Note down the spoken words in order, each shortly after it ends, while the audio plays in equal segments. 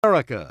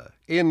America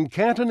in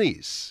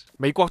Cantonese。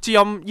美國之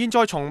音現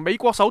在從美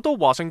國首都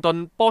華盛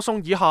頓播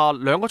送以下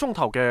2個鐘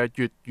頭嘅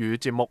粵語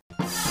節目。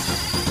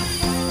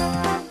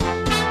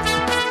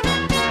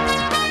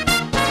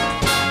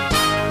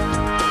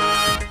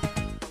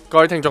各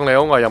位聽眾你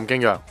好，我係任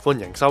敬陽，歡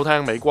迎收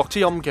聽美國之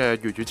音嘅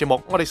粵語節目。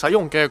我哋使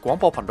用嘅廣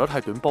播頻率係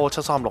短波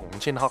736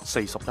 5000赫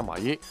41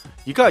米。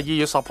而家係2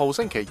月10號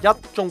星期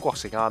一，中國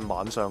時間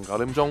晚上9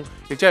點鐘，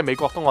亦即係美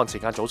國東岸時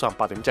間早上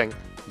8點正。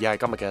而係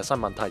今日嘅新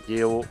聞提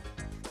要。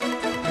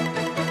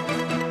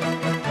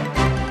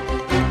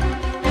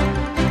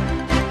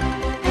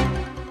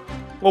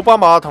奧巴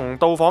馬同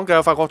到訪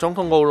嘅法國總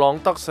統奧朗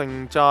德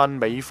盛讚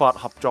美法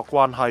合作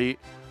關係。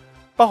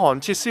北韓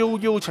撤銷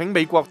邀請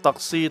美國特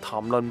使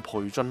談論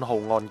培俊號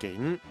案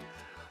件。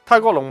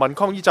泰國農民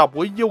抗議集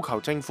會要求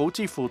政府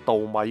支付稻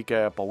米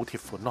嘅補貼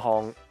款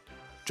項。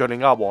敘利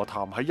亞和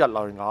談喺日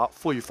內瓦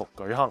恢復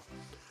舉行。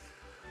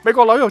美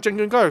國紐約證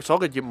券交易所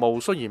嘅業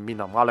務雖然面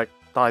臨壓力，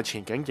但係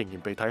前景仍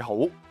然被睇好，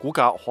股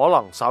價可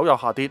能稍有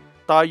下跌，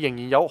但係仍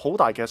然有好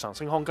大嘅上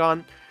升空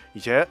間，而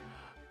且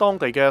當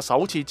地嘅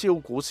首次招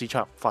股市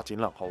場發展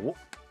良好。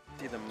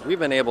We've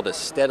been able to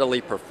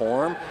steadily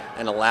perform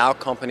and allow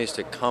companies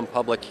to come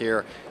public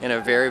here in a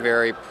very,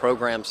 very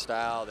program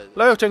style.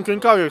 紐約證券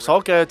交易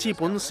所嘅資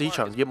本市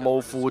場業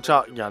務負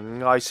責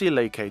人艾斯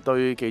利奇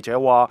對記者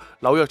話：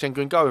紐約證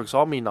券交易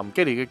所面臨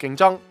激烈嘅競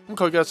爭，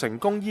佢嘅成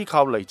功依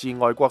靠嚟自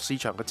外國市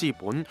場嘅資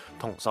本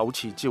同首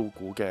次招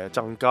股嘅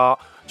增加。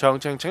詳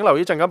情請留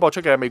意陣間播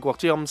出嘅美國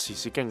之音時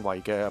事經緯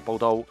嘅報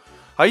導。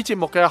喺節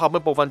目嘅下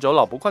半部分，有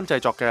劉寶坤製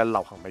作嘅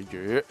流行美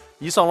語。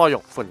以上內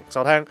容歡迎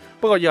收聽。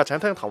不過以下請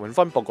聽譚永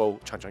芬報告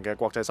詳盡嘅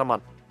國際新聞。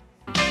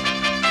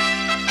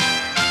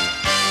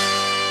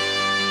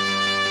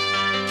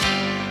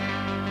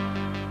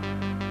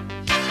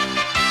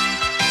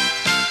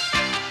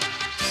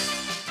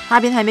下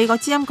邊係美國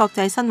之音國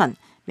際新聞。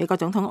美國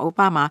總統奧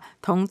巴馬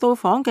同到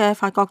訪嘅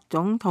法國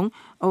總統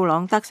奧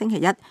朗德星期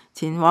一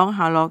前往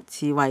夏洛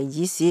茨維爾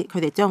市，佢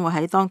哋將會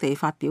喺當地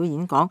發表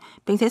演講，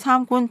並且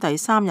參觀第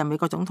3任美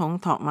國總統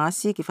托馬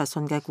斯傑弗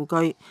遜嘅故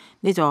居。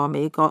呢座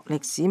美國歷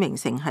史名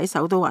城喺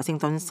首都華盛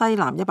頓西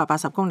南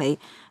180公里。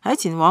喺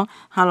前往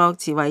夏洛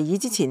茨維爾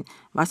之前，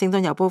華盛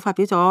頓郵報發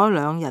表咗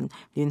2人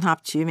聯合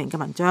署名嘅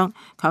文章，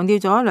強調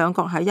咗兩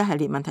國喺一系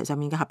列問題上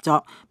面嘅合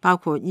作，包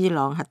括伊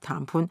朗核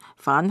談判、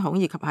反恐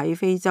以及喺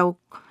非洲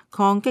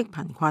抗擊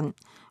貧困。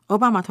奧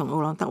巴馬同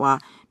奧朗德話，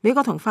美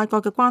國同法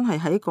國嘅關係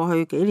喺過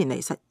去幾年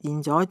嚟實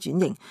現咗轉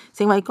型，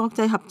成為國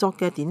際合作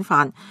嘅典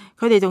範。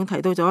佢哋仲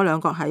提到咗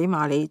兩國喺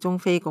馬里、中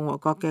非共和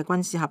國嘅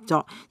軍事合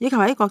作，以及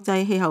喺國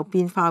際氣候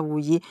變化會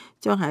議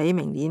將喺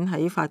明年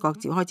喺法國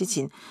召開之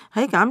前，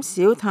喺減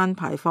少碳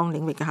排放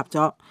領域嘅合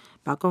作。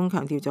白宮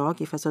強調咗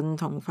傑弗遜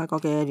同法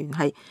國嘅聯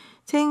繫，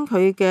稱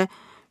佢嘅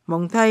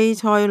蒙蒂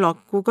塞洛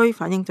故居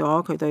反映咗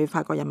佢對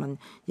法國人民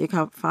以及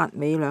法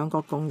美兩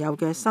國共有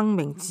嘅生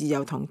命、自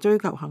由同追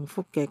求幸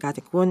福嘅價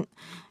值觀。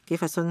傑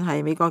弗遜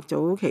係美國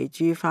早期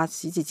駐法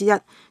使節之一，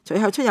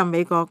隨後出任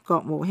美國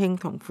國務卿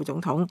同副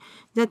總統。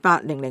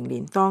1800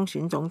年當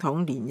選總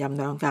統，連任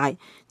2屆。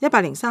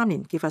1803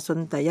年傑弗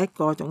遜第一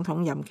個總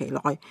統任期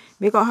內，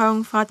美國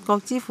向法國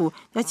支付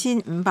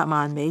1500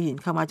萬美元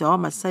購買咗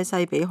密西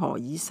西比河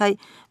以西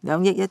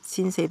2億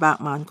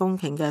1400萬公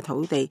頃嘅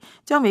土地，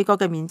將美國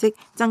嘅面積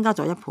增加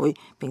咗1倍，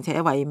並且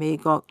為美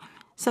國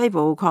西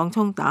部擴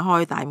充打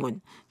開大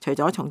門。除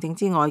咗從政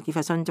之外，傑弗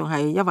遜仲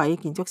係一位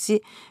建築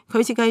師，佢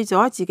設計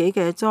咗自己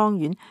嘅莊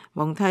園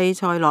蒙蒂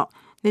塞洛。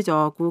呢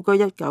座故居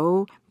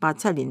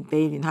1987年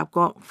被聯合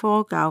國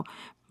科教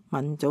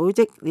文組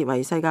織列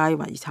為世界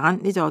遺產。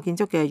呢座建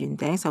築嘅圓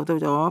頂受到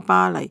咗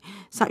巴黎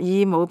薩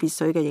爾姆別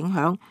墅嘅影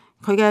響，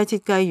佢嘅設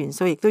計元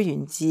素亦都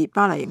源自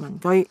巴黎民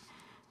居。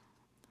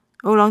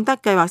奧朗德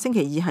計劃星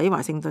期二喺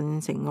華盛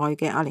頓城外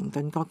嘅阿靈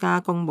頓國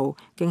家公墓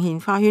敬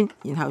獻花圈，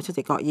然後出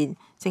席國宴。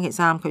星期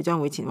3佢將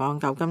會前往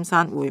舊金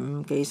山會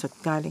晤技術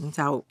界領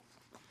袖。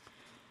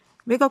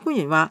美國官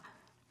員話，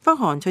北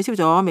韓取消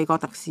咗美國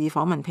特使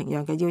訪問平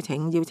壤嘅邀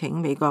請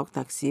美國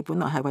特使本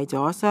來係為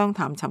咗商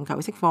談尋求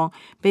釋放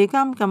被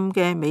監禁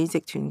嘅美籍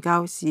傳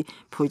教士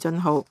培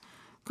俊浩。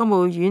國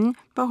務院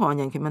北韓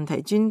人權問題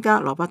專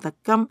家羅伯特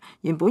金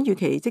原本預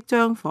期即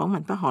將訪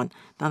問北韓，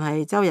但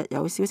係周日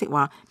有消息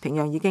話平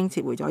壤已經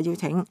撤回咗邀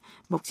請，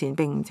目前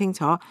並唔清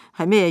楚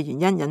係咩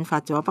原因引發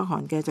咗北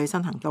韓嘅最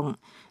新行動。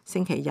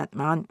星期日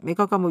晚，美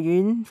國國務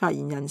院發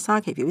言人沙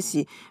奇表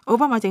示，奧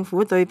巴馬政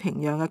府對平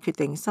壤嘅決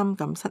定深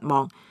感失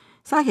望。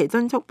沙奇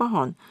敦促北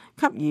韓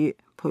給予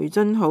培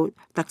俊浩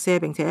特赦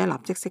並且立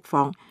即釋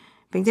放，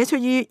並且出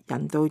於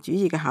人道主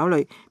義嘅考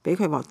慮，俾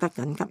佢獲得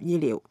緊急醫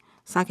療。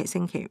沙奇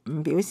星期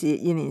5表示，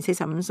現年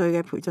45歲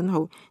嘅培俊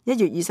浩1月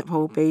20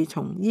號被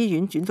從醫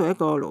院轉到一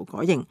個勞改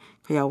營。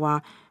佢又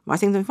話，華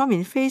盛頓方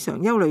面非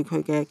常憂慮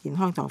佢嘅健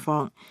康狀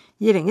況。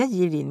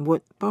2012年末，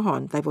北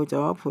韓逮捕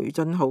咗培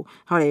俊浩，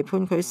後嚟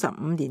判佢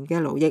15年嘅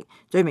勞役，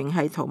罪名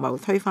係圖謀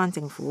推翻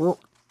政府。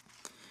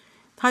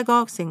泰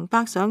國成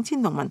百上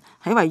千農民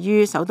喺位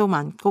於首都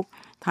曼谷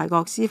泰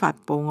國司法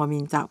部外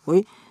面集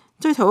會，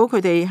追討佢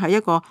哋喺一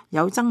個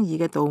有爭議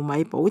嘅稻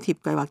米補貼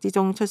計劃之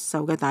中出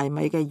售嘅大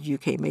米嘅逾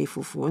期未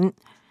付款。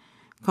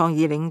抗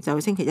議領袖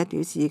星期一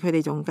表示，佢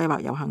哋仲計劃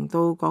遊行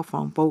到國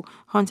防部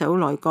看守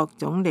內閣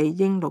總理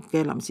英祿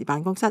嘅臨時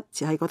辦公室，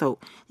設喺嗰度，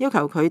要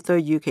求佢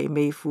對逾期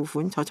未付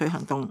款採取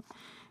行動。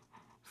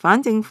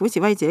反政府示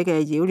威者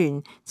嘅擾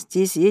亂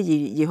致使2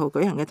月2號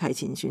舉行嘅提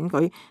前選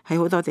舉喺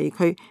好多地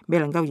區未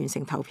能夠完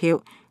成投票，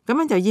咁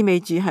樣就意味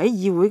住喺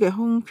議會嘅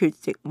空缺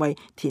席位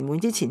填滿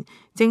之前，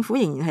政府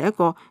仍然係一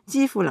個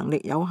支付能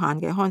力有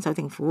限嘅看守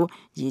政府，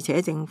而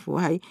且政府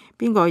喺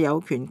邊個有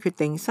權決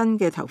定新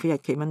嘅投票日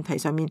期問題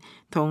上面，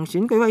同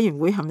選舉委員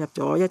會陷入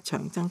咗一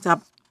場爭執。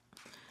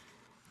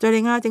敘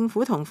利亞政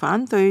府同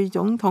反對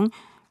總統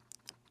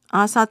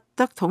阿薩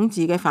德統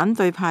治嘅反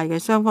對派嘅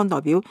雙方代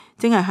表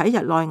正係喺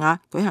日內瓦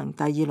舉行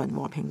第2輪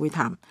和平會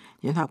談。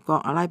聯合國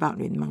阿拉伯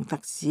聯盟特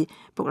使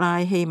卜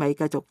拉希米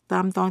繼續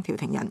擔當調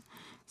停人。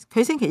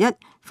佢星期一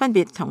分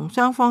別同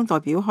雙方代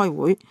表開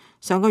會。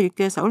上個月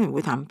嘅首輪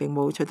會談並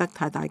冇取得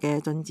太大嘅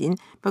進展，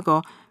不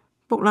過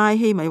卜拉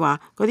希米話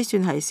嗰啲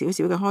算係小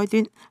小嘅開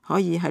端，可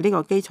以喺呢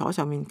個基礎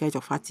上面繼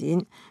續發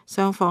展。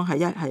雙方喺一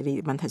系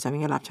列問題上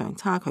面嘅立場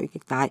差距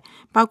極大，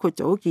包括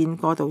組建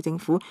過渡政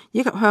府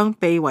以及向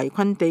被圍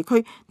困地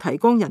區提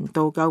供人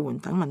道救援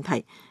等問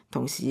題。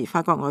同時，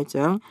法國外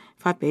長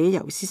法比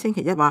尤斯星期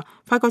一話，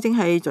法國正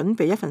係準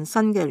備一份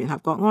新嘅聯合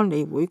國安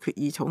理會決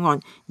議草案，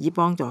以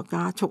幫助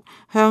加速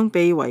向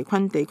被圍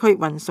困地區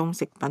運送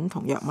食品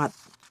同藥物。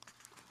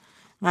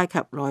埃及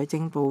內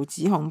政部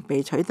指控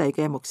被取締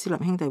嘅穆斯林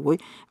兄弟會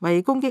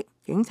為攻擊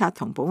警察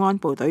同保安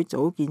部隊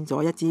組建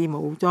咗一支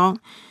武裝。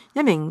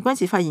一名軍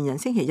事發言人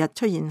星期日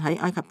出現喺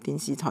埃及電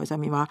視台上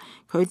面話，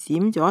佢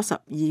點咗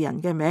12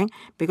人嘅名，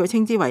被佢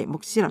稱之為穆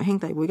斯林兄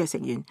弟會嘅成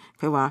員。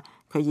佢話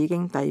佢已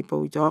經逮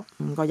捕咗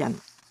5個人。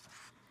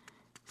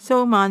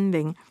數萬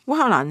名烏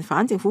克蘭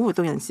反政府活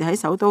動人士喺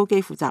首都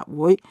基輔集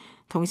會，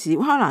同時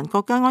烏克蘭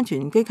國家安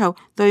全機構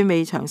對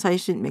未詳細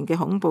說明嘅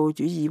恐怖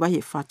主義威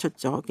脅發出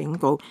咗警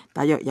告。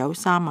大約有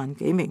3萬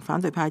幾名反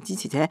對派支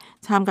持者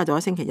參加咗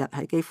星期日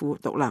喺基輔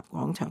獨立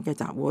廣場嘅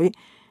集會。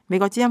美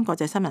國之音國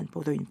際新聞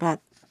報道完畢。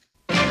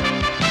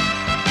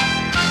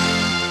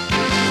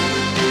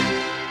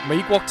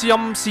美國之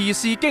音時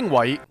事經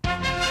緯。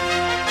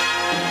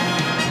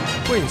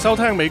歡迎收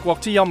聽美國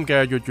之音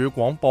嘅粵語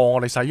廣播，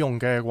我哋使用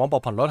嘅廣播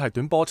頻率係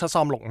短波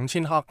736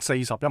 5000赫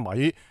41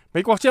米。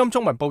美國之音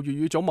中文部粵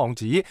語總網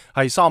址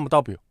係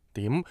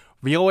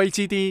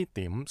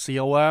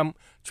3w.voagd.com。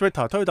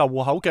Twitter 推特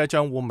戶口嘅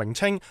賬戶名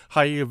稱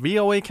係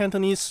VOA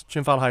Cantonese，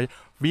 串法係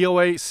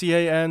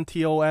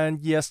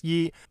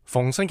VOACANTONESE。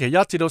逢星期一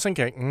至到星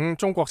期五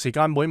中國時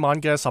間每晚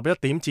嘅11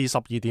點至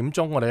12點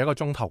鐘，我哋一個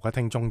鐘頭嘅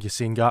聽眾熱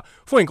線㗎。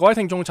歡迎各位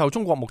聽眾就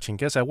中國目前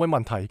嘅社會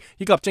問題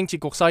以及政治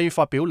局勢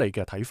發表你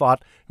嘅睇法。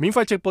免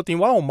費直播電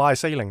話號碼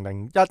係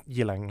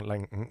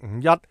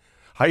40012005551。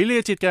喺呢一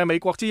節嘅美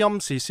國之音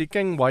時事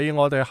經緯，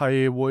我哋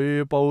係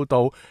會報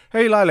道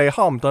希拉里·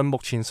哈林頓目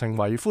前成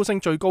為呼聲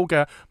最高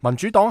嘅民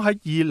主黨喺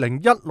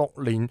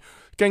2016年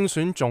競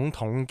選總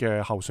統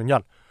嘅候選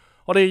人。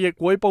我哋亦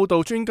會報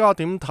道專家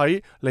點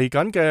睇嚟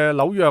緊嘅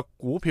紐約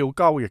股票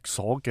交易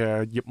所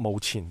嘅業務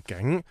前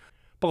景。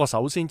不過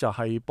首先就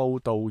係報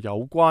道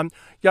有關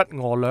一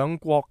俄兩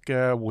國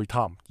嘅會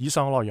談。以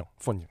上內容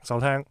歡迎收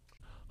聽。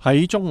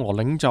喺中俄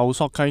領袖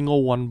索契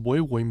奧運會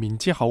會面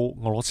之後，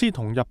俄羅斯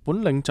同日本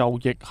領袖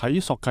亦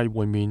喺索契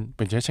會面，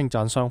並且稱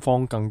讚雙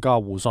方更加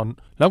互信，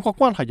兩國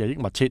關係日益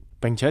密切，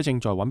並且正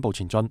在穩步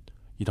前進。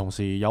而同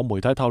時有媒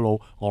體透露，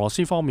俄羅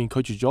斯方面拒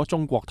絕咗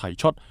中國提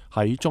出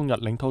喺中日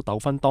領土糾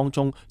紛當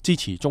中支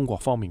持中國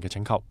方面嘅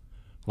請求。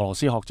俄羅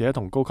斯學者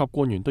同高級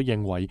官員都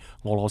認為，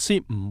俄羅斯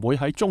唔會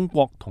喺中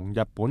國同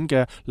日本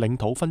嘅領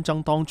土紛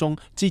爭當中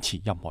支持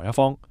任何一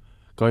方。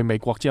據美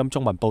國之音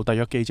中文部特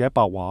約記者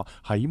白華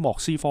喺莫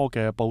斯科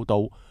嘅報道，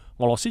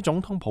俄羅斯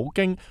總統普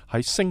京喺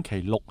星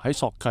期六喺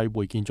索契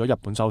會見咗日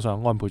本首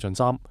相安倍晉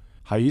三。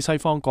喺西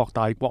方各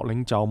大國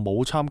領袖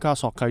冇參加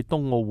索契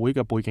冬奧會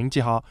嘅背景之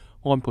下，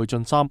安倍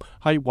晉三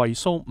係為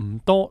數唔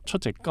多出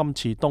席今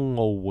次冬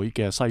奧會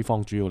嘅西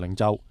方主要領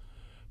袖。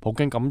普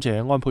京感謝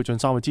安倍晉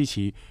三嘅支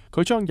持，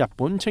佢將日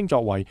本稱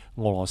作為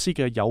俄羅斯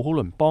嘅友好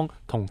鄰邦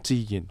同自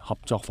然合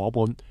作伙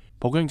伴。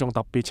普京仲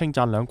特別稱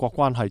讚兩國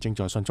關係正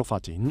在迅速發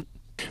展。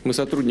普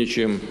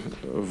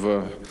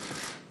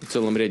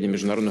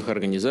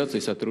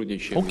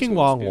京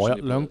話俄日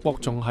兩國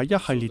仲喺一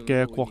系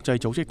列嘅國際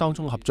組織當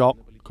中合作，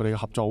佢哋嘅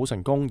合作好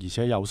成功而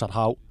且有實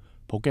效。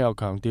普京又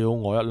強調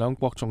俄日兩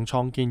國仲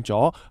創建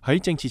咗喺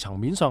政治層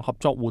面上合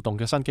作互動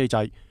嘅新機制。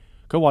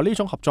佢話呢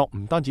種合作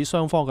唔單止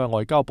雙方嘅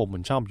外交部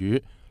門參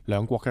與，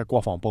兩國嘅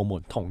國防部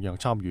門同樣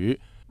參與。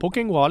普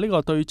京話呢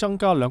個對增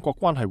加兩國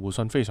關係互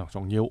信非常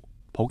重要。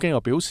普京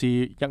又表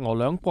示，日俄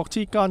兩國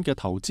之間嘅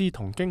投資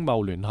同經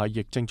貿聯繫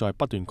亦正在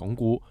不斷鞏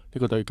固，呢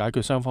個對解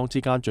決雙方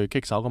之間最棘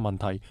手嘅問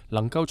題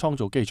能夠創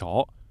造基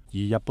礎。而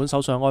日本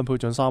首相安倍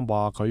晉三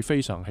話佢非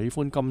常喜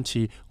歡今次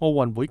奧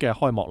運會嘅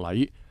開幕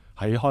禮，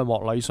喺開幕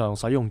禮上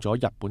使用咗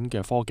日本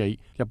嘅科技，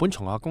日本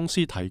松下公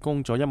司提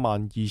供咗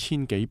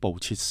12000幾部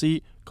設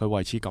施，佢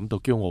為此感到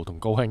驕傲同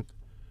高興。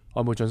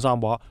安倍晉三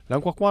話，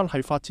兩國關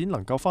係發展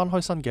能夠翻開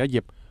新嘅一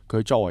頁。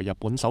佢作為日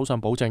本首相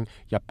保證，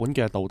日本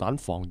嘅導彈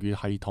防禦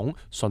系統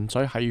純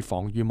粹係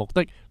防禦目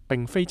的，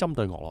並非針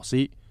對俄羅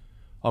斯。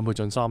安倍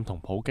晉三同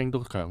普京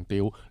都強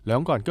調，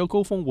兩個人嘅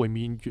高峰會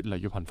面越嚟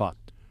越頻繁。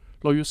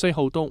6月4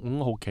號到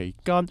5號期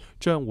間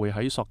將會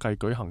喺索契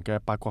舉行嘅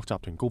8國集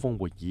團高峰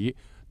會議，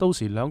到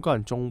時兩個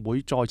人仲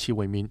會再次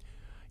會面。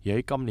而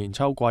喺今年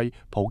秋季，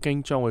普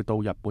京將會到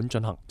日本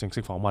進行正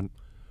式訪問。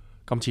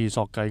今次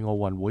索契奧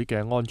運會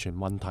嘅安全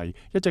問題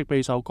一直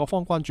備受各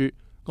方關注。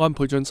安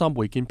倍晉三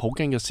會見普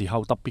京嘅時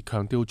候，特別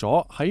強調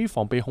咗喺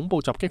防備恐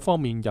怖襲擊方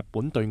面，日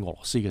本對俄羅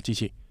斯嘅支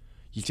持。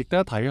而值得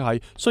一提嘅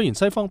係，雖然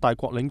西方大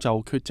國領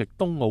袖缺席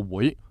冬奧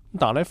會，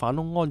但喺反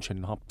恐安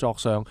全合作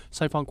上，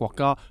西方國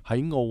家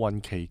喺奧運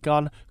期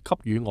間給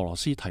予俄羅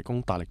斯提供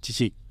大力支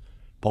持。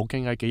普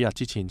京喺幾日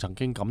之前曾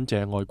經感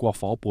謝外國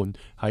夥伴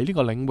喺呢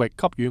個領域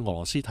給予俄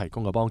羅斯提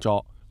供嘅幫助。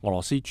俄羅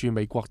斯駐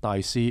美國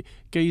大使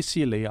基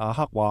斯里亞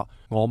克話，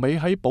俄美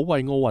喺保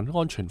衛奧運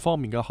安全方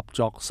面嘅合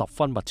作十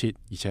分密切，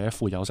而且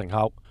富有成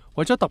效。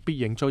為咗特別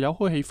營造友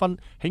好氣氛，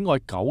喜愛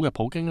狗嘅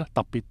普京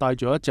特別帶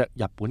咗一隻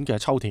日本嘅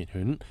秋田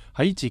犬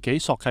喺自己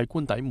索契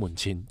官邸門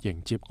前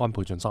迎接安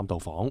倍晉三到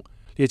訪。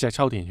呢隻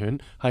秋田犬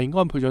係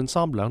安倍晉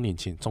三2年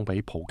前送俾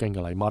普京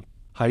嘅禮物。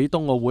喺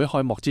冬奧會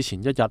開幕之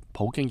前一日，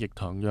普京亦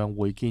同樣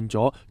會見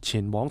咗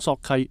前往索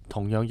契，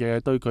同樣亦係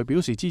對佢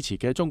表示支持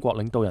嘅中國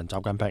領導人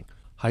習近平。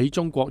喺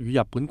中國與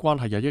日本關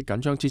係日益緊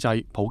張之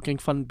際，普京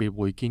分別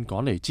會見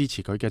趕嚟支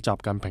持佢嘅習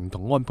近平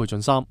同安倍晉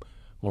三。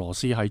俄羅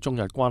斯喺中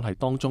日關係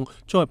當中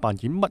將會扮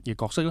演乜嘢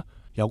角色呢？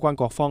有關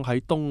各方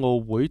喺冬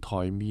奧會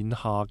台面下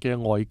嘅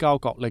外交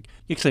角力，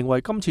亦成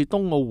為今次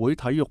冬奧會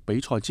體育比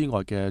賽之外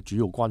嘅主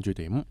要關注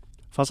點。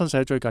法新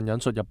社最近引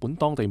述日本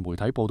當地媒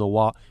體報道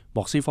話，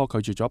莫斯科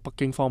拒絕咗北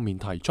京方面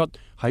提出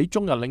喺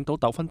中日領土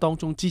糾紛當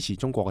中支持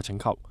中國嘅請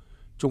求。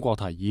中國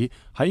提議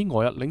喺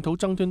俄日領土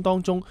爭端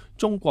當中，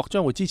中國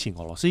將會支持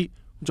俄羅斯，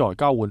作為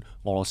交換，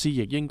俄羅斯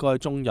亦應該喺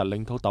中日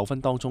領土糾紛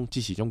當中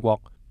支持中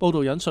國。報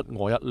道引述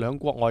俄日兩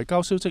國外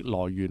交消息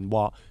來源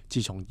話，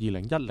自從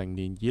2010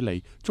年以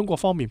嚟，中國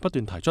方面不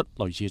斷提出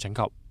類似嘅請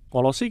求。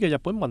俄羅斯嘅日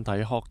本問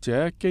題學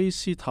者基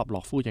斯塔洛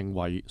夫認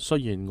為，雖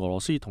然俄羅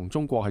斯同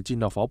中國係戰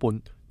略伙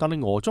伴，但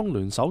係俄中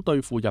聯手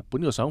對付日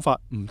本嘅想法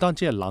唔單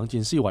止係冷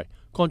戰思維，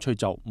乾脆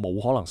就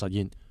冇可能實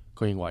現。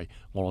佢認為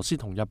俄羅斯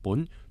同日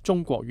本、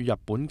中國與日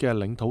本嘅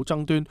領土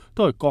爭端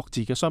都係各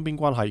自嘅雙邊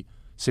關係，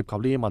涉及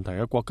呢啲問題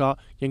嘅國家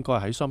應該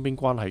喺雙邊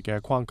關係嘅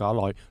框架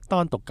內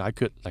單獨解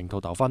決領土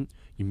糾紛，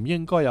而唔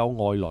應該有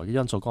外來嘅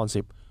因素干涉。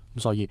咁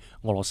所以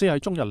俄羅斯喺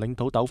中日領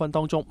土糾紛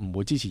當中唔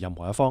會支持任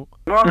何一方。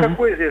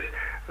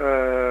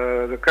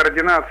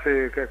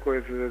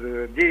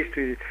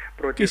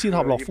基斯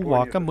塔洛夫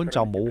話根本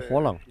就冇可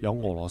能有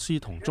俄羅斯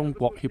同中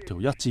國協調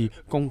一致，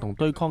共同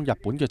對抗日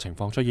本嘅情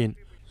況出現。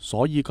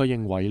所以佢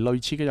認為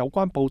類似嘅有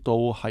關報道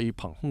係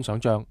憑空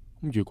想像。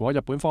如果日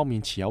本方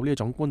面持有呢一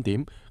種觀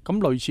點，咁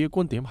類似嘅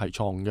觀點係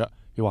錯誤嘅，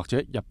又或者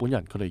日本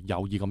人佢哋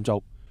有意咁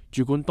做。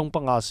主管東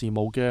北亞事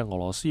務嘅俄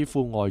羅斯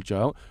副外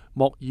長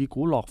莫爾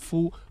古洛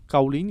夫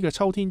舊年嘅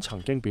秋天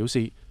曾經表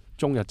示，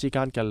中日之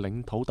間嘅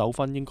領土糾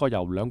紛應該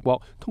由兩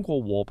國通過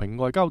和平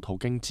外交途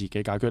徑自己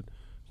解決。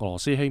俄羅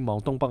斯希望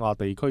東北亞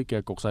地區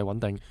嘅局勢穩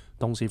定，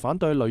同時反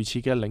對類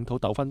似嘅領土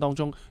糾紛當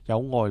中有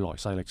外來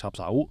勢力插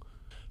手。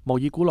莫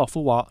爾古洛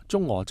夫話，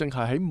中俄正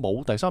係喺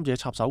冇第三者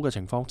插手嘅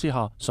情況之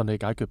下順利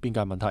解決邊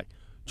界問題，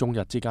中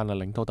日之間嘅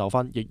領土糾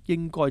紛亦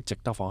應該值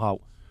得仿效。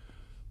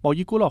莫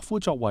爾古洛夫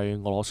作為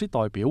俄羅斯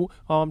代表，啱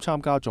啱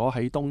參加咗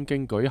喺東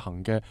京舉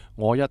行嘅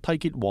俄日締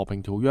結和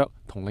平條約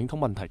同領土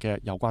問題嘅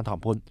有關談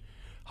判。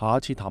下一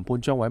次談判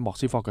將會喺莫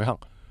斯科舉行。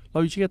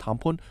類似嘅談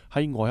判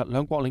係俄日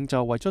兩國領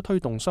袖為咗推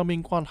動雙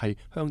邊關係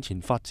向前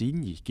發展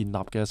而建立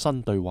嘅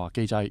新對話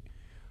機制。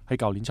喺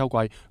舊年秋季，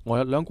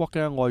俄日兩國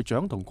嘅外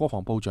長同國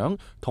防部長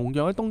同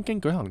樣喺東京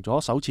舉行咗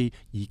首次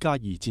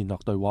2+2戰略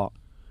對話。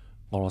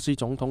俄羅斯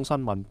總統新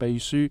聞秘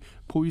書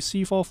佩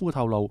斯科夫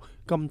透露，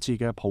今次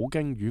嘅普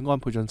京與安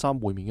倍晉三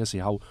會面嘅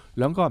時候，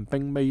兩個人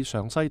並未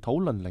詳細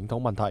討論領土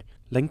問題，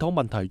領土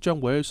問題將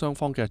會喺雙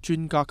方嘅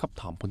專家級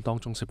談判當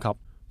中涉及。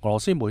俄羅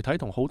斯媒體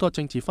同好多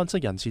政治分析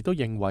人士都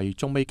認為，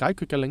仲未解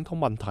決嘅領土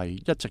問題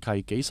一直係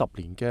幾十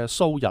年嘅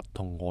蘇日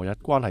同俄日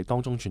關係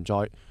當中存在，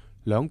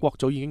兩國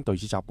早已經對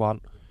此習慣。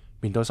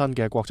面對新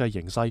嘅國際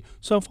形勢，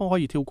雙方可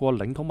以跳過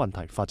領土問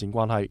題發展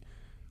關係。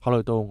考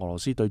慮到俄羅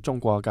斯對中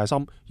國嘅戒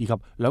心，以及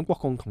兩國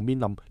共同面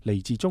臨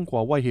嚟自中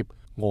國嘅威脅，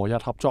俄日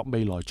合作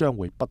未來將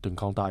會不斷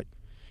擴大。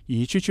而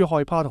處處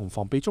害怕同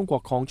防備中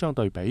國擴張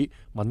對比，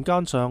民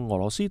間上俄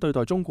羅斯對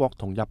待中國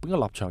同日本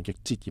嘅立場亦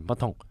截然不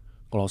同。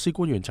俄羅斯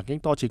官員曾經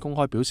多次公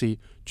開表示，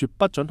絕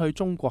不准許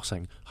中國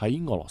城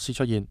喺俄羅斯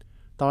出現。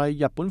但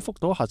係日本福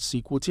島核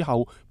事故之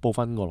後，部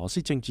分俄羅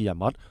斯政治人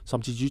物甚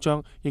至主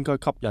張應該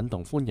吸引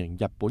同歡迎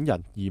日本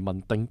人移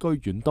民定居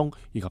遠東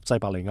以及西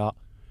伯利亞。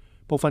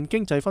部分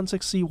經濟分析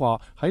師話，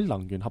喺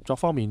能源合作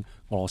方面，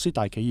俄羅斯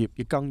大企業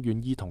亦更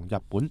願意同日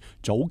本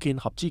組建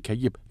合資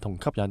企業同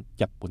吸引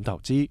日本投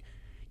資。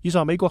以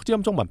上美國之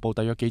音中文部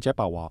特約記者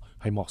白華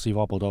喺莫斯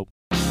科報道。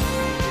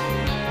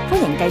歡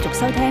迎繼續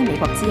收聽美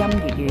國之音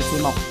粵語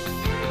節目。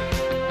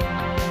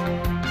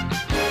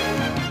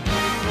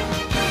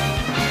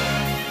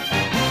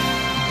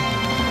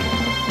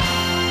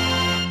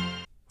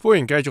歡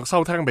迎繼續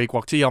收聽美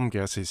國之音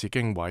嘅時事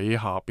經緯，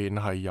下邊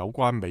係有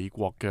關美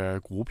國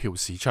嘅股票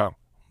市場。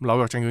紐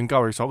約證券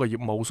交易所嘅業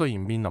務雖然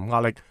面臨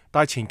壓力，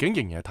但係前景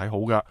仍然係睇好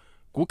嘅，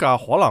股價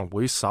可能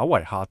會稍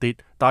為下跌，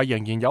但係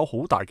仍然有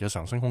好大嘅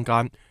上升空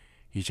間。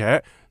而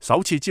且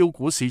首次招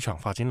股市場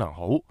發展良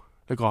好，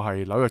呢個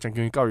係紐約證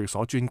券交易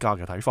所專家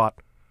嘅睇法。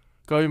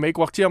據美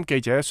國之音記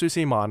者舒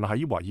斯曼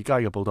喺華爾街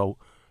嘅報道，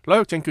紐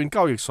約證券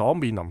交易所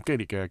面臨激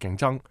烈嘅競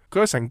爭，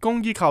佢嘅成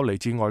功依靠嚟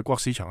自外國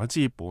市場嘅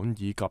資本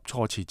以及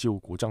初次招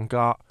股增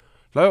加。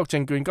紐約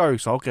證券交易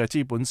所嘅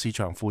資本市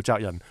場負責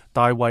人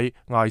大衛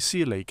艾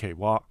斯利奇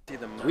話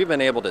：We've been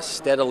able to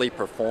steadily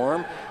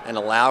perform and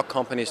allow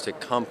companies to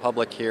come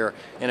public here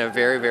in a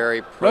very,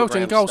 very program style. 紐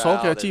約證交所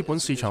嘅資本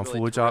市場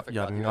負責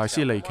人艾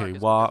斯利奇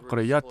話：佢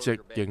哋一直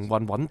營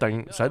運穩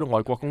定，使到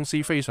外國公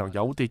司非常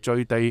有秩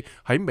序地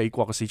喺美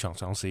國嘅市場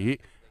上市。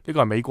呢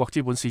個係美國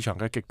資本市場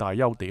嘅極大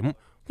優點，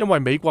因為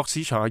美國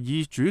市場係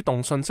以主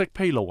動信息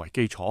披露為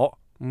基礎。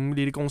呢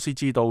啲公司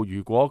知道，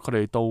如果佢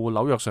哋到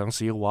紐約上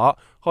市嘅話，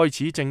開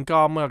始證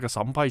監嘅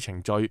審批程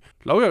序，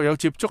紐約有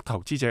接觸投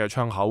資者嘅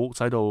窗口，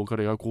使到佢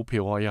哋嘅股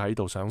票可以喺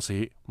度上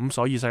市。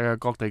所以世界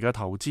各地嘅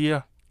投資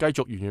繼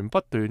續源源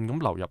不斷咁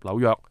流入紐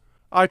約。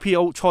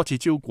IPO 初次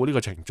招股呢個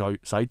程序，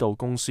使到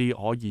公司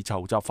可以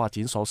籌集發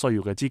展所需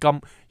要嘅資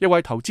金，亦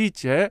為投資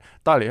者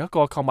帶嚟一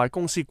個購買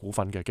公司股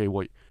份嘅機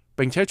會，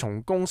並且從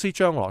公司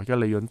將來嘅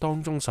利潤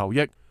當中受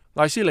益。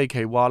艾斯利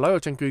奇話：紐約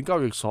證券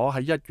交易所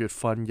喺1月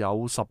份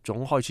有10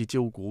種開始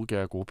招股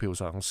嘅股票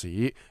上市，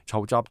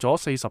籌集咗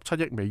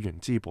47億美元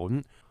資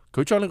本。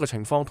佢將呢個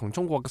情況同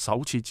中國嘅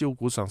首次招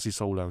股上市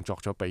數量作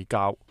咗比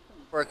較。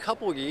For a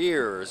couple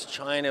years,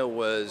 China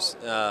was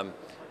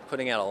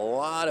putting out a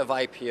lot of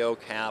IPO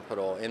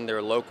capital in their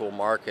local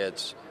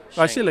markets.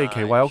 艾斯利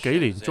奇話：有幾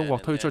年中國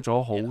推出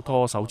咗好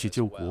多首次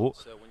招股，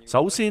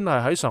首先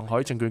係喺上海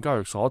證券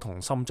交易所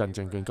同深圳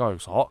證券交易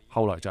所，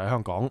後來就喺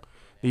香港。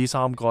呢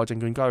3個證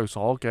券交易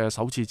所嘅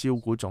首次招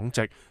股總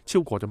值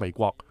超過咗美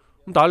國。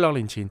但喺2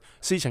年前，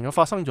事情又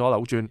發生咗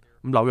扭轉。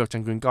紐約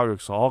證券交易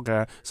所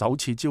嘅首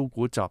次招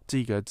股集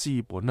資嘅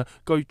資本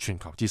居全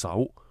球之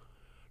首。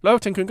紐約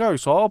證券交易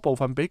所部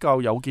分比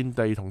較有見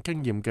地同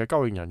經驗嘅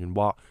交易人員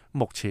話，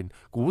目前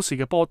股市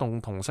嘅波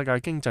動同世界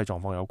經濟狀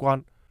況有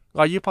關。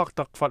艾爾伯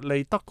特弗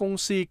利德公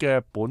司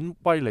嘅本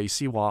威利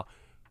斯話，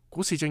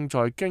股市正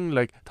在經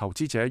歷投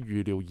資者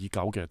預料已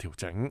久嘅調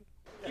整。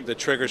The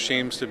trigger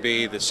seems to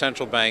be the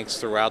central banks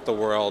throughout the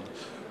world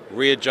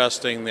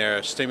readjusting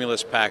their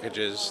stimulus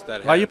packages.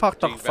 艾爾伯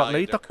特弗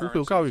里德股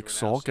票交易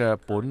所嘅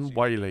本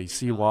威利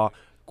斯話，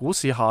股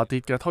市下跌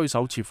嘅推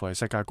手似乎係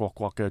世界各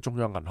國嘅中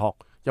央銀行，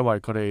因為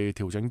佢哋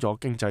調整咗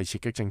經濟刺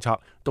激政策，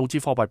導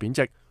致貨幣貶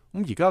值。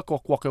而家各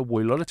國嘅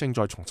匯率正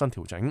在重新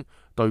調整，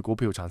對股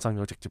票產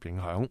生咗直接影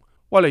響。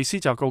威利斯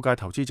就告誡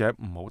投資者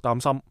唔好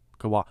擔心，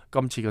佢話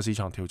今次嘅市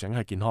場調整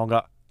係健康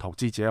㗎，投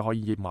資者可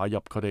以買入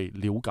佢哋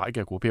了解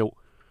嘅股票。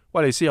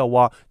威利斯又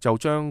話，就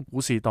將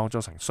股市當作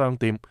成商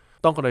店，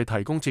當佢哋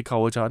提供折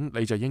扣嗰陣，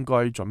你就應該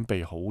準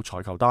備好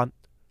採購單。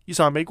以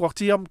上係美國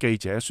之音記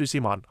者舒斯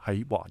曼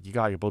喺華爾街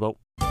嘅報道。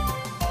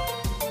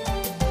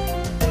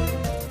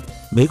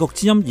美國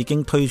之音已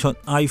經推出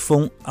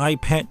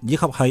iPhone、iPad 以及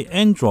係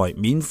Android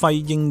免費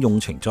應用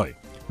程序。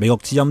美國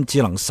之音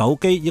智能手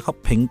機以及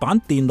平板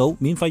電腦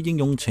免費應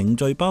用程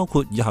序包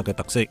括以下嘅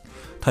特色：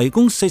提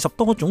供40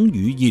多種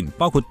語言，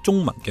包括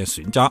中文嘅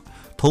選擇，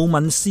圖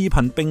文視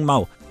頻並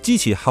茂，支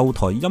持後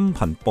台音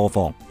頻播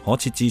放，可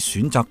設置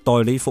選擇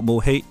代理服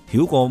務器，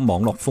繞過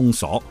網絡封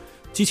鎖，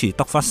支持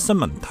突發新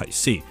聞提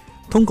示，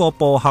通過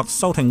播客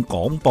收聽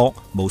廣播，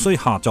無需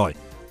下載，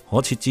可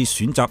設置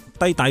選擇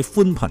低帶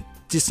寬頻，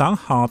節省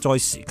下載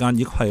時間以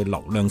及係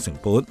流量成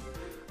本。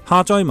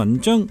下載文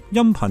章、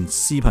音頻、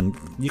視頻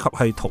以及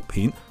係圖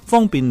片，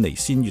方便離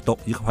線閱讀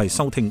以及係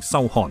收聽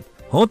收看。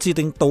可自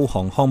定導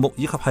航項目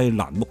以及係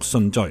欄目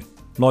順序。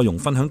內容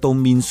分享到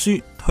面書、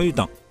推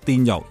特、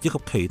電郵以及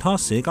其他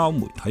社交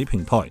媒體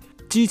平台。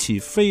支持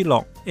飛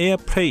樂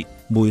AirPlay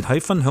媒體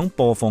分享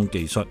播放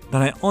技術，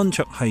但係安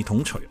卓系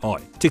統除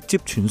外。直接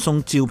傳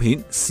送照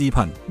片、視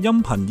頻、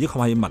音頻以及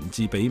係文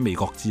字俾美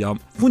國之音。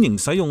歡迎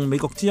使用美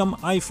國之音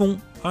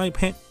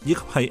iPhone、iPad 以及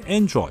係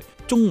Android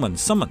中文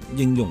新聞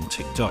應用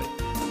程序。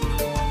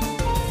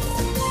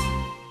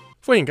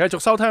歡迎繼續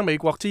收聽美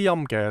國之音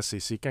嘅時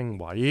事經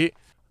緯。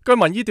據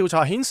民意調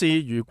查顯示，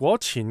如果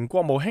前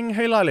國務卿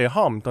希拉里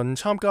哈林頓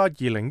參加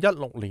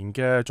2016年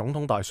嘅總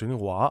統大選嘅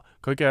話，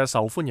佢嘅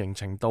受歡迎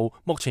程度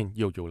目前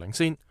遙遙領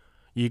先。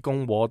而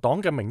共和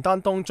黨嘅名單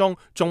當中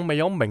仲未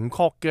有明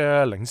確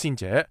嘅領先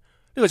者，呢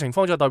個情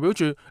況就代表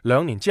住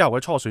2年之後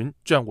嘅初選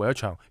將會一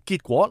場結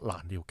果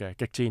難料嘅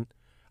激戰。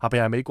下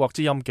邊係美國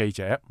之音記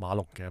者馬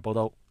龍嘅報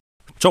道。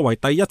作為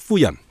第一夫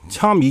人、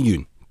參議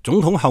員、總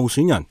統候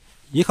選人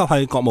以及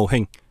係國務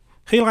卿，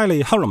希拉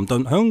里克林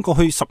頓響過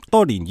去10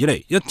多年以嚟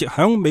一直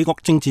響美國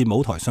政治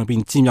舞台上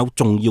邊佔有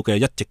重要嘅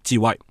一席之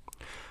位。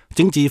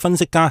政治分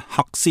析家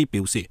赫斯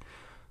表示，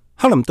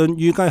克林頓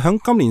預計喺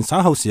今年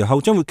稍後時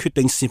候將會決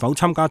定是否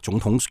參加總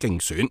統競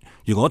選。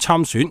如果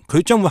參選，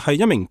佢將會係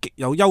一名極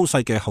有優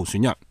勢嘅候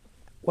選人。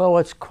Well,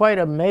 what's quite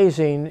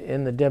amazing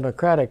in the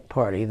Democratic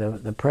Party,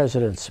 the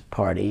President's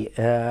Party,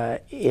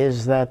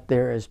 is that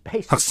there is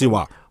basic. 克斯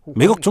話，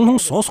美國總統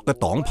所屬嘅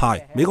黨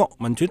派，美國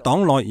民主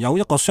黨內有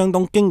一個相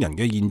當驚人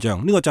嘅現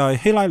象，呢個就係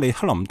希拉里·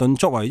克林頓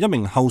作為一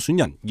名候選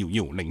人遙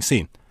遙領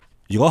先。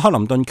如果克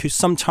林頓決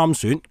心參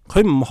選，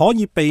佢唔可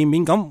以避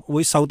免咁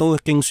會受到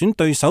競選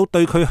對手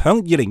對佢響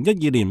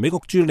2012年美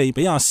國駐利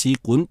比亞使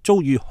館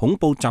遭遇恐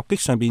怖襲擊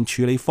上邊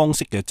處理方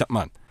式嘅質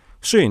問。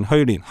雖然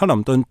去年克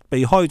林頓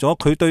避開咗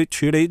佢對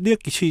處理呢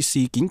一次事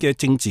件嘅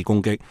政治攻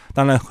擊，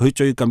但係佢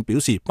最近表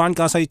示班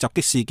加西襲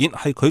擊事件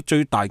係佢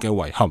最大嘅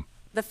遺憾。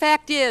The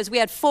fact is, we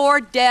had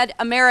 4 dead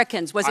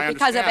Americans. Was it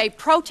because of a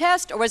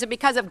protest, or was it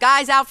because of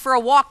guys out for a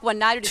walk one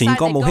night? 前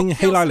國務卿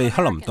希拉里·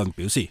克林頓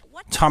表示，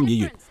參議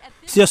員，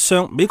事實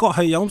上美國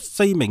係有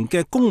4名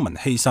嘅公民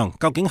犧牲，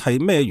究竟係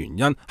咩原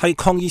因？係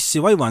抗議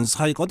示威，還是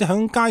係嗰啲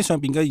響街上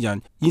邊嘅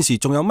人？現時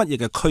仲有乜嘢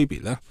嘅區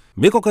別呢？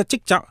美國嘅職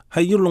責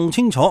係要弄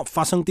清楚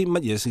發生啲乜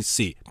嘢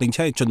事，並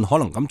且係盡可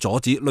能咁阻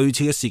止類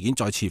似嘅事件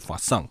再次發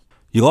生。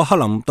如果克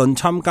林頓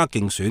參加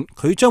競選，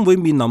佢將會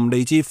面臨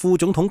嚟自副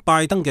總統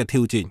拜登嘅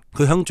挑戰。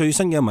佢響最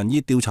新嘅民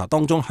意調查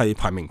當中係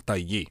排名第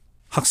2。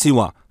克斯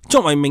話，作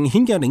為明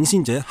顯嘅領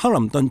先者，克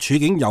林頓處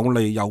境有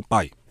利有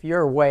弊。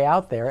You're way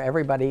out there,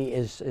 everybody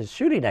is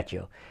shooting at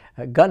you,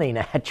 gunning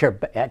at your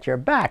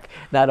back.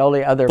 Not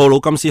only other 布魯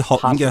金斯學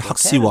院嘅克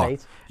斯話，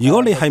如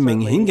果你係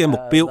明顯嘅目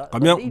標，咁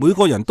樣每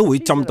個人都會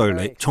針對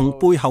你，從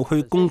背後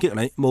去攻擊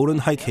你，無論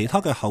係其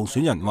他嘅候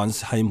選人還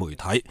是係媒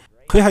體。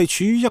佢係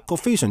處於一個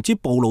非常之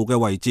暴露嘅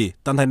位置，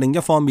但係另一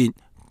方面，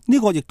呢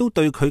個亦都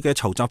對佢嘅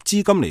籌集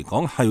資金嚟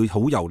講係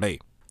好有利。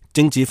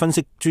政治分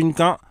析專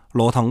家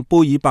羅滕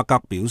貝爾伯格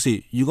表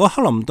示，如果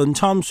克林頓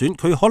參選，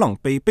佢可能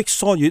被迫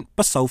疏遠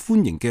不受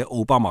歡迎嘅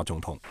奧巴馬總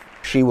統。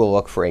She will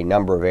look for a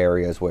number of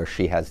areas where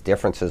she has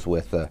differences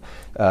with the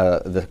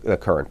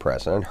current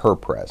president, her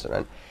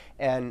president.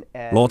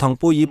 羅滕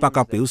貝爾伯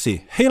格表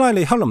示，希拉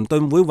里·克林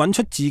頓會揾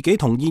出自己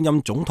同現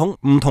任總統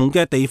唔同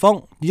嘅地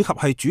方，以及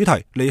係主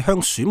題嚟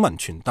向選民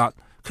傳達。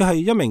佢係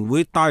一名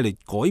會帶嚟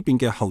改變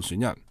嘅候選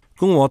人。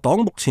共和黨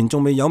目前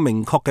仲未有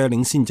明確嘅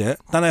領先者，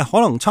但係可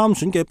能參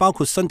選嘅包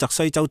括新澤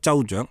西州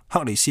州長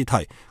克里斯蒂。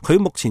佢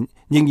目前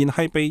仍然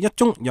係被一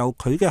宗由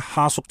佢嘅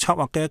下屬策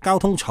劃嘅交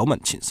通醜聞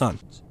纏身。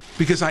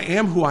Because I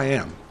am who I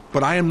am,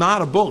 but I am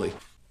not a bully.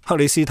 克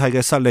里斯蒂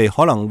嘅失利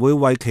可能會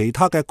為其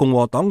他嘅共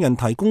和黨人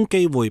提供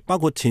機會，包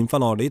括前佛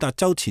羅里達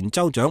州前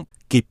州長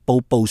傑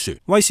布布殊、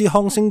威斯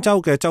康星州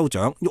嘅州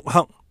長沃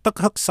克、德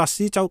克薩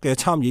斯州嘅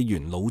參議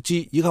員魯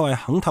茲，以及係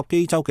肯塔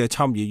基州嘅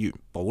參議員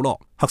保羅。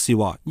克士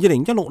話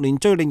，2016年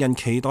最令人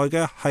期待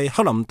嘅係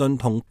克林頓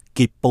同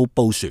傑布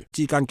布殊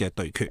之間嘅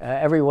對決。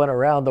Everyone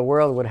around the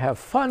world would have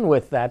fun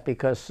with that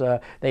because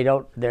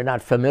they're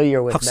not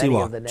familiar with. 克士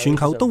話，全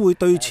球都會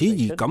對此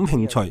而感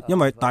興趣，因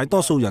為大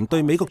多數人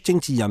對美國政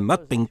治人物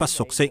並不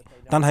熟悉。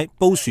但係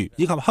布殊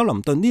以及克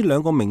林頓呢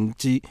兩個名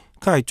字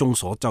卻係眾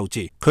所周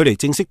知。距離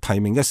正式提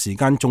名嘅時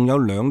間仲有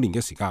2年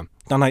嘅時間，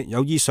但係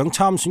有意想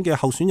參選嘅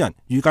候選人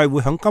預計會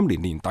喺今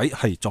年年底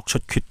係作出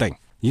決定。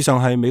以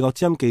上係美國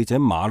之音記者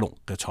馬龍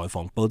嘅採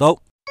訪報道。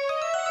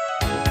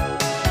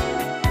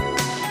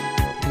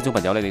聽眾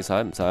朋友，你哋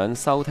想唔想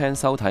收聽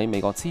收睇美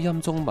國之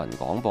音中文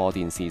廣播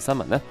電視新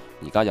聞呢？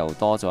而家又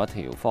多咗一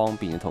條方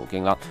便嘅途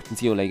徑啦！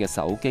只要你嘅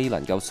手機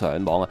能夠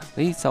上網啊，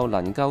你就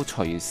能夠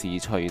隨時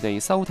隨地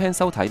收聽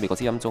收睇美國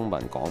之音中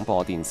文廣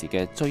播電視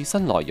嘅最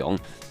新內容。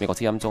美國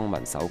之音中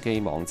文手機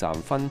網站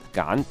分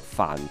簡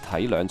繁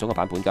體兩種嘅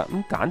版本㗎。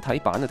咁簡體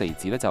版嘅地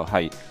址呢，就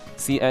係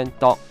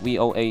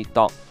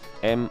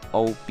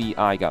cn.voa.mobi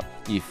㗎，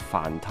而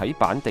繁體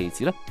版地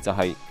址呢，就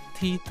係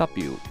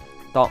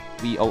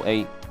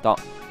tw.voa.mobi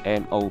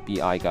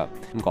㗎。咁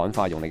趕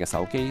快用你嘅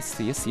手機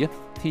試一試啊！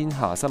天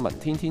下新聞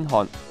天天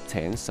看，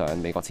請上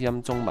美國之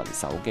音中文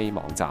手機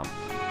網站。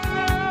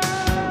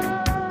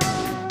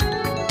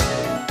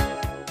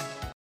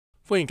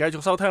歡迎繼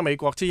續收聽美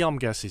國之音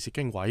嘅時事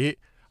經緯。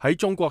喺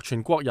中國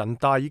全國人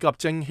大以及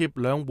政協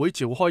兩會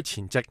召開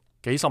前夕，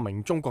幾十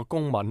名中國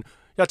公民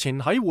日前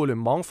喺互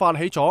聯網發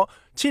起咗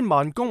1000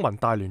萬公民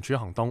大聯署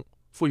行動，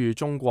呼籲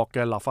中國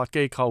嘅立法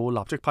機構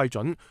立即批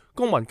准《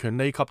公民權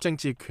利及政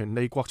治權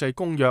利國際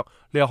公約》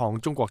呢一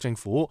項中國政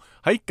府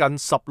喺近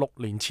16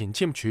年前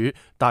簽署，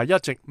但係一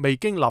直未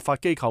經立法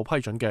機構批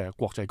准嘅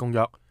國際公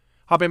約。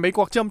下邊美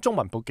國之音中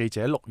文部記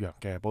者陸陽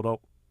嘅報道。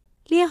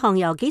呢一項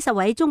由幾十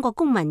位中國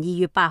公民2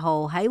月8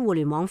號喺互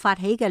聯網發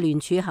起嘅聯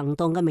署行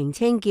動嘅名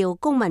稱叫《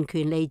公民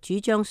權利主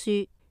張書》。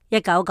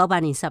1998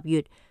年10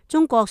月，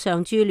中國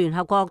常駐聯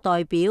合國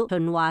代表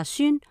秦華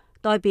宣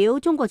代表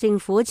中國政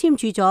府簽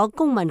署咗《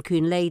公民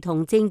權利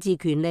同政治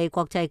權利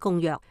國際公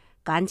約》，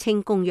簡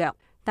稱公約。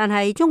但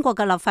係中國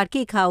嘅立法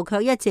機構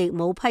卻一直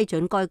冇批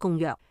准該公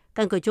約。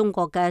根據中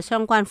國嘅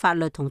相關法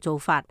律同做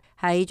法，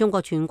喺中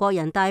國全國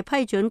人大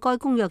批准該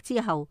公約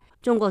之後，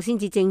中國先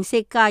至正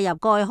式加入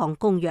該項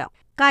公約。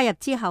加入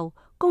之後，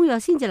公約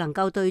先至能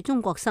夠對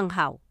中國生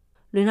效。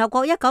聯合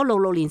國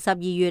1966年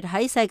12月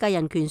喺世界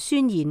人權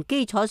宣言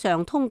基礎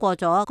上通過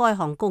咗該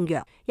項公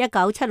約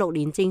，1976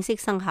年正式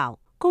生效。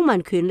公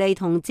民權利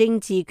同政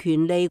治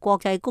權利國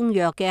際公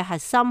約嘅核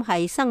心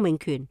係生命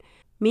權、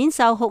免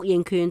受酷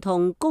刑權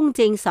同公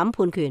正審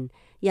判權、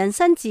人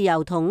身自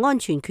由同安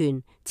全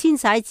權、遷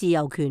徙自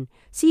由權、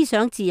思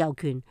想自由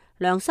權、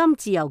良心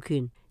自由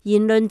權、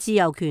言論自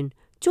由權、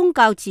宗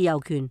教自由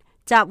權、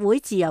集會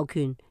自由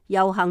權、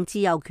遊行自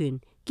由權、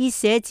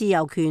結社自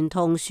由權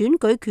同選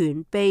舉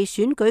權、被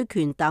選舉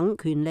權等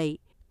權利，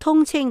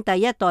通稱第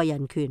一代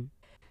人權。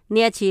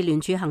呢一次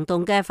聯署行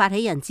動嘅發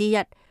起人之一，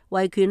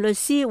維權律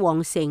師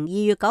黃成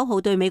2月9號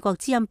對美國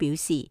之音表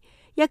示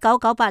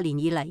，1998年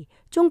以嚟，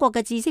中國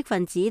嘅知識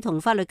分子同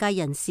法律界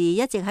人士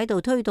一直喺度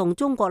推動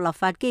中國立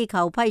法機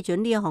構批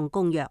准呢一項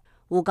公約。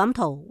胡錦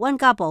濤、溫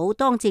家寶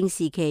當政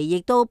時期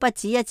亦都不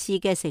止一次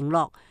嘅承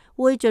諾，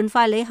會盡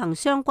快履行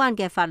相關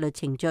嘅法律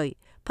程序，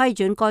批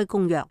准該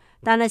公約。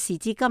但係時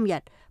至今日，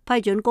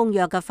批准公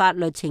約嘅法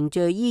律程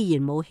序依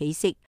然冇起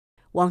色。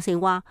黃成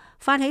話，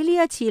發起呢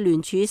一次聯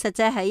署，實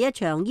際係一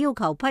場要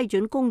求批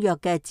准公約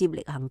嘅接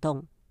力行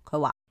動。佢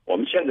話：我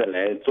們現在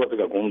來做這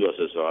個工作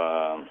是說，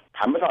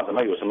談不上什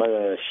麼有什麼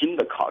新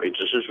的考慮，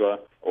只是說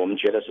我們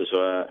覺得是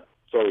說，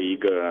作為一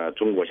個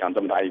中國像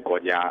這麼大一個國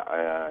家，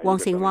黃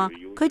成話，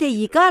佢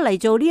哋而家嚟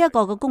做呢一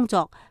個嘅工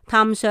作，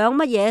談唔上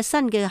乜嘢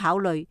新嘅考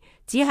慮，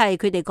只係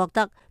佢哋覺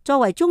得作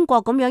為中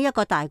國咁樣一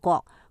個大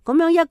國，咁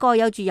樣一個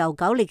有住悠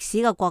久歷史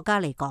嘅國家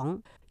嚟講，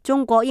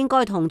中國應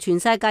該同全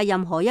世界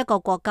任何一個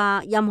國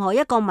家、任何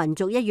一個民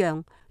族一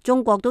樣，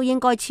中國都應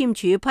該簽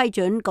署批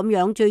准咁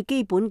樣最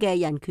基本嘅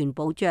人權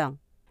保障。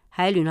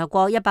喺聯合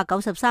國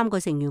193個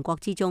成員國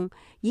之中，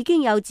已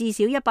經有至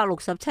少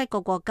167個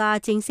國家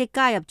正式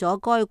加入咗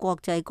該國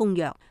際公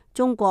約，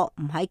中國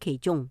唔喺其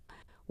中。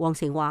黃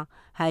成話，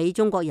喺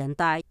中國人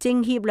大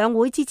政協兩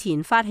會之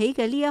前發起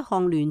嘅呢一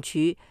項聯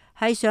署，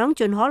係想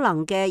盡可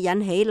能嘅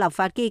引起立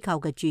法機構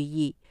嘅注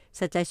意。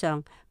實際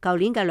上，舊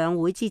年嘅兩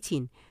會之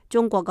前，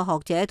中國嘅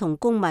學者同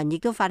公民亦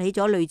都發起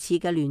咗類似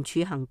嘅聯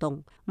署行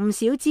動，唔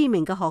少知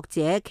名嘅學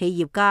者、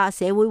企業家、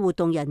社會活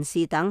動人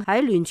士等喺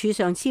聯署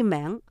上簽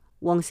名。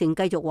黃成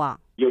繼續話：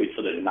又一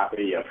次的人大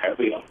會也開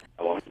會了，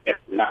我們在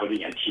人大會裏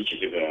面提起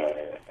這個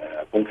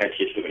公開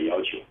提出這個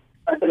要求。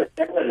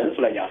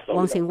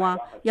黃成話：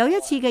有一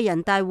次嘅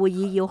人大會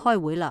議要開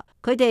會啦，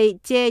佢哋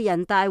借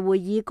人大會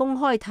議公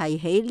開提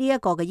起呢一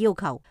個嘅要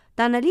求，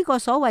但係呢個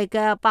所謂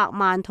嘅百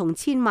萬同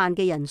千萬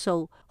嘅人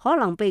數，可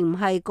能並唔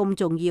係咁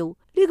重要，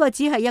呢個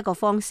只係一個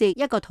方式、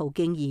一個途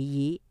徑而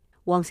已。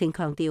黃成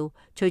強調，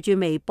隨住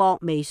微博、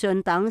微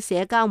信等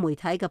社交媒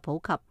體嘅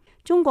普及，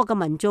中國嘅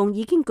民眾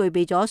已經具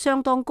備咗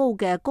相當高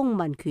嘅公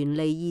民權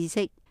利意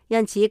識，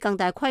因此更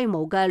大規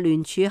模嘅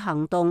聯署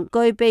行動具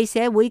備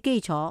社會基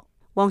礎。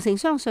黃成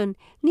相信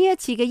呢一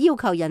次嘅要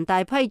求人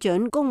大批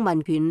准公民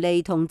權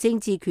利同政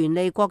治權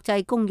利國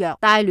際公約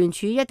大聯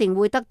署一定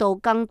會得到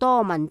更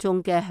多民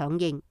眾嘅響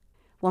應。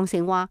黃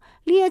成話，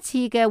呢一次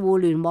嘅互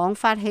聯網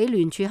發起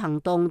聯署行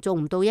動做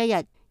唔到一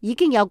日，已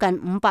經有近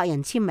500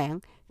人簽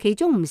名，其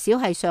中唔少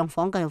係上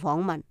訪嘅訪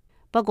民。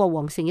不過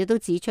黃成亦都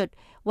指出，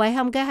遺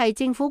憾嘅係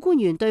政府官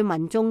員對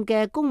民眾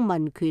嘅公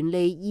民權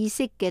利意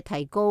識嘅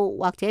提高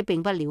或者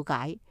並不了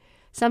解，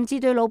甚至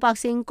對老百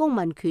姓公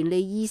民權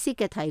利意識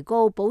嘅提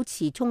高保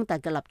持衝突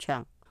嘅立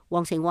場。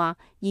黃成話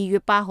，2月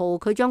8號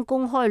佢將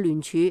公開聯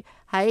署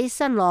喺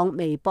新浪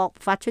微博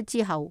發出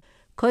之後，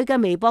佢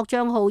嘅微博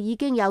賬號已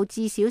經有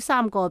至少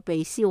3個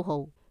被消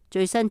耗。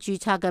最新註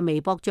冊嘅微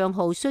博賬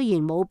號雖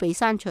然冇被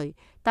刪除，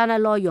但係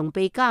內容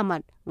被加密，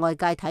外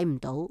界睇唔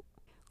到。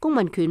公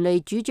民權利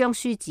主張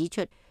書指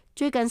出，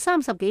最近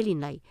30幾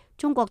年嚟，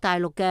中國大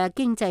陸嘅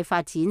經濟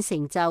發展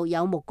成就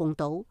有目共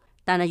睹，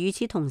但係與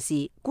此同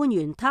時，官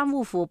員貪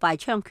污腐敗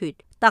猖獗，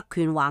特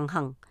權橫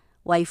行，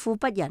為富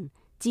不仁，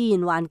自然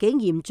環境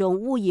嚴重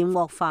污染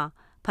惡化，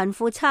貧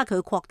富差距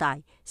擴大，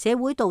社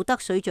會道德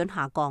水準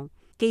下降，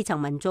基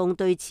層民眾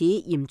對此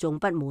嚴重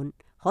不滿，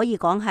可以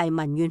講係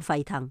民怨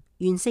沸騰，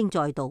怨聲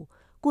載道，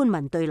官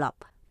民對立，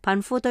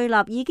貧富對立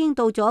已經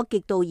到咗極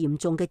度嚴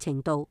重嘅程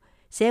度。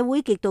社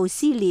會極度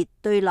撕裂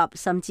對立，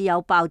甚至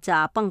有爆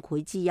炸崩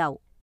潰之憂。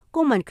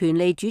公民權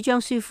利主張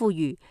書呼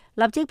籲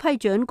立即批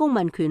准公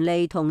民權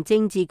利同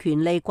政治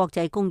權利國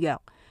際公約，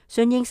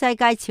順應世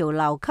界潮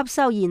流，吸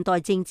收現代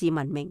政治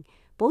文明，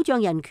保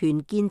障人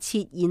權，建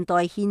設現代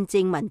憲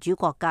政民主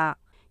國家，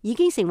已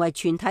經成為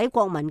全體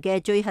國民嘅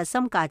最核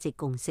心價值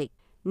共識。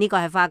呢個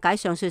係化解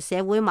上述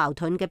社會矛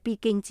盾嘅必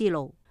經之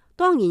路，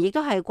當然亦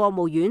都係國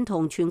務院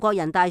同全國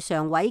人大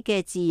常委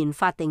嘅自然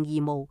法定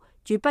義務，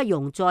絕不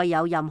容再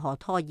有任何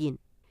拖延。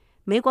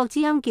美國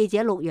之音記者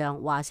陸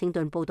陽華盛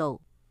頓報道。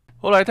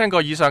好啦，聽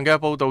過以上嘅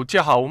報道之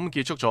後，咁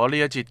結束咗呢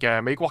一節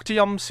嘅美國之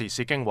音時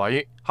事經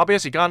緯。下邊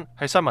嘅時間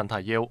係新聞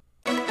提要。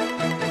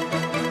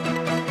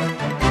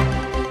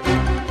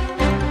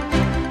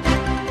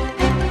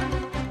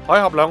海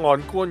峽兩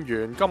岸官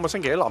員今個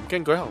星期喺南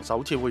京舉行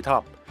首次會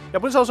談。日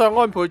本首相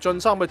安倍晉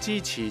三嘅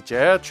支持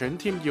者村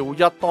田耀一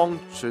當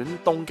選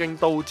東京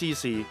都知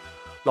事。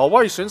挪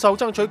威選手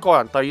爭取個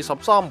人第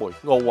13枚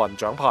奧運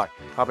獎牌。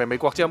下邊美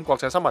國之音國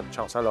際新聞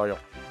詳細內容。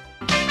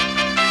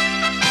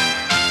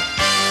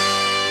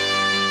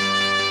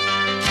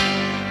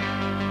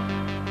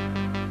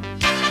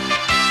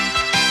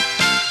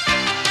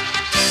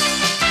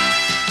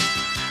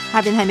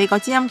下邊係美國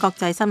之音國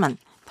際新聞。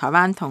台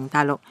灣同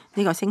大陸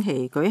呢個星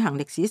期舉行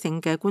歷史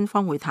性嘅官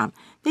方會談，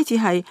呢次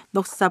係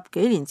60幾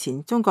年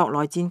前中國內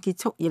戰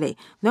結束以嚟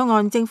兩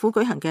岸政府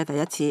舉行嘅第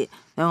一次。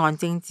兩岸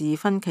政治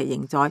分歧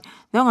仍在，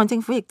兩岸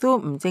政府亦都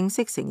唔正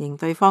式承認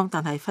對方，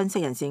但係分析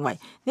人士認為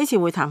呢次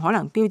會談可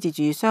能標誌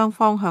住雙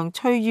方向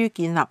趨於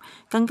建立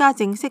更加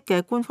正式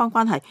嘅官方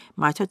關係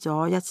邁出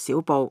咗一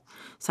小步，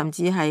甚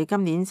至係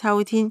今年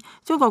秋天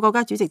中國國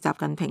家主席習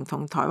近平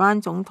同台灣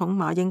總統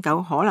馬英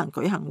九可能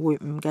舉行會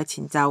晤嘅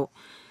前奏。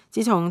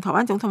自從台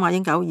灣總統馬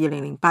英九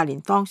2008年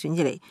當選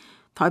以嚟，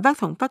台北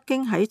同北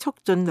京喺促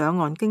進兩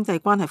岸經濟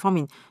關係方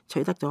面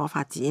取得咗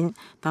發展，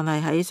但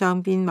係喺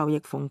雙邊貿易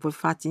蓬勃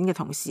發展嘅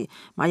同時，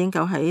馬英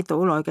九喺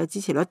島內嘅支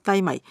持率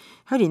低迷，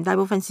去年大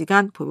部分時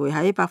間徘徊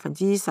喺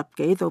10%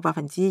幾到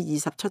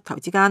20%出頭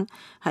之間。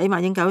喺馬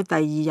英九第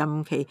二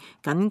任期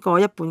僅過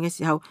一半嘅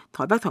時候，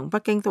台北同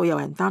北京都有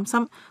人擔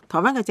心台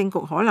灣嘅政局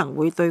可能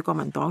會對國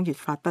民黨越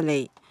發不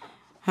利。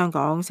香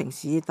港城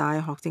市大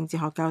學政治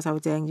學教授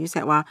鄭宇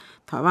碩話，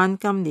台灣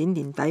今年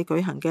年底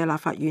舉行嘅立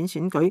法院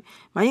選舉，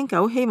馬英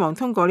九希望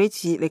通過呢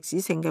次歷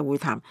史性嘅會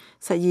談，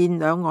實現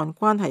兩岸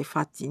關係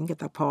發展嘅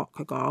突破。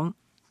佢講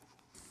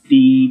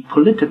：The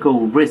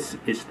political risk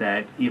is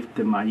that if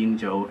the Ma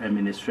Ying-jeou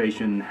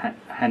administration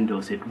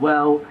handles it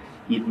well,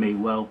 it may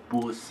well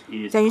boost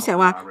its。鄭宇碩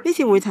話：呢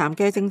次會談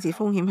嘅政治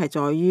風險係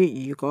在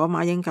於，如果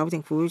馬英九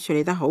政府處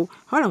理得好，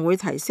可能會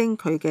提升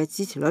佢嘅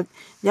支持率，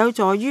有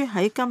助於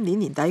喺今年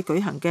年底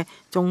舉行嘅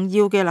重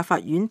要嘅立法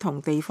院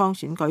同地方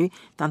選舉。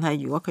但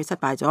係如果佢失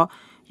敗咗，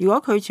如果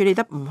佢處理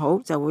得唔好，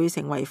就會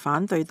成為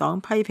反對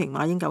黨批評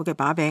馬英九嘅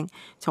把柄，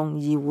從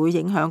而會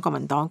影響國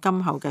民黨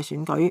今後嘅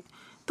選舉。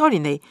多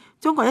年嚟，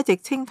中國一直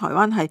稱台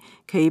灣係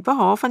其不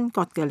可分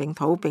割嘅領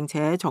土，並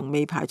且從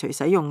未排除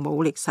使用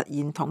武力實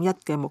現統一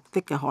嘅目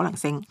的嘅可能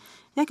性。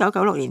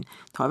1996年，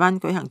台灣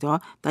舉行咗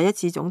第一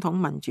次總統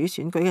民主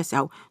選舉嘅時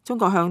候，中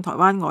國向台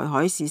灣外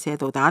海試射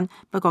導彈。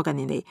不過近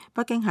年嚟，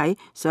北京喺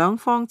想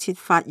方設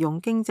法用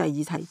經濟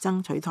議題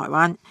爭取台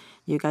灣。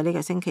預計呢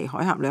個星期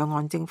海峽兩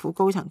岸政府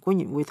高層官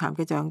員會談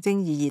嘅象徵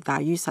意義大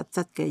於實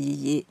質嘅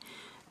意義。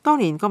當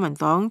年國民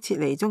黨撤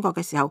離中國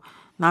嘅時候，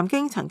南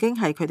京曾經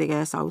係佢哋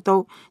嘅首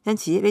都，因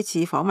此呢次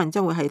訪問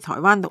將會係台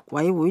灣陸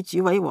委會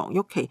主委黃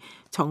郁琪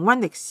重溫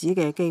歷史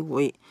嘅機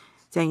會。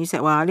鄭宇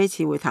碩話：呢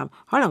次會談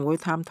可能會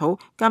探討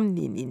今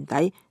年年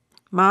底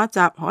馬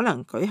習可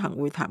能舉行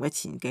會談嘅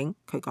前景。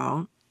佢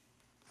講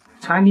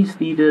：Chinese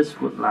leaders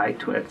would like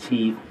to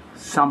achieve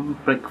some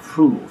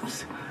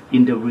breakthroughs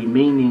in the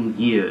remaining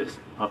years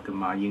of the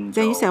Ma Ying-jeou。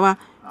鄭宇碩話：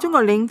中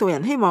國領導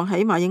人希望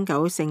喺馬英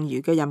九剩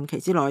餘嘅任期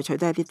之內取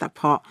得一啲突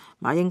破。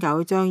馬英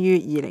九將於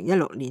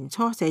2016年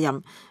初卸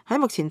任。喺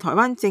目前台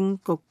灣政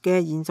局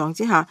嘅現狀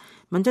之下，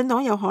民進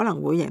黨有可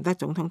能會贏得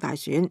總統大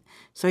選。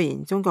雖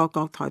然中國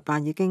國台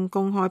辦已經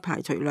公開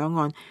排除兩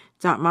岸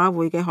習馬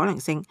會嘅可能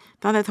性，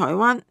但係台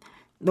灣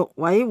陸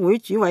委會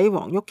主委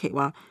黃郁琪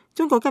話，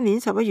中國今年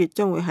11月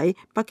將會喺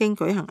北京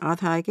舉行亞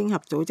太經合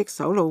組織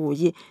首腦會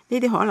議，呢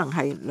啲可能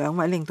係兩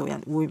位領導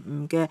人會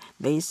晤嘅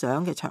理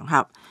想嘅場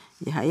合。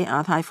而喺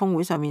亞太峰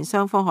會上面，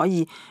雙方可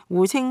以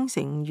互稱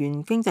成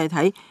員經濟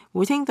體，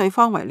互稱對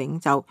方為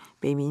領袖，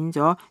避免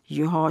咗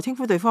如何稱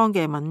呼對方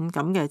嘅敏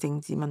感嘅政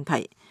治問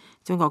題。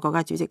中國國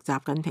家主席習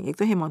近平亦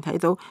都希望睇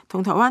到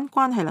同台灣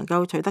關係能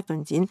夠取得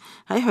進展。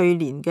喺去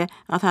年嘅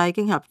亞太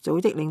經合組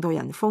織領導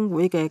人峰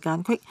會嘅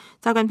間隙，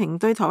習近平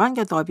對台灣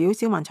嘅代表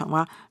蕭萬長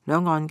話：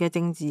兩岸嘅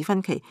政治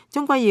分歧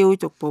終歸要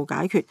逐步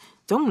解決，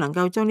總唔能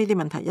夠將呢啲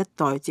問題一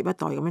代接一代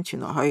咁樣傳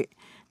落去。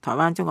台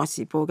灣《中國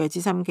時報》嘅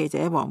資深記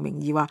者黃明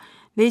義話：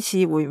呢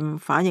次會晤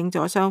反映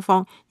咗雙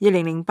方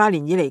2008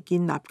年以嚟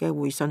建立嘅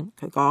互信。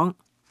佢講：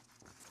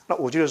那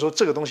我覺得說，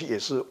這個東西也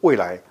是未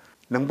來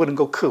能不能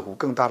夠克服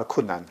更大的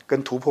困難，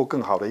跟突破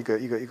更好的一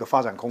個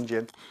發展空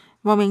間。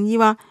黃明義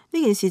話：呢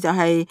件事就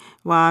係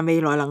話未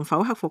來能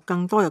否克服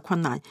更多嘅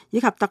困難，以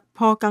及突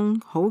破更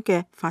好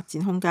嘅發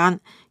展空間。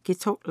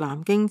結束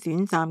南京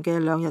短暫嘅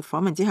2日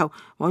訪問之後，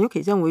黃郁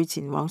琪將會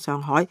前往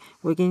上海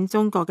會見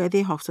中國嘅一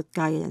啲學術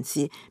界嘅人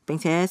士，並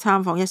且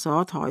參訪一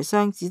所台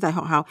商子弟學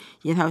校，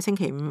然後星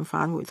期5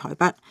返回台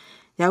北。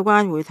有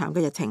關會談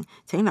嘅日程，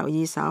請留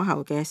意稍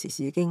後嘅時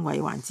事經緯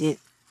環節。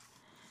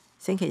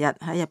星期日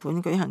喺日本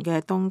舉行嘅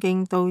東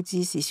京都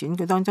知事選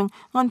舉當中，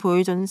安倍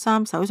晉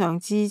三首相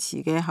支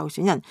持嘅候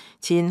選人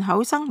前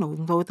厚生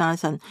勞動大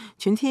臣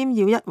泉田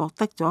耀一獲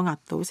得咗壓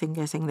倒性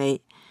嘅勝利。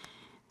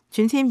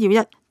泉田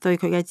耀一對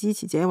佢嘅支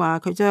持者話：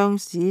佢將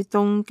使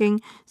東京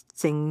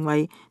成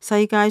為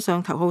世界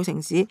上頭號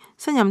城市。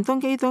新任東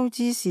京都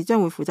知事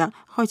將會負責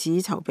開始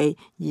籌備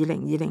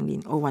2020年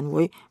奧運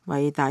會，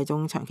為大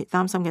眾長期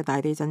擔心嘅大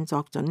地震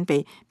作準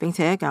備，並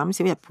且減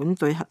少日本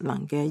對核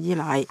能嘅依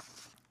賴。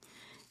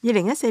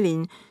2014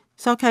年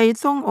索契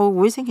冬奧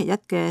會星期一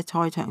嘅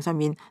賽場上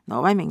面，挪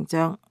威名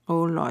將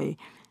奧萊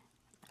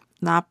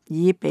納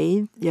爾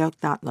比約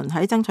達倫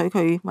喺爭取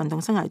佢運動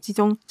生涯之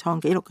中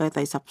創紀錄嘅第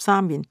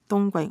13面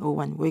冬季奧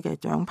運會嘅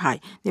獎牌。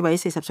呢位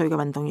40歲嘅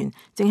運動員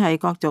正係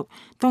角逐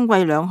冬季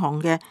兩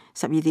項嘅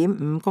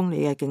12.5公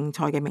里嘅競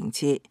賽嘅名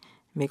次。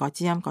美國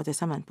之音國際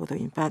新聞報道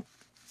完畢。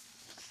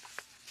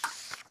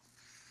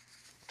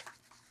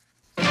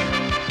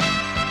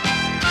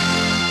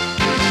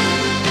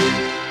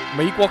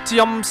美國之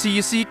音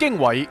時事經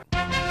緯。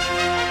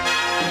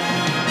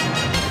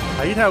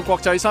喺聽過國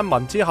際新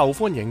聞之後，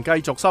歡迎繼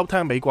續收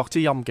聽美國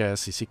之音嘅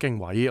時事經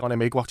緯。我哋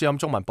美國之音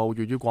中文部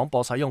粵語廣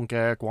播使用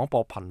嘅廣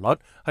播頻率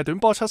係短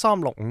波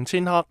7365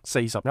千赫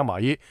41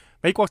米。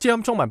美國之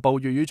音中文部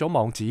粵語組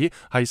網址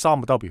係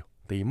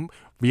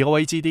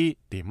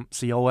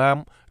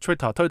3w.voagd.com。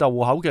Twitter 推特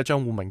戶口嘅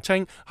賬戶名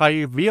稱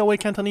係 VOA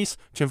Cantonese，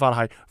 串法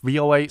係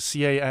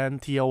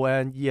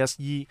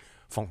VOACANTONESE。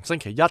逢星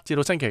期一至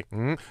到星期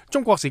五，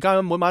中國時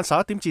間每晚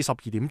11點至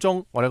12點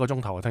鐘，我哋一個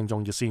鐘頭嘅聽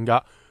眾熱線㗎。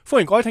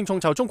歡迎各位聽眾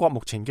就中國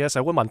目前嘅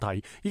社會問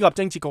題以及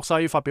政治局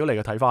勢發表你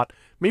嘅睇法。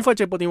免費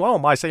直播電話號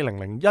碼係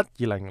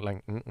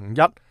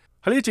4001200551。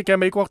喺呢節嘅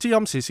美國之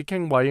音時事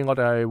傾位，我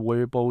哋係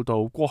會報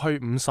道過去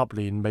50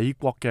年美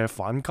國嘅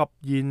反吸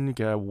煙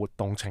嘅活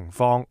動情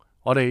況。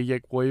我哋亦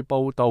會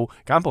報道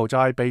柬埔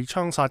寨被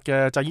槍殺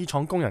嘅製衣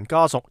廠工人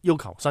家屬要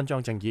求伸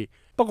張正義。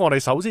不過我哋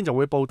首先就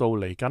會報道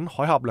嚟緊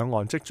海峽兩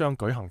岸即將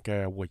舉行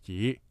嘅會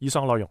議。以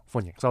上內容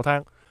歡迎收聽。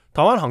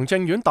台灣行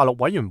政院大陸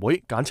委員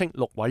會簡稱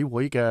陸委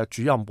會嘅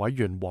主任委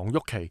員黃郁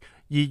琪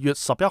2月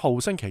11號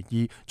星期二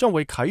將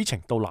會啟程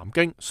到南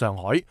京、上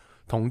海，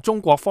同中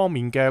國方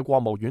面嘅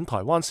國務院台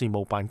灣事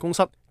務辦公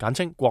室簡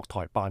稱國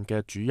台辦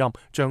嘅主任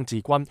張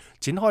志軍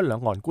展開兩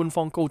岸官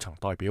方高層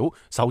代表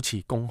首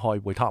次公開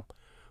會談。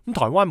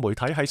台灣媒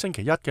體喺星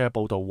期一嘅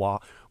報道話，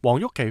黃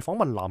郁琪訪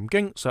問南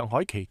京、上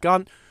海期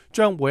間，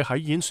將會喺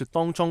演說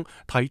當中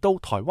提到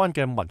台灣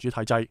嘅民主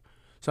體制，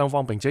雙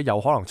方並且有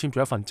可能簽署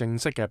一份正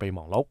式嘅備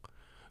忘錄。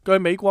據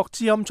美國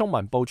之音中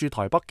文部駐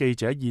台北記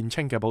者燕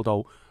青嘅報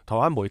道，台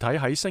灣媒體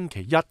喺星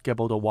期一嘅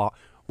報道話，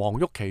黃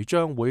郁琪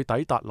將會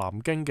抵達南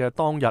京嘅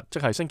當日，即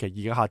係星期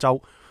二嘅下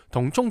晝，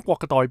同中國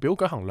嘅代表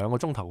舉行2個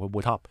鐘頭嘅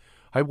會談。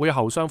喺會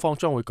後，雙方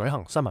將會舉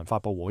行新聞發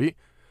佈會。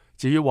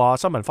至於話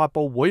新聞發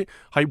佈會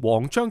係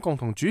黃張共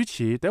同主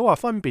持，定話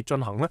分別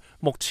進行呢？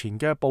目前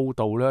嘅報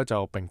道呢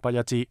就並不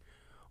一致。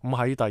咁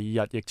喺第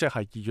2日，亦即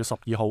係2月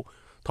12號，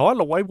台灣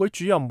陸委會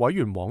主任委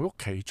員黃郁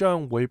琪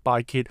將會拜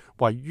謁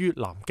位於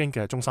南京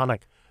嘅中山陵，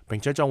並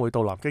且將會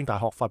到南京大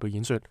學發表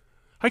演說。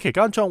喺期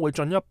間將會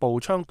進一步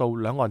倡導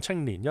兩岸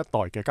青年一代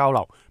嘅交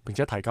流，並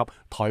且提及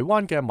台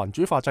灣嘅民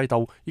主化制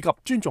度以及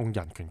尊重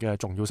人權嘅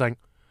重要性。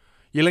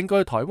而另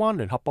據台灣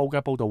聯合報嘅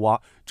報道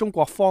話，中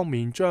國方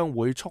面將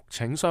會促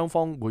請雙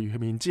方會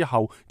面之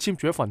後簽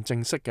署一份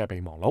正式嘅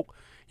備忘錄，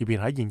以便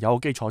喺現有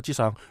基礎之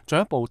上進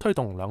一步推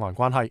動兩岸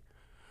關係。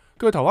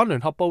據台灣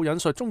聯合報引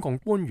述中共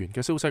官員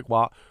嘅消息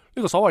話，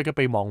呢個所謂嘅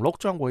備忘錄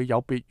將會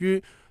有別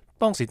於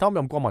當時擔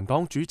任國民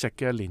黨主席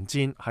嘅連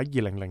戰喺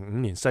2005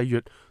年4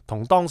月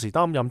同當時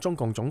擔任中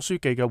共總書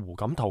記嘅胡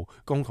錦濤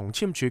共同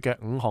簽署嘅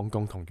5項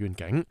共同願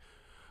景。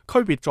區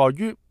別在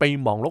於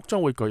備忘錄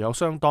將會具有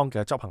相當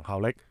嘅執行效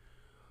力。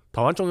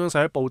台灣中央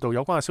社報道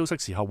有關嘅消息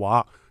時候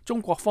話，中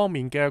國方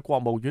面嘅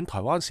國務院台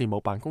灣事務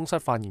辦公室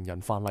發言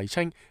人范麗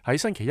清喺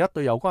星期一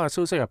對有關嘅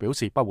消息又表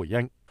示不回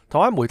應。台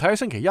灣媒體喺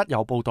星期一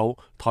又報道，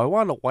台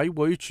灣陸委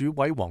會主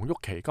委黃郁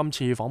琪今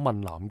次訪問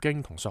南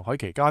京同上海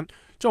期間，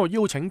將會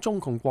邀請中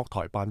共國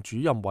台辦主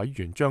任委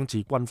員張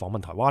志軍訪問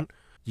台灣，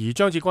而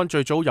張志軍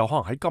最早有可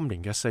能喺今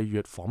年嘅4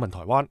月訪問台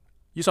灣。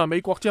以上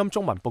美國之音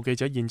中文部記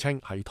者燕青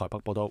喺台北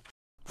報道。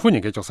歡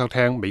迎繼續收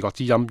聽美國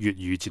之音粵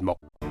語節目。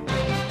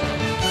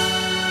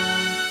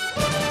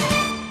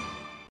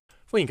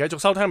歡迎繼續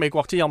收聽美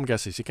國之音嘅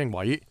時事經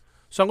緯。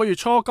上個月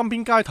初，金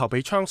邊街頭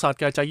被槍殺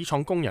嘅製衣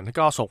廠工人嘅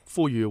家屬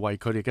呼籲為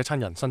佢哋嘅親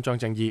人伸張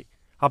正義。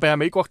下邊係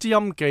美國之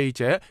音記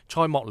者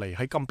蔡莫尼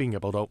喺金邊嘅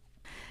報道。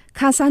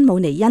卡珊姆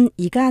尼恩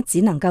而家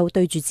只能夠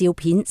對住照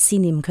片思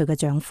念佢嘅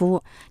丈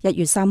夫。1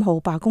月3號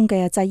罷工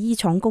嘅製衣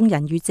廠工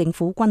人與政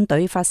府軍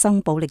隊發生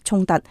暴力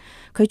衝突，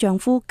佢丈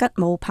夫吉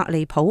姆柏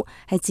利普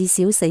係至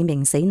少4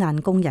名死難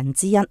工人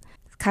之一。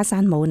卡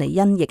珊姆尼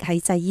恩亦喺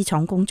製衣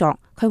廠工作，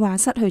佢話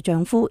失去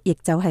丈夫亦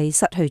就係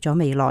失去咗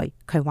未來。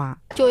佢話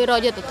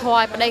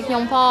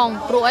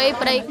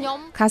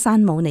卡珊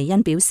姆尼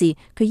恩表示，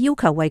佢要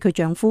求為佢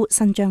丈夫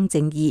伸張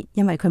正義，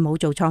因為佢冇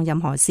做錯任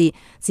何事，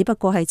只不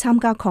過係參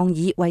加抗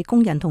議，為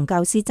工人同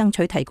教師爭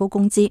取提高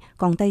工資、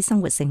降低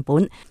生活成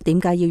本。點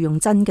解要用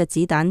真嘅子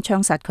彈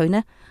槍殺佢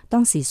呢？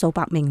當時數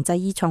百名製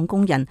衣廠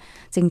工人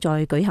正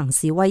在舉行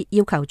示威，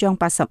要求將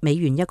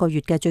$80一個月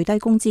嘅最低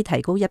工資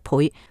提高1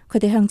倍。佢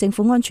哋向政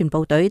府安全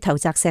部隊投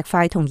擲石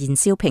塊同燃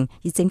燒瓶，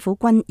而政府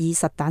軍以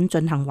實彈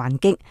進行還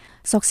擊。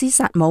索斯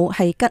薩姆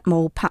係吉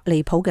姆柏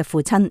利普嘅父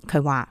親，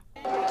佢話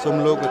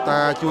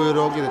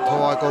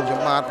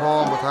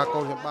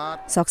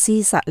索斯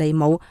薩利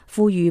姆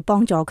呼籲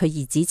幫助佢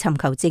兒子尋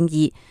求正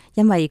義，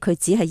因為佢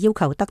只係要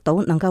求得到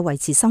能夠維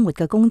持生活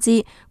嘅工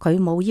資，佢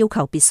冇要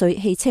求別墅、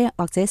汽車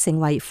或者成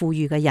為富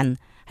裕嘅人。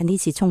喺呢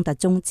次衝突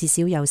中，至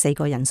少有4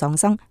個人喪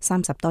生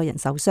，30多人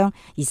受傷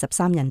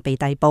，23人被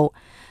逮捕。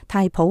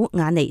泰普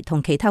瓦尼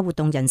同其他活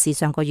動人士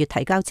上個月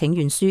提交請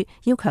願書，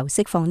要求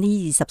釋放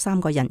呢23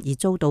個人，而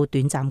遭到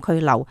短暫拘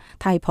留。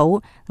泰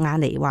普瓦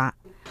尼話：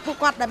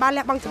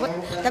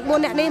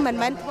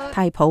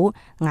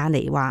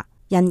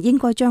人應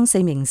該將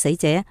4名死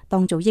者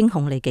當做英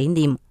雄嚟紀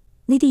念。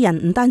呢啲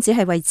人唔單止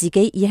係為自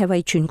己，而係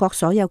為全國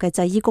所有嘅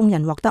製衣工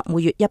人獲得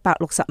每月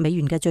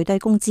$160嘅最低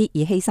工資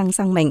而犧牲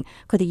生命。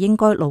佢哋應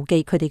該牢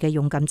記佢哋嘅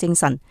勇敢精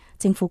神。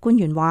政府官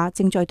員話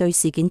正在對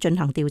事件進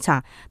行調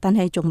查，但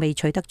係仲未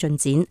取得進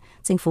展。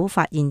政府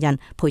發言人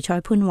裴塞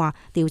潘話，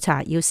調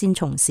查要先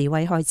從示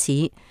威開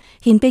始。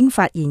憲兵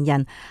發言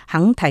人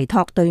肯提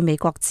托對美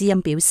國之音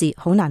表示，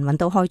好難揾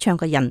到開槍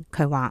嘅人。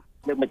佢話：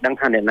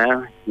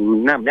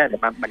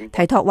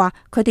提托話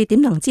佢哋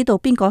點能知道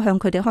邊個向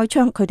佢哋開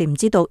槍？佢哋唔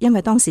知道，因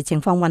為當時情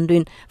況混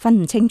亂，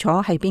分唔清楚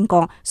係邊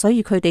個，所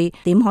以佢哋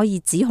點可以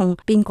指控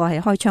邊個係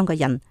開槍嘅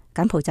人？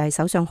柬埔寨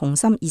首相洪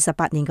森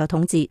28年嘅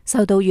統治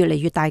受到越嚟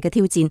越大嘅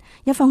挑戰，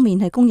一方面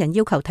係工人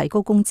要求提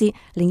高工資，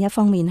另一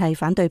方面係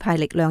反對派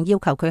力量要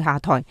求佢下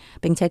台，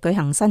並且舉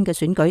行新嘅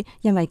選舉，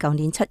因為舊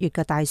年7月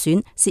嘅大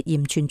選涉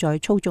嫌存在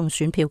操縱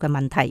選票嘅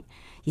問題。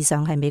以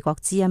上係美國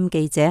之音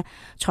記者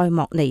蔡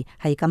莫尼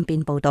喺金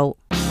邊報道。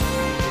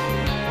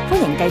歡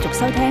迎繼續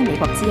收聽美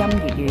國之音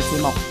粵語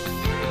節目。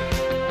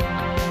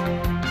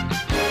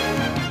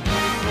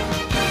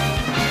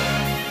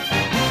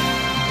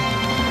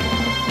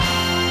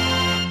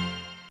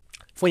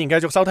歡迎繼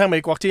續收聽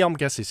美國之音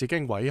嘅時事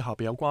經緯，下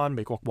邊有關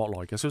美國國內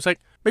嘅消息。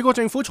美國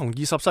政府從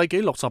20世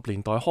紀60年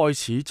代開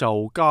始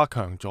就加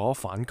強咗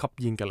反吸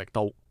煙嘅力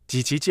度，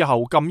自此之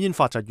後禁煙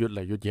法就越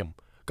嚟越嚴，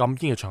禁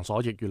煙嘅場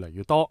所亦越嚟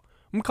越多，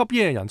咁吸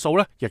煙嘅人數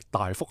呢亦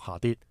大幅下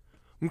跌。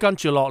咁跟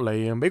住落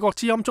嚟，美國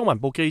之音中文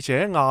部記者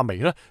亞薇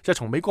呢就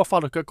從美國法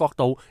律嘅角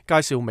度介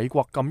紹美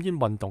國禁煙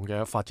運動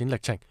嘅發展歷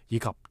程以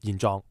及現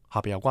狀，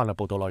下邊有關嘅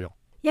報道內容。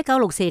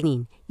1964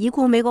年，已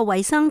故美國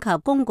衛生及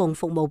公共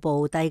服務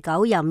部第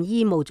9任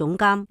醫務總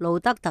監路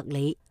德特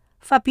里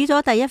發表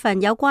咗第一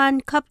份有關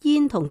吸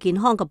煙同健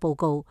康嘅報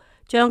告，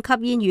將吸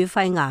煙與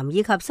肺癌以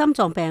及心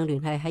臟病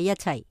聯繫喺一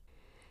齊。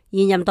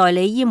現任代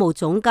理醫務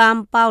總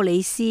監鮑里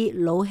斯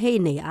·魯希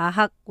尼亞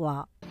克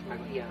話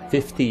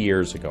：50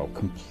 years ago,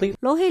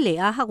 魯希尼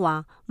亞克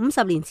話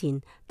，50年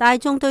前，大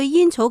眾對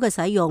煙草嘅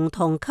使用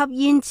同吸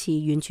煙持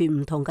完全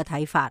唔同嘅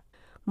睇法。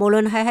無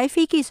論係喺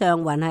飛機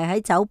上，還係喺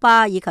酒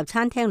吧以及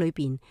餐廳裏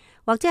邊，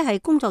或者係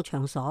工作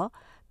場所，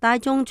大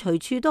眾隨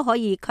處都可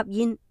以吸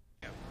煙。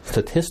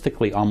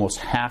Statistically, almost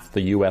half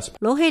the US.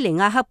 魯希尼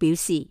亞克表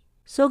示，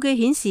數據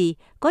顯示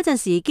嗰陣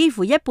時幾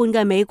乎一半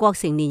嘅美國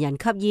成年人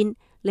吸煙，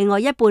另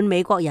外一半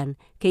美國人，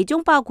其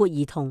中包括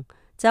兒童，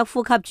就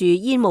呼吸住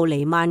煙霧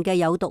彌漫嘅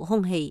有毒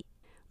空氣。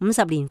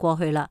50年過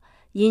去啦，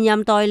現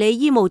任代理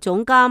醫務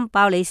總監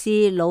鮑里斯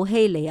·魯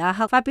希尼亞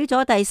克發表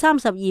咗第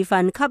32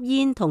份吸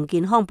煙同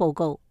健康報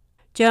告，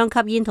將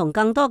吸煙同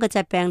更多嘅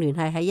疾病聯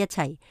繫喺一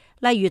齊，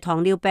例如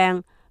糖尿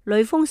病、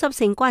類風濕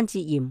性關節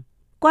炎、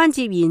關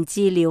節炎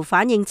治療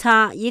反應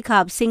差以及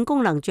性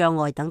功能障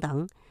礙等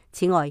等。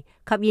此外，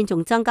吸煙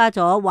仲增加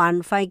咗患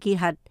肺結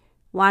核、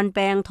患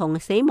病同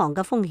死亡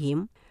嘅風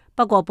險。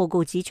不過報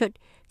告指出，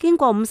經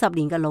過50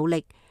年嘅努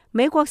力，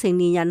美國成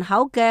年人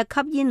口嘅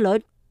吸煙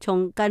率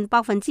從近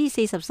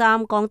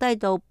43%降低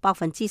到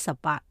18%。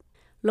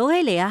魯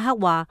希尼亞克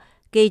話：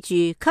記住，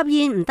吸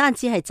煙唔單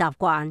止係習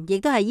慣，亦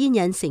都係煙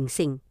癮成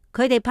性。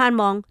佢哋盼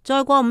望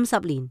再過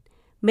50年，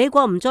美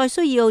國唔再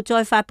需要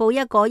再發佈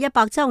一個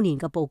100週年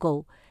嘅報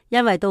告，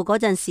因為到嗰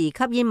陣時，吸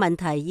煙問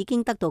題已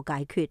經得到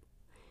解決。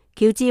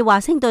喬治華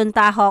盛頓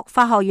大學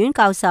法學院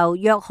教授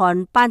約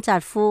翰班扎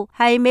夫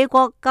係美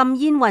國禁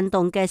煙運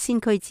動嘅先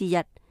驅之一。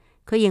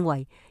佢認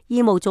為，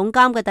醫務總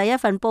監嘅第一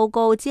份報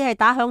告只係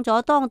打響咗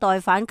當代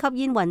反吸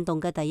煙運動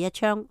嘅第一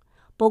槍，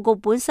報告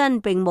本身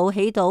並冇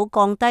起到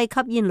降低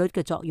吸煙率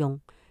嘅作用。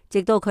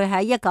直到佢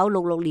喺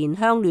1966年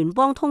向聯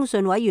邦通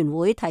訊委員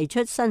會提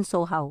出申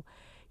訴後，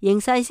形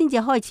勢先至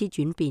開始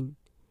轉變。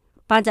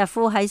班扎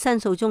夫喺申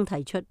訴中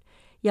提出，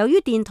由於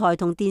電台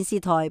同電視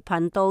台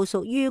頻道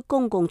屬於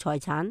公共財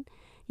產，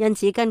因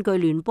此根據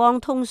聯邦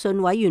通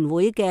訊委員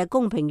會嘅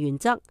公平原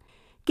則，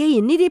既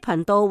然呢啲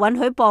頻道允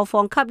許播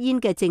放吸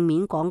煙嘅正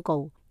面廣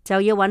告，就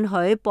要允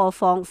許播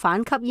放反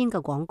吸煙嘅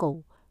廣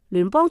告。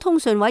聯邦通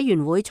訊委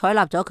員會採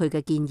納咗佢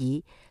嘅建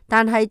議，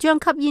但係將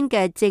吸煙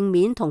嘅正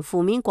面同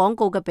負面廣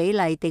告嘅比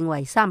例定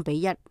為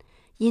3:1。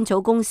煙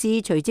草公司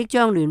隨即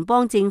將聯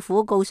邦政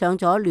府告上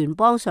咗聯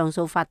邦上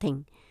訴法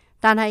庭，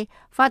但係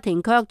法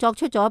庭卻作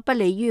出咗不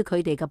利於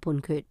佢哋嘅判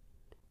決。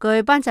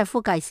據班扎夫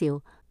介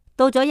紹，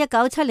到咗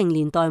1970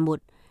年代末，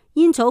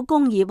煙草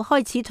工業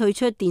開始退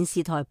出電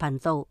視台頻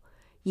道，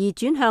而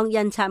轉向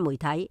印刷媒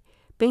體，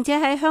並且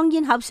喺香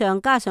煙盒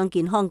上加上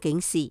健康警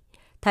示，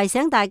提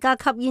醒大家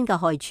吸煙嘅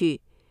害處。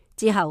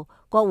之後，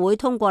國會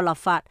通過立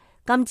法，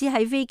禁止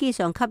喺飛機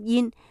上吸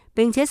煙，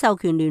並且授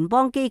權聯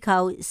邦機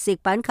構食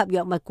品及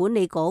藥物管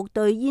理局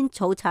對煙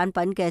草產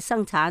品嘅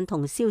生產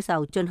同銷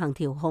售進行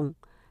調控。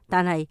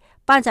但係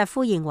班扎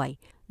夫認為，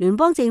聯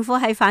邦政府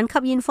喺反吸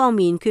煙方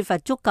面缺乏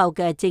足夠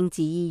嘅政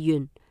治意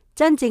願，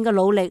真正嘅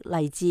努力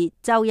嚟自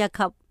州一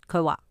級。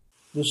佢話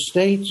：The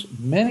states,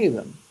 many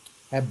of them,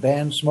 have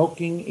banned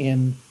smoking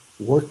in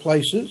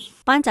workplaces.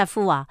 班澤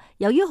夫話，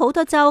由於好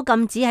多州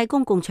禁止喺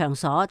公共場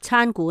所、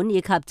餐館以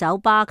及酒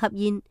吧吸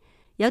煙，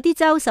有啲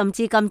州甚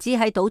至禁止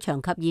喺賭場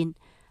吸煙，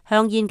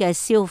香煙嘅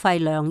消費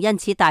量因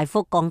此大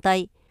幅降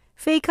低。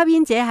非吸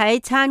煙者喺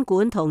餐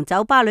館同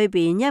酒吧裏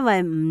邊，因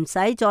為唔使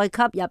再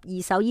吸入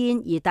二手煙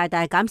而大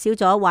大減少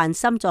咗患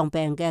心臟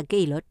病嘅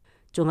機率。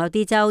仲有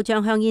啲州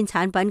將香煙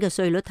產品嘅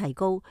稅率提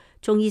高，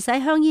從而使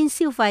香煙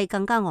消費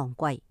更加昂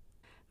貴。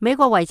美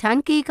國遺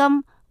產基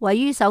金位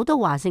於首都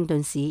華盛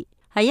頓市，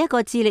係一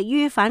個致力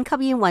於反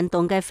吸煙運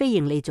動嘅非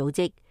營利組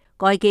織。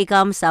該基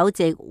金首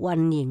席運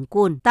營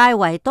官戴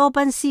維多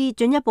賓斯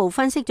進一步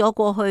分析咗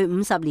過去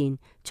50年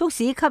促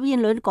使吸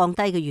煙率降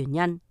低嘅原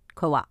因。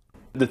佢話：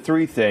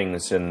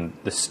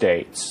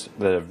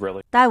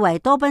戴維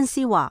多賓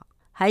斯話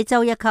喺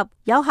州一級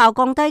有效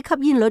降低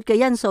吸煙率嘅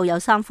因素有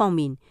3方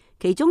面，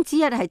其中之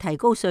一係提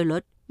高稅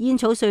率。煙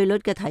草稅率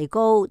嘅提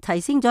高提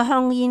升咗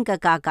香煙嘅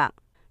價格，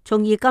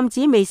從而禁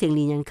止未成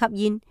年人吸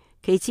煙。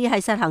其次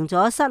係實行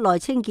咗室內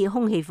清潔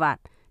空氣法，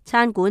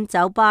餐館、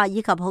酒吧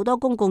以及好多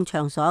公共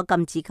場所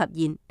禁止吸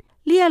煙。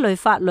呢一類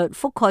法律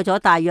覆蓋咗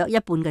大約一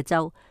半嘅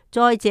州。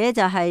再者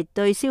就係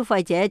對消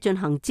費者進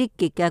行積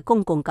極嘅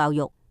公共教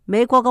育。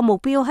美國嘅目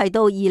標係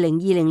到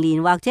2020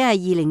年或者係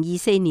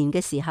2024年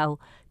嘅時候，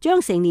將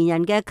成年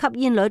人嘅吸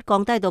煙率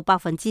降低到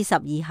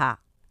10%以下。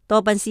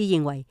多賓斯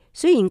認為，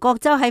雖然各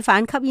州喺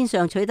反吸煙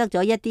上取得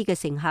咗一啲嘅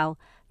成效，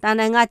但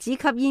係遏止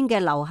吸煙嘅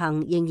流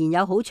行仍然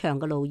有好長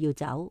嘅路要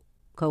走。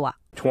佢話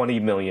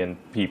：20 million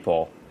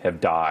people have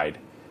died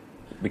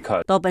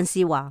because 多賓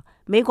斯話，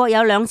美國有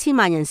2000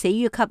萬人死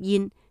於吸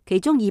煙，其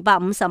中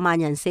250萬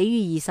人死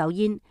於二手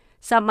煙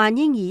，10萬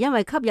嬰兒因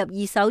為吸入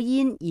二手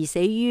煙而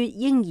死於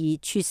嬰兒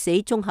猝死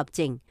綜合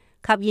症。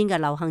吸煙嘅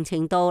流行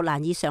程度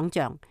難以想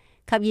象，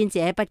吸煙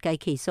者不計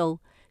其數。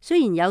雖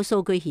然有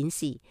數據顯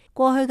示，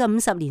過去嘅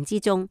50年之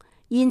中，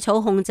煙草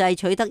控制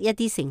取得一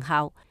啲成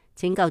效，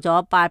拯救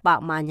咗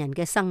800萬人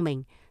嘅生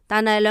命，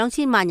但係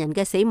2000萬人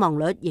嘅死亡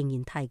率仍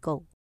然提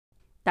高。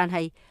但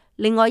係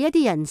另外一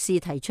啲人士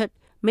提出，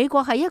美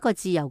國係一個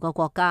自由嘅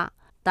國家，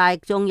大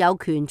眾有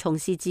權從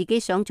事自己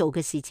想做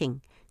嘅事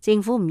情，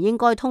政府唔應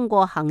該通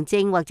過行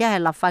政或者係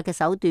立法嘅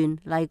手段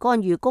嚟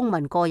干預公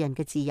民個人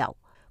嘅自由。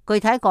具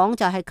體講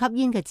就係吸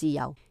煙嘅自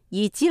由，而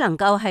只能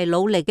夠係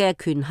努力嘅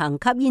權衡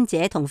吸煙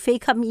者同非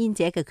吸煙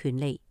者嘅權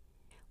利。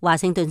華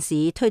盛頓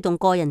市推動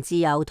個人自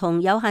由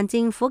同有限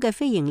政府嘅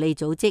非營利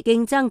組織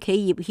競爭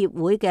企業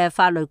協會嘅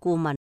法律顧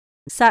問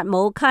薩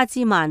姆卡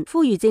茲曼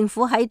呼籲政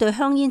府喺對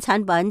香煙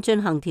產品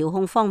進行調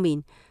控方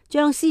面，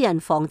將私人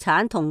房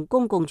產同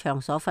公共場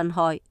所分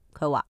開。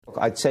佢話：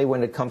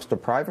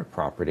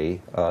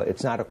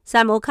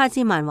薩姆卡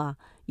茲曼話，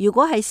如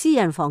果係私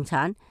人房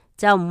產，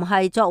就唔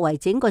係作為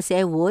整個社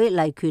會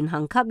嚟權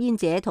衡吸煙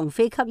者同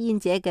非吸煙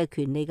者嘅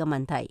權利嘅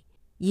問題，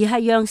而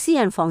係讓私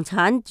人房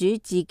產主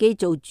自己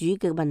做主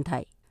嘅問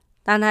題。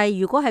但係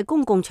如果係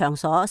公共場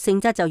所，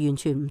性質就完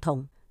全唔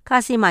同。卡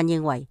斯曼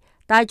認為，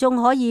大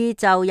眾可以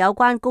就有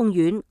關公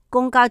園、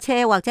公交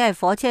車或者係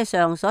火車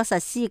上所實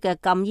施嘅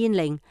禁煙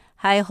令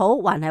係好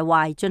還係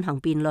壞進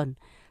行辯論，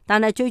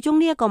但係最終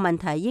呢一個問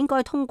題應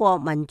該通過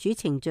民主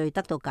程序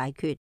得到解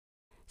決。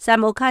薩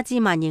姆卡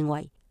茲曼認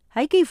為，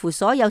喺幾乎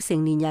所有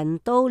成年人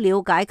都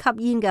了解吸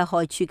煙嘅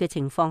害處嘅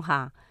情況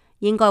下，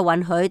應該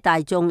允許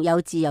大眾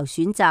有自由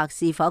選擇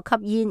是否吸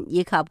煙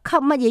以及吸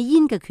乜嘢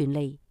煙嘅權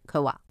利。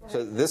佢話：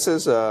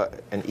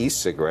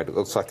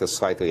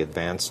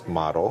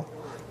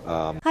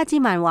卡茲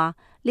曼話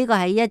呢個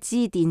係一支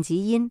電子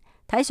煙，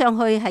睇上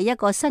去係一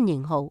個新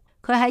型號。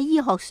佢喺醫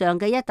學上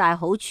嘅一大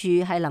好處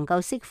係能夠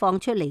釋放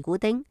出尼古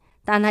丁，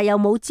但係又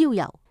冇焦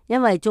油，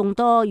因為眾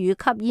多與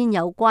吸煙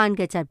有關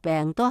嘅疾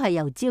病都係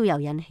由焦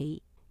油引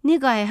起。呢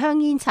個係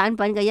香煙產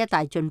品嘅一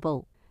大進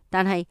步，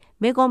但係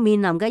美國面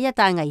臨嘅一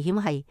大危險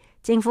係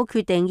政府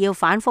決定要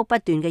反覆不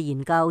斷嘅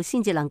研究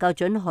先至能夠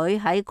准許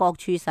喺各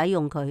處使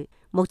用佢。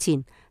目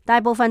前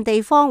大部分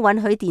地方允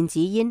許電子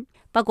煙，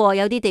不過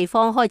有啲地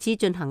方開始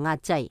進行壓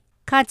制。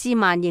卡茲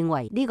曼認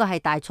為呢個係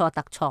大錯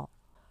特錯。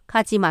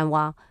卡茲曼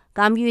話，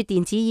鑒於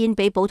電子煙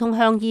比普通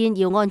香煙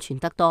要安全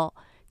得多，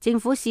政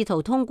府試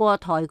圖通過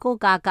抬高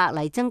價格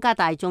嚟增加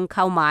大眾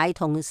購買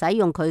同使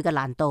用佢嘅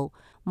難度。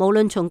無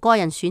論從個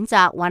人選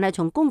擇還係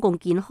從公共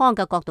健康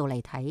嘅角度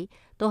嚟睇，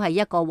都係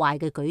一個壞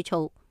嘅舉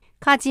措。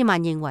卡茲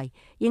曼認為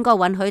應該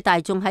允許大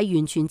眾喺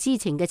完全知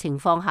情嘅情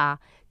況下，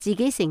自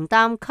己承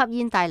擔吸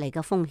煙帶嚟嘅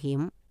風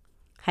險。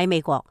喺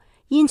美國，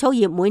煙草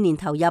業每年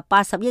投入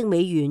80億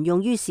美元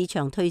用於市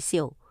場推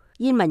銷，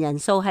煙民人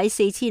數喺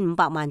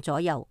4500萬左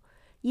右。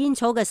煙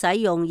草嘅使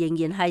用仍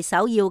然係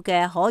首要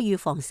嘅可預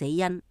防死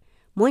因。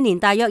每年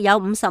大約有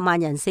50萬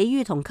人死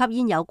於同吸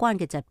煙有關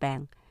嘅疾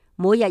病。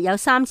每日有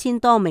3000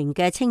多名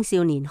嘅青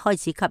少年開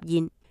始吸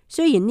煙。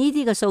雖然呢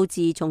啲嘅數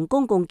字從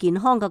公共健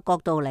康嘅角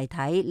度嚟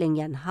睇令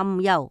人堪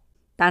憂，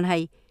但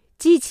係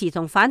支持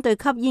同反對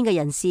吸煙嘅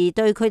人士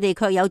對佢哋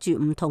卻有住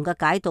唔同嘅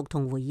解讀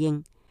同回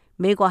應。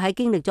美國喺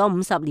經歷咗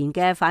50年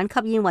嘅反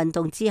吸煙運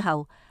動之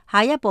後，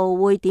下一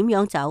步會點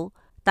樣走？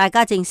大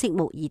家正拭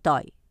目以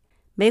待。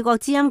美國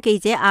之音記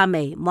者阿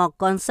薇、莫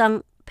幹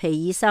生、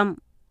皮爾森，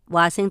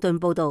華盛頓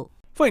報道。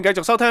歡迎繼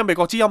續收聽美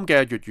國之音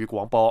嘅粵語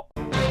廣播。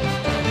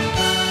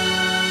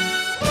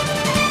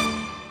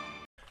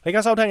你而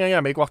家收聽緊嘅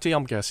係美國之音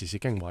嘅時事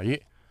經緯。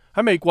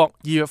喺美國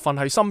2月份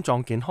係心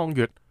臟健康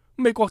月，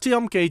美國之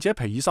音記者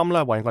皮爾森為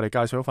我哋介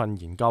紹一份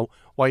研究，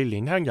為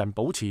年輕人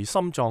保持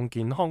心臟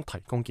健康提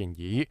供建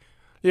議。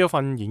呢一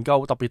份研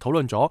究特別討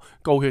論咗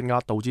高血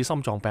壓導致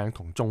心臟病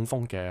同中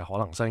風嘅可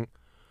能性。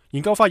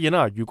研究發現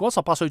如果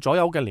18歲左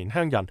右嘅年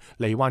輕人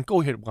罹患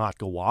高血壓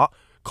嘅話，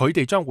佢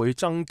哋將會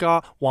增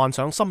加患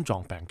上心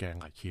臟病嘅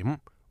危險。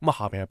咁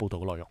下邊係報道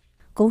嘅內容。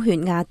高血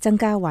壓增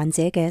加患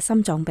者嘅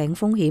心臟病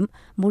風險，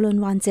無論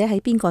患者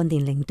喺邊個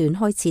年齡段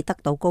開始得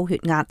到高血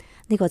壓，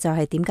呢個就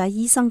係點解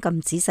醫生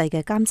咁仔細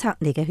嘅監測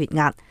你嘅血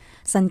壓。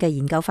新嘅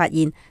研究發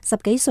現，10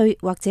幾歲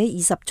或者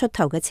20出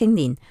頭嘅青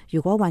年，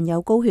如果患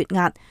有高血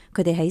壓，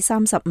佢哋喺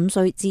35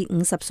歲至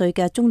50歲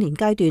嘅中年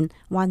階段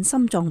患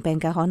心臟病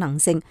嘅可能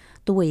性，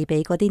都會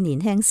比嗰啲年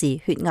輕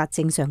時血壓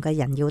正常嘅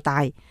人要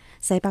大。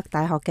西北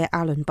大學嘅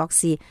阿倫博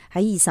士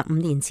喺25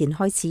年前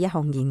開始一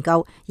項研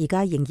究，而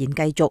家仍然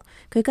繼續。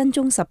佢跟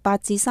蹤18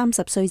至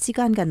30歲之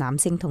間嘅男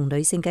性同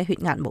女性嘅血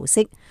壓模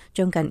式，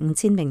將近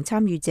5000名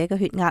參與者嘅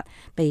血壓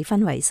被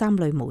分為3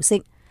類模式。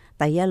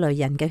第一類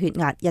人嘅血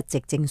壓一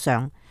直正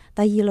常，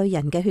第二類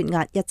人嘅血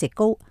壓一直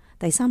高，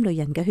第三類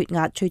人嘅血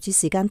壓隨住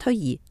時間推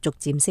移逐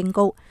漸升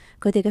高。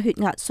佢哋嘅血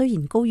壓雖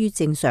然高於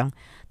正常，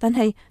但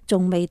係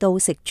仲未到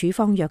食處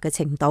方藥嘅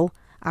程度。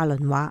阿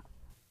倫話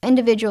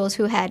Individuals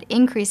who had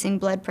increasing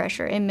blood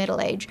pressure in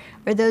middle age,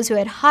 or those who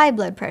had high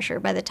blood pressure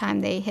by the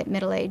time they hit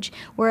middle age,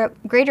 were at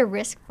greater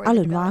risk for. 阿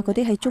倫話：嗰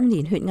啲喺中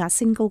年血壓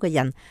升高嘅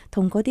人，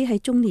同嗰啲喺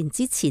中年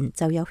之前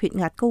就有血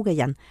壓高嘅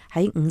人，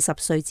喺50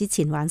歲之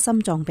前患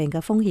心臟病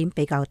嘅風險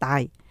比較大。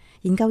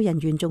研究人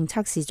員仲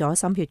測試咗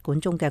心血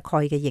管中嘅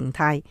鈣嘅形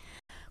態，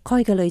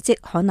鈣嘅累積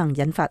可能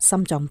引發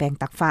心臟病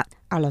突發。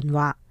阿倫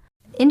話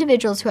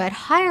：Individuals who had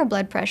higher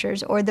blood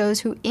pressures, or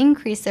those who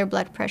increased their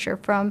blood pressure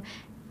from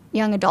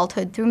young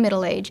adulthood through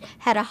middle age,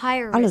 had a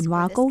higher risk. 阿倫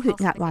話：高血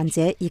壓患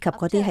者以及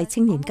嗰啲喺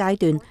青年階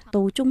段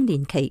到中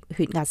年期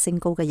血壓升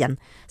高嘅人，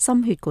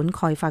心血管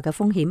鈣化嘅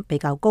風險比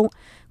較高，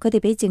佢哋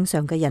比正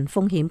常嘅人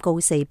風險高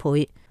4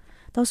倍。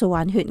多數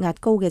患血壓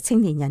高嘅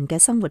青年人嘅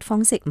生活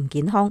方式唔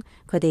健康，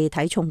佢哋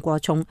體重過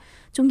重，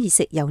中意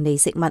食油膩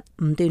食物，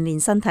唔鍛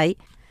煉身體，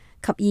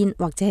吸煙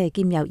或者係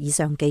兼有以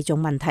上幾種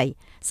問題。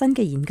新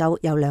嘅研究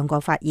有2個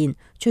發現，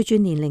隨住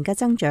年齡嘅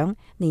增長，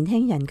年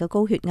輕人嘅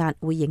高血壓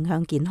會影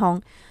響健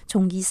康。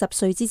從20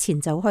歲之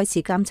前就開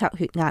始監測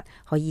血壓，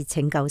可以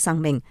拯救生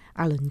命。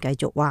阿倫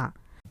繼續話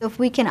：If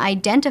we can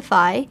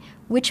identify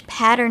which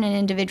pattern an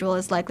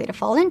individual is likely to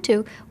fall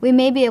into, we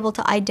may be able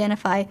to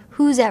identify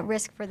who's at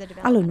risk for the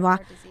development. 阿倫話：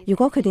如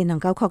果佢哋能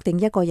夠確定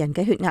一個人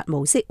嘅血壓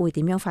模式會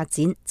點樣發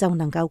展，就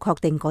能夠確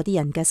定嗰啲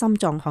人嘅心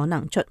臟可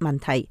能出問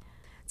題。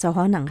就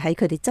可能喺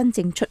佢哋真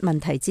正出問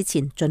題之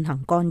前進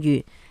行干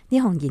預。呢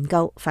項研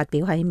究發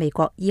表喺美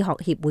國醫學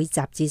協會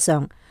雜誌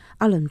上。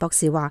阿倫博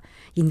士話：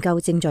研究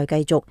正在繼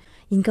續，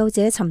研究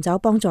者尋找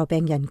幫助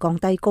病人降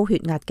低高血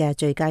壓嘅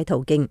最佳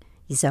途徑。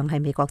以上係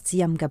美國之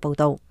音嘅報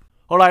道。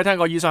好啦，聽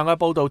過以上嘅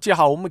報道之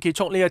後，咁結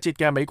束呢一節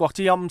嘅美國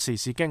之音時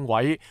事經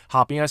緯。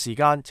下邊嘅時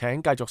間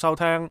請繼續收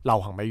聽流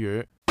行美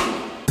語。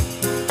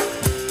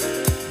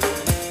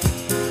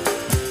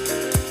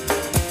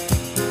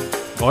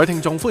各位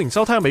聽眾，歡迎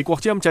收聽美國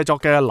之音製作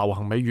嘅流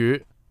行美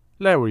語。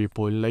Larry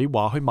陪你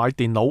話去買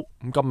電腦。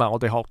咁今日我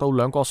哋學到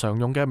2個常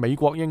用嘅美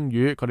國英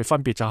語，佢哋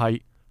分別就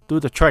係 do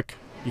the trick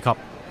以及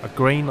a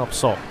grain of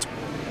salt。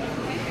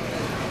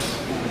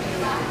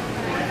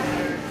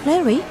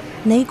 Larry，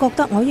 你覺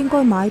得我應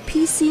該買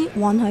PC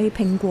還係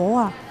蘋果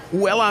啊？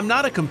 Well, I'm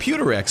not a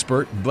computer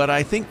expert, but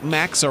I think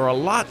Macs are a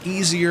lot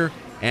easier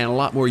and a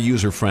lot more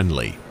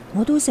user-friendly.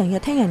 我都成日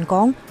聽人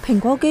講蘋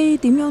果機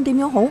點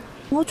樣好。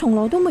我從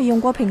來都未用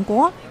過蘋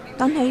果，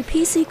但係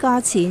PC 價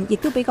錢亦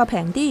都比較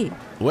平啲。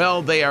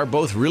Well, they are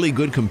both really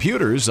good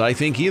computers. I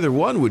think either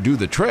one would do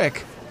the trick.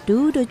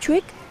 Do the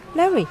trick?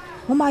 Larry，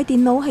 我買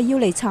電腦係要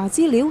嚟查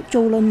資料、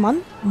做論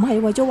文，唔係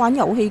為咗玩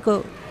遊戲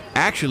㗎。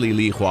Actually,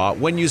 Li Hua,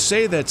 when you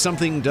say that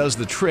something does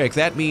the trick,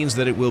 that means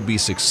that it will be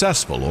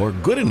successful or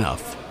good enough.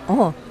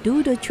 哦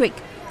 ，do the trick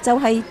就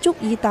係足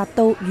以達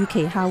到預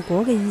期效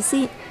果嘅意思。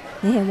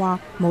你係話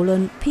無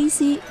論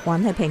PC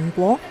還係蘋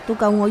果都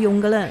夠我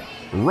用㗎啦。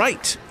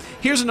Right.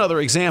 Here's another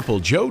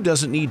example. Joe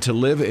doesn't need to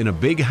live in a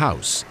big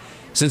house.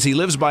 Since he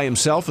lives by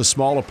himself, a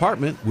small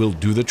apartment will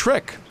do the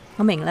trick.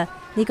 我明啦，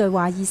呢句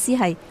話意思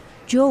係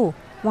Joe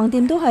橫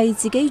掂都係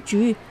自己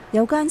住，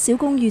有間小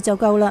公寓就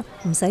夠啦，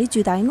唔使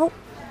住大屋。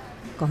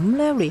咁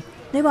Larry，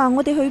 你話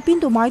我哋去邊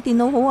度買電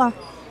腦好啊？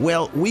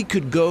 Well, we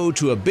could go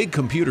to a big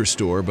computer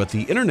store, but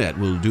the internet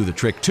will do the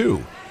trick too.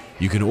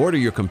 You can order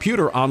your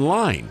computer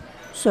online.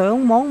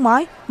 上網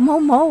買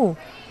唔好，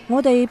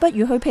我哋不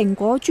如去蘋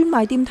果專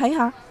賣店睇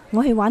下。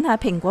我去玩下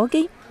蘋果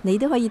機，你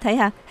都可以睇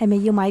下係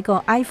咪要買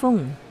個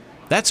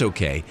iPhone。That's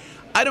okay.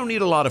 I don't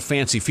need a lot of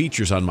fancy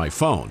features on my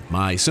phone.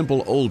 My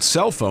simple old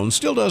cell phone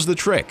still does the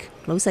trick.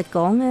 老實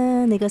講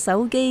啊，你個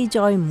手機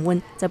再唔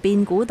換就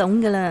變古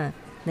董㗎啦。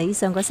你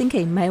上個星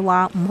期唔係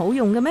話唔好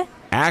用嘅咩？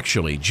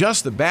 Actually,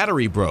 just the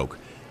battery broke.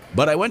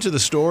 But I went to the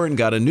store and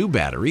got a new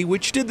battery,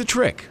 which did the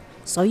trick.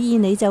 所以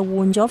你就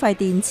換咗塊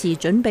電池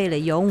準備嚟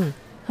用。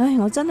唉，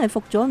我真係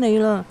服咗你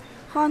啦！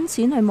慳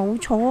錢係冇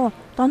錯，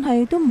但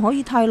係都唔可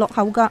以太落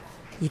後㗎。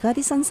而家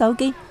啲新手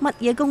機乜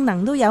嘢功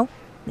能都有，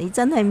你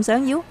真係唔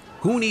想要？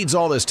 Who needs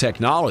all this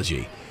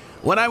technology?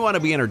 When I want to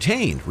be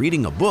entertained,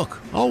 reading a book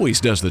always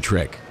does the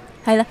trick.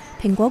 係啦，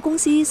蘋果公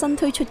司新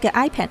推出嘅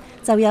iPad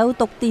就有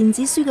讀電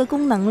子書嘅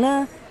功能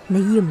啦。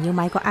你要唔要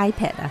買個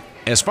iPad 啊？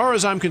 As far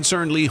as I'm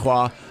concerned, Li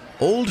Hua,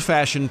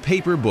 old-fashioned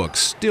paper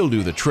books still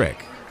do the trick.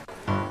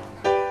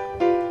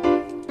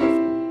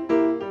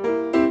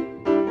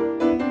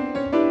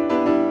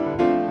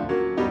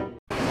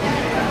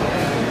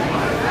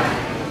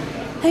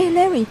 Hey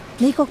Larry，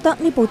 你覺得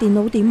呢部電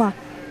腦點啊？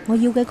我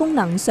要嘅功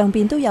能上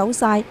邊都有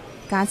晒，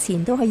價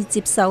錢都可以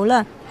接受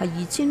啦，係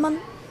2000蚊。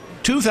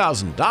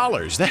$2,000?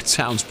 That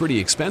sounds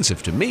pretty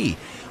expensive to me.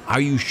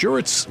 Are you sure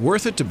it's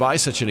worth it to buy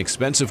such an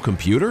expensive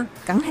computer?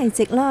 梗係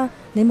值啦！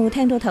你冇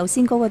聽到頭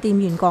先嗰個店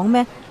員講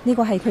咩？呢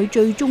個係佢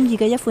最中意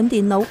嘅一款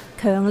電腦，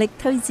強力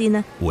推薦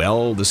啊！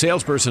 Well, the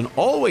salesperson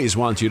always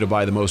wants you to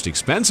buy the most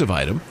expensive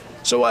item,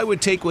 so I would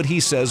take what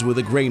he says with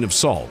a grain of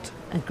salt.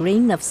 A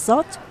grain of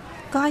salt？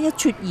 加一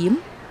撮鹽？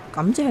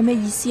咁即係咩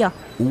意思啊？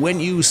 When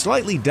you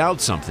slightly doubt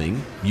something,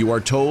 you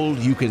are told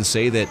you can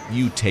say that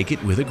you take it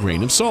with a grain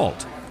of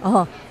salt.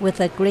 哦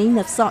 ，with a grain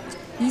of salt，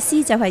 意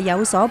思就係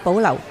有所保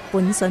留，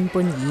半信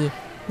半疑。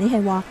你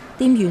係話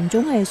店員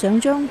總係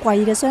想將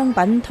貴嘅商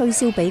品推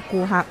銷俾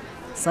顧客，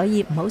所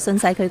以唔好信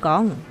晒佢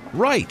講。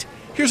Right.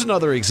 Here's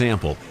another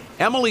example.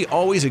 Emily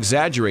always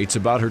exaggerates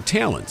about her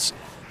talents.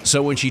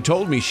 So when she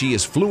told me she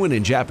is fluent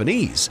in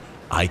Japanese,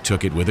 I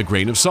took it with a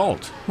grain of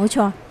salt. 冇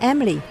錯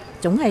 ，Emily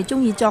總係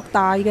中意作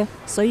大嘅，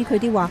所以佢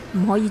啲話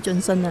唔可以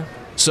盡信啊。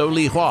So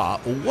Li Hua,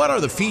 what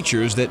are the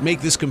features that make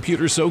this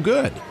computer so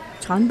good?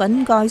 產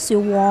品介紹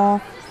喎，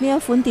呢一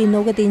款電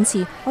腦嘅電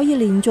池可以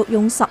連續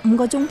用15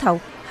個鐘頭，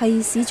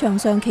係市場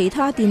上其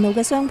他電腦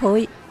嘅雙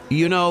倍。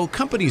You know,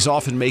 companies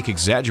often make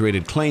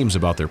exaggerated claims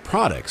about their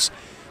products,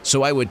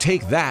 so I would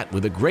take that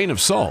with a grain of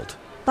salt.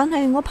 但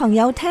係我朋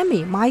友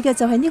Tammy 買嘅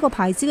就係呢個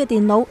牌子嘅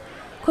電腦，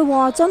佢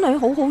話真係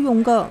好好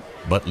用㗎。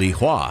But Li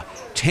Hua,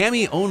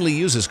 Tammy only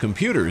uses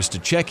computers to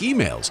check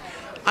emails.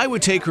 I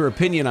would take her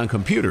opinion on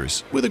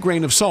computers with a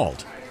grain of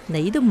salt.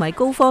 你都唔係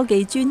高科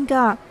技專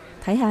家，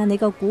睇下你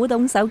個古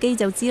董手機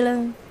就知啦。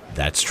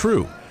That's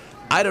true.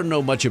 I don't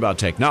know much about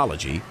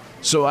technology,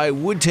 so I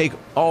would take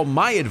all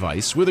my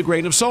advice with a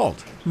grain of salt.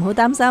 唔好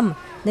擔心，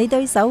你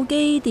對手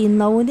機、電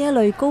腦呢一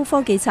類高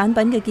科技產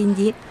品嘅建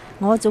議，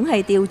我總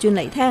係調轉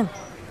嚟聽。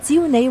只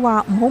要你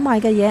話唔好買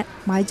嘅嘢，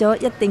買咗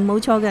一定冇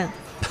錯嘅。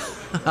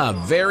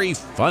Very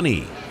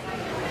funny.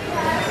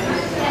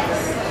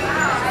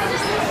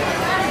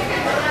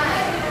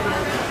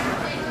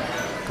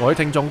 各位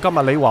聽眾，今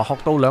日你話學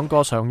到2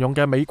個常用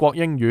嘅美國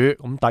英語，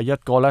咁第一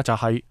個呢就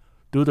係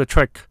do the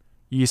trick，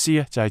 意思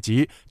就係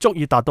指足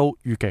以達到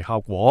預期效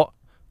果，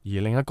而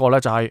另一個呢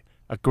就係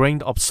a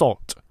grain of salt，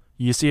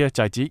 意思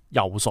就係指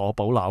有所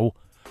保留。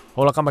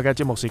好啦，今日嘅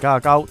節目時間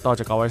就夠，多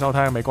謝各位收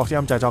聽美國之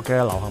音製作嘅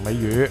流行美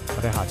語，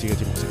我哋下次嘅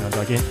節目時間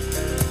再見。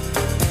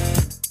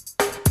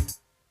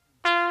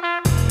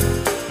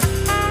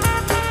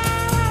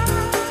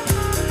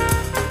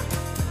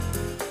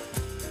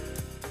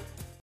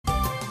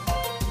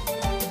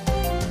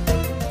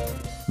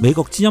美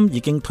國之音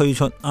已經推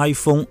出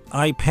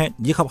iPhone、iPad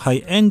以及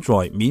係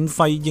Android 免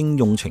費應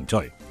用程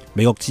序。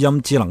美國之音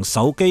智能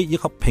手機以及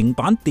平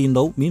板電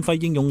腦免費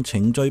應用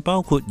程序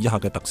包括以下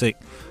嘅特色：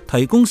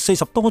提供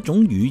40多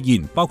種語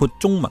言，包括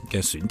中文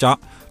嘅選擇，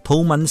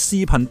圖文視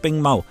頻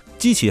並茂，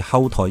支持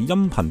後台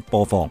音頻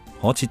播放，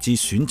可設置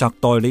選擇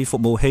代理服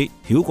務器，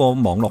繞過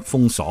網絡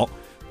封鎖，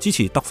支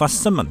持突發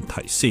新聞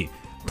提示，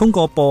通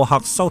過播客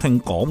收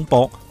聽廣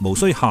播，無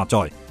需下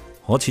載，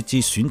可設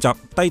置選擇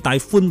低帶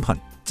寬頻，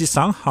節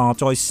省下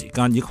載時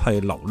間以及係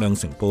流量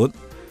成本。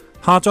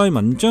下載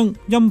文章、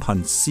音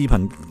頻、視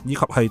頻以及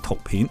係圖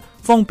片，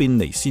方便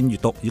離線閱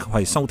讀以及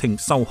係收聽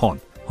收看。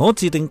可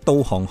自定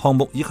導航項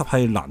目以及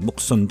係欄目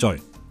順序。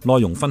內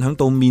容分享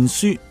到面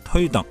書、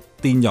推特、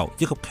電郵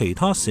以及其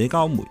他社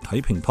交媒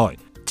體平台。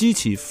支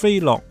持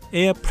飛樂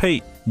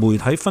AirPlay 媒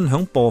體分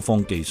享播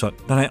放技術，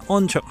但係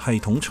安卓系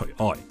統除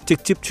外。直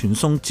接傳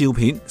送照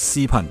片、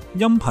視頻、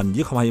音頻以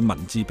及係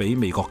文字俾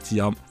美國之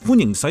音。歡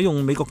迎使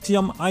用美國之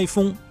音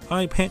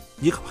iPhone、iPad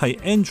以及係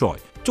Android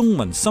中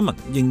文新聞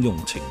應用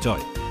程序。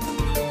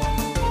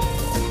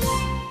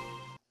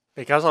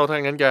而家收聽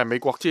緊嘅美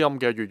國之音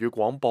嘅粵語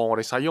廣播，我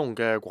哋使用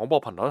嘅廣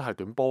播頻率係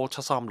短波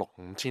7365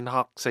千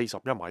赫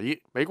41米。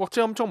美國之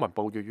音中文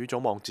部粵語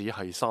總網址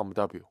係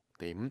3W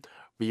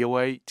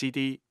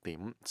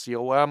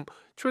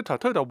VOA.GD.com。Twitter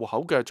推特戶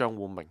口嘅帳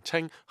戶名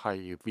稱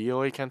係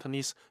VOA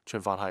Cantonese， 串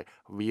法係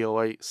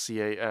VOA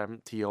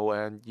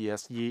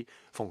CANTONESE。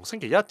逢星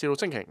期一至到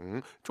星期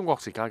五，中國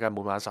時間嘅每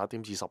晚11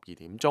點至12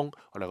點鐘，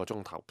我哋個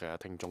鐘頭嘅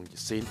聽眾熱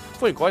線，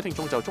歡迎各位聽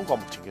眾就中國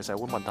目前嘅社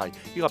會問題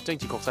以及政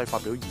治局勢發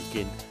表意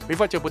見。免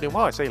費召撥電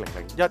話係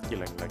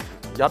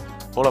40012001。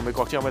好啦，美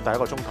國之音嘅第一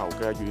個鐘頭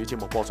嘅粵語節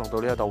目播送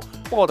到呢一度，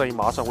不過我哋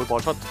馬上會播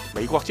出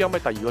美國之音嘅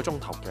第二個鐘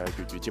頭嘅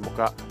粵語節目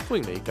噶，歡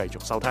迎你繼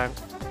續收聽。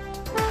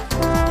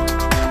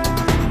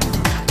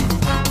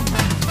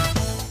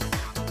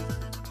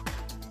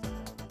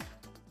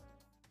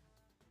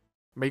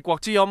美國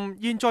之音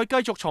現在繼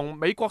續從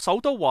美國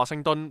首都華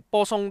盛頓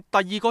播送第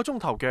二個鐘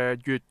頭嘅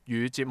粵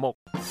語節目。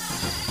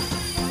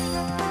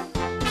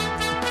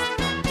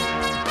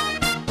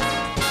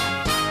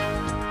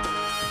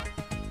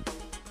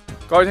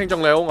各位聽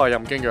眾你好，我係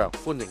任敬陽，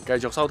歡迎繼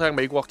續收聽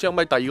美國之音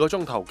第二個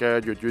鐘頭嘅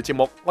粵語節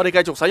目。我哋繼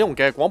續使用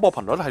嘅廣播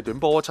頻率係短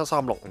波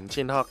7365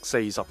千赫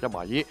41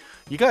米。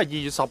而家係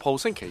2月10號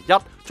星期一，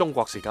中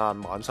國時間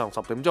晚上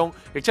10點鐘，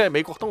亦即係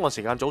美國東岸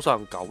時間早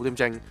上9點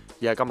正。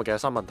而係今日嘅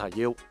新聞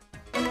提要。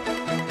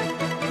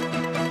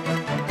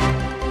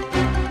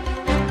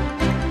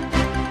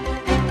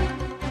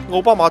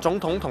奧巴馬總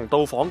統同到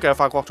訪嘅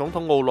法國總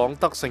統奧朗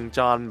德盛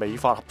讚美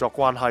法合作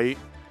關係。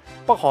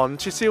北韓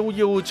撤銷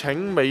邀請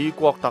美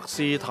國特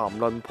使談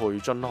論裴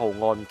俊浩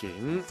案件。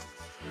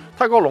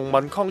泰國農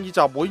民抗議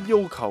集會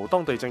要求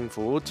當地政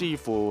府支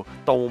付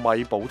稻米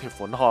補貼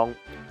款項。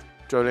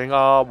敘利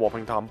亞和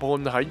平談判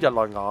喺日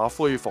內瓦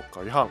恢復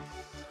舉行。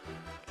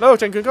紐約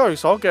證券交易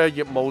所嘅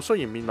業務雖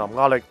然面臨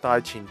壓力，但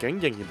係前景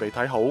仍然被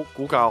睇好，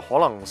股價可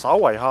能稍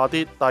為下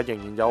跌，但仍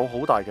然有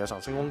好大嘅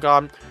上升空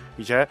間，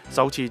而且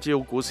首次招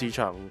股市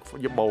場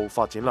業務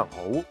發展良好。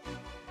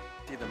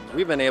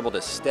We've been able to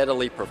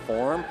steadily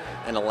perform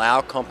and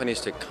allow companies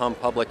to come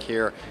public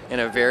here in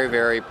a very,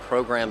 very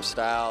program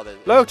style.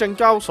 紐約證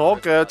交所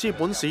嘅資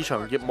本市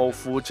場業務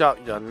負責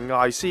人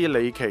艾斯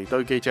里奇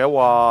對記者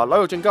話：紐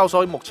約證交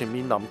所目前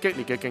面臨激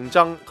烈嘅競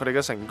爭，佢哋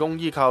嘅成功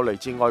依靠嚟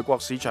自外國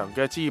市場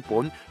嘅資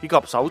本以及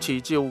首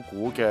次招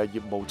股嘅業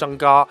務增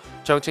加。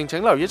詳情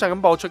請留意一陣咁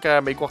播出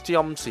嘅美國之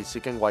音時事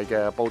經緯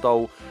嘅報導。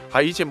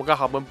喺節目嘅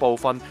下半部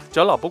分，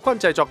仲有劉寶坤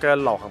製作嘅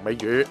流行美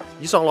語。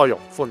以上內容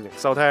歡迎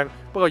收聽。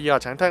不過以下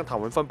請聽譚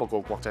永芬報告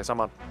國際新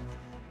聞。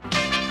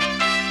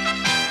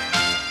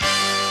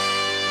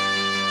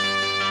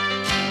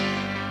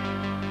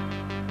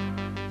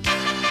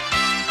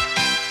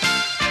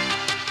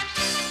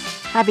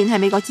下邊係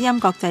美國之音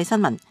國際新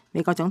聞。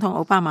美國總統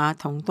奧巴馬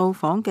同到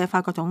訪嘅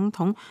法國總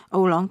統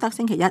奧朗德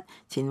星期一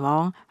前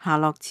往夏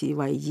洛茨維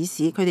爾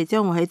市，佢哋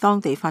將會喺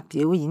當地發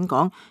表演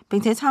講，並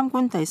且參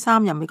觀第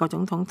3任美國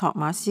總統托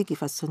馬斯傑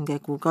弗遜嘅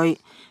故居。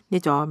呢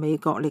座美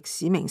國歷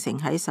史名城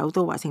喺首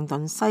都華盛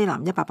頓西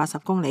南180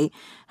公里。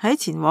喺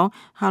前往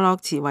夏洛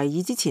茨維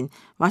爾之前，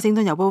華盛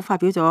頓郵報發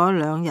表咗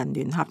2人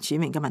聯合署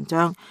名嘅文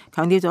章，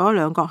強調咗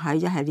兩國喺一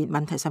系列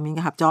問題上面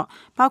嘅合作，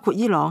包括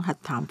伊朗核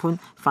談判、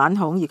反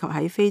恐以及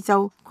喺非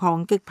洲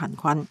抗擊貧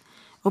困。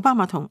奧巴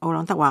馬同奧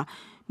朗德話：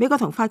美國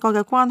同法國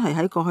嘅關係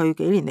喺過去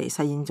幾年嚟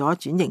實現咗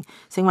轉型，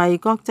成為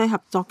國際合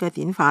作嘅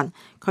典範。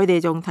佢哋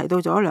仲提到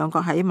咗兩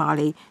國喺馬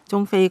里、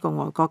中非共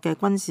和國嘅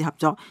軍事合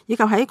作，以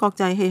及喺國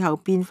際氣候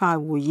變化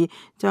會議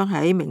將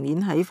喺明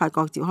年喺法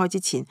國召開之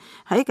前，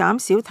喺減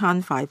少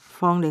碳排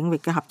放領域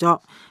嘅合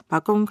作。白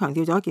宮強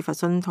調咗傑弗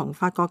遜同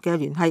法國嘅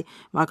聯繫，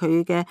話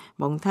佢嘅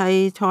蒙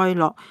蒂塞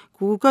洛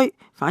故居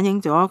反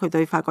映咗佢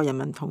對法國人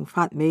民同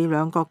法美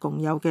兩國共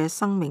有嘅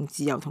生命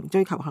自由同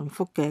追求幸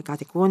福嘅價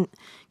值觀。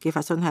傑弗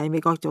遜係美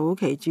國早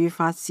期駐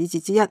法使節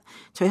之一，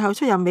隨後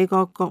出任美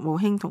國國務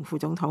卿同副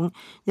總統。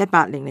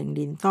1800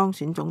年當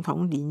選總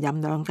統，連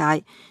任2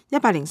屆。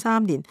1803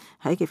年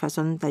喺傑弗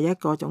遜第一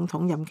個總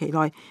統任期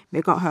內，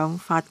美國向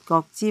法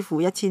國支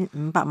付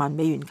1500萬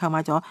美元購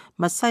買咗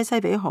密西西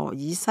比河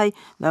以西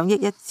2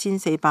億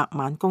1400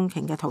萬公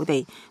頃嘅土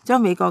地，將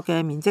美國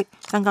嘅面積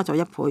增加咗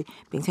1倍，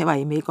並且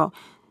為美國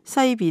西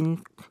邊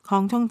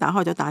擴充打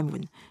開咗大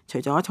門。除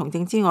咗從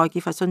政之外，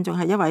傑弗遜仲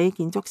係一位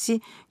建築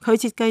師，佢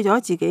設計咗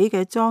自己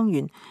嘅莊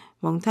園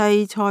蒙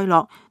蒂塞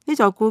洛。呢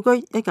座故居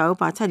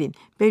1987年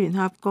被聯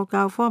合國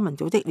教科文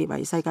組織列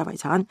為世界遺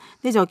產。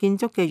呢座建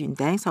築嘅圓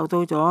頂受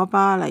到咗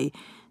巴黎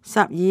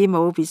薩爾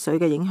姆別墅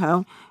嘅影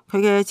響，佢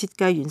嘅設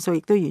計元素亦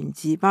都源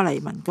自巴黎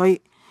民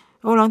居。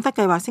奧朗德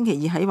計劃星期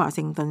2喺華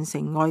盛頓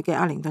城外嘅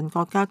阿靈頓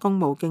國家公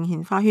墓敬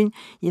獻花圈，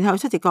然後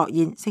出席國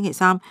宴。星期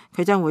3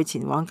佢將會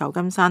前往舊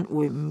金山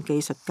會晤技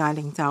術界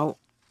領袖。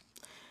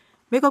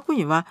美國官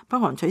員話，北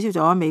韓取消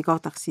咗美國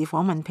特使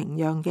訪問平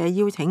壤嘅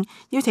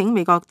邀請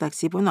美國特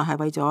使本來係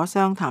為咗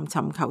商談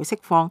尋求釋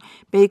放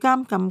被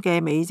監禁嘅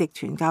美籍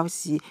傳教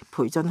士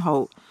裴俊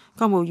浩。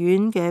國務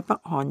院嘅北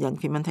韓人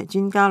權問題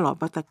專家羅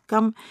伯特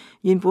金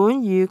原本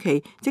預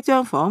期即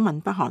將訪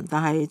問北韓，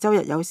但係周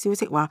日有消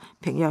息話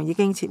平壤已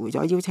經撤回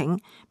咗邀請，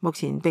目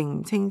前並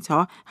唔清楚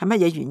係乜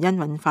嘢原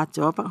因引發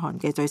咗北韓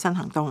嘅最新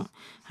行動。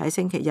喺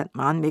星期日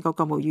晚，美國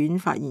國務院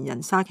發言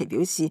人沙奇表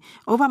示，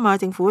奧巴馬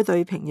政府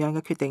對平壤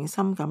嘅決定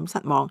深感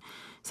失望。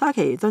沙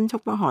奇敦促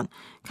北韓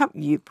給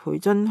予培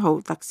津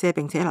號特赦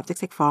並且立即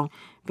釋放，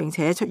並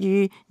且出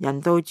於人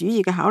道主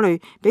義嘅考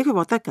慮，俾佢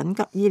獲得緊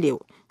急醫療。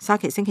沙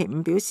奇星期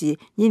五表示，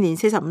現年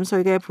45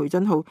歲嘅培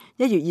津號1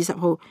月20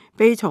號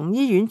被從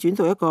醫院轉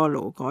到一個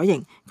勞改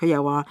營。佢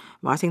又話，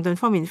華盛頓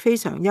方面非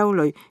常憂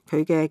慮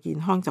佢嘅健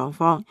康狀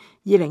況。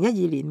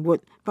2012年末，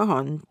北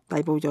韓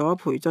逮捕咗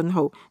培津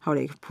號，後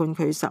嚟判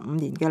佢15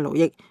年嘅勞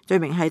役，罪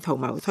名係圖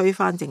謀推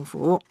翻政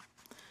府。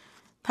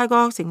泰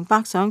國成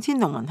百上千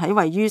農民喺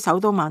位於首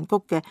都曼谷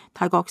嘅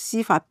泰國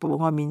司法部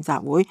外面集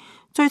會，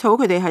追討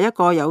佢哋喺一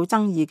個有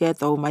爭議嘅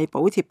稻米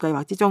補貼計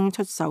劃之中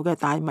出售嘅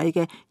大米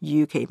嘅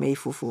逾期未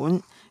付款。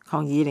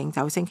抗議領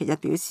袖星期一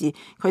表示，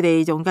佢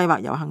哋仲計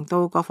劃遊行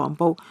到國防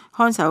部，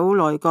看守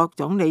內閣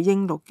總理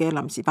英祿嘅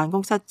臨時辦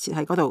公室設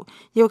喺嗰度，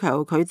要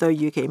求佢對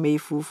逾期未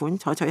付款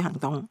採取行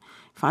動。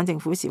反政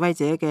府示威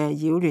者嘅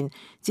擾亂，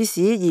致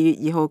使2月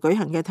2號舉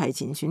行嘅提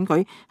前選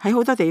舉喺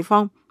好多地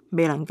方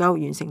未能夠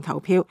完成投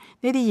票。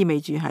呢啲意味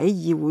住喺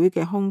議會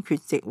嘅空缺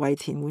席位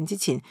填滿之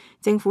前，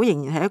政府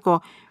仍然係一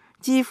個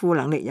支付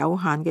能力有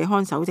限嘅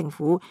看守政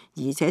府，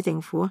而且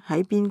政府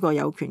喺邊個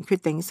有權決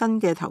定新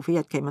嘅投票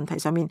日期問題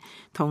上面，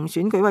同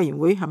選舉委員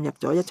會陷入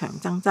咗一場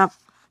爭執。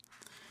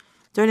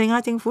敘利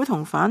亞政府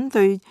同反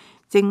對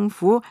政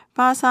府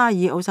巴沙爾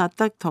奧薩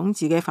德統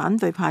治嘅反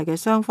對派嘅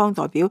雙方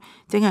代表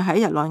正係喺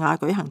日內瓦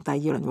舉行第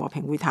2輪和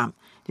平會談。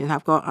聯合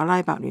國阿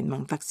拉伯聯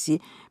盟特使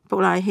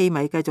卜拉希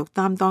米繼續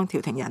擔當調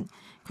停人，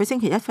佢星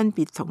期一分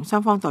別同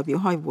雙方代表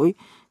開會。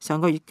上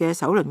個月嘅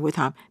首輪會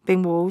談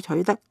並冇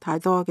取得太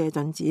多嘅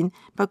進展，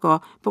不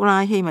過卜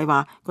拉希米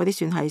話嗰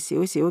啲算係少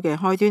少嘅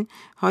開端，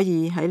可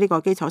以喺呢個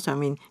基礎上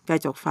面繼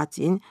續發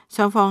展。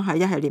雙方喺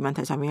一系列問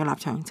題上面嘅立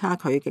場差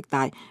距極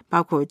大，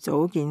包括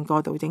組建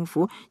過渡政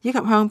府以及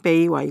向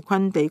被圍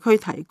困地區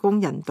提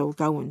供人道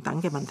救援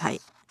等嘅問題。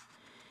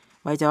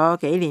為咗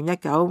紀念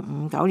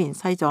1959年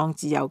西藏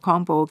自由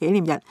抗暴紀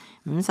念日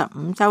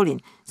55週年，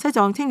西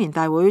藏青年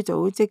大會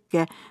組織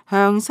嘅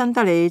向新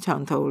德里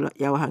長途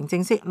遊行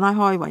正式拉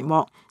開帷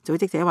幕。組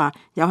織者話，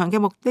遊行嘅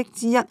目的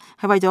之一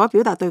係為咗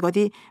表達對嗰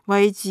啲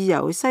為自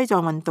由西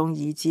藏運動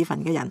而自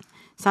焚嘅人。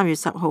3月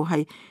10號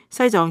係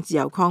西藏自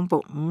由抗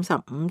暴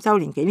55週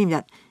年紀念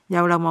日，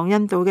由流亡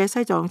印度嘅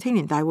西藏青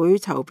年大會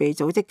籌備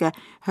組織嘅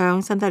向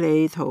新德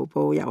里徒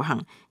步遊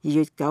行，2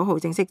月9號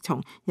正式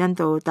從印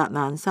度達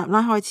蘭薩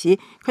拉開始。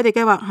佢哋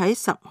計劃喺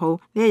10號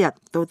呢一日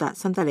到達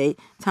新德里。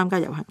參加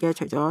遊行嘅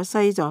除咗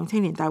西藏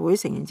青年大會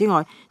成員之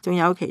外，仲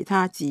有其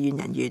他志願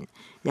人員。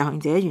遊行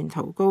者沿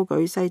途高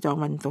舉西藏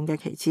運動嘅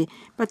旗幟，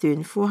不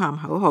斷呼喊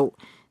口號。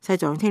西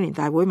藏青年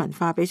大會文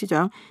化秘書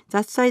長扎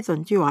西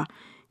頓珠話，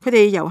佢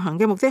哋遊行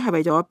嘅目的係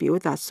為咗表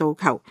達訴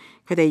求。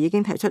佢哋已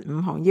經提出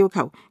5項要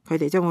求，佢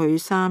哋將會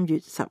3月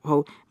10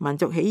號民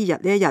族起義日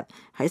呢一日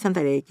喺新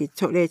德里結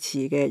束呢一次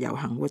嘅遊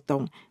行活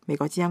動。美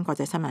國之音國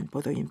際新聞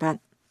報道完畢。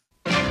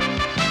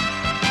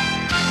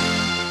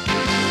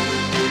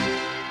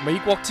美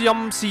國之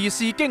音時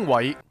事經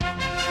緯，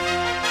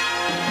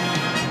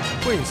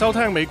歡迎收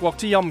聽美國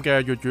之音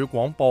嘅粵語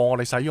廣播。我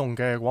哋使用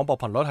嘅廣播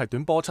頻率係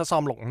短波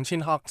736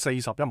 5000赫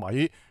41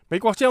米。美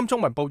國之音中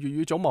文部粵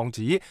語總網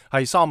址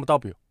係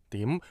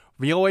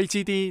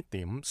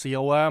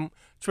3w.voagd.com。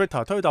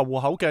Twitter 推特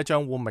戶口嘅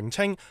賬戶名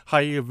稱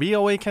係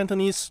VOA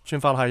Cantonese， 串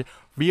法係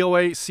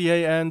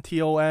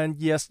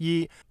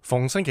VOACANTONESE。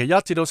逢星期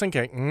一至到星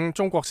期五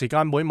中國時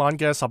間每晚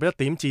嘅11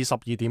點至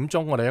12點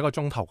鐘，我哋一個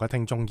鐘頭嘅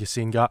聽眾熱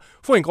線㗎。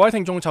歡迎各位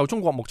聽眾就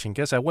中國目前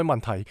嘅社會問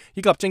題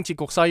以及政治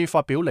局勢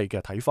發表你嘅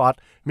睇法。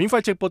免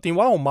費直播電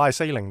話號碼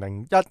係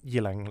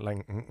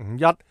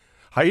40012005551。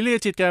喺呢一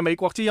節嘅美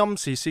國之音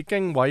時事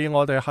經緯，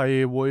我哋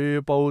係會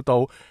報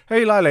道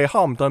希拉里·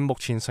克林頓目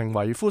前成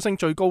為呼聲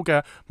最高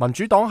嘅民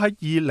主黨喺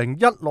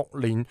2016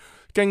年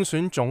競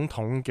選總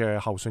統嘅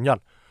候選人。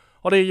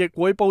我哋亦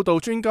會報道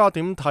專家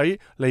點睇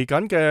嚟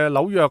緊嘅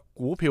紐約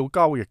股票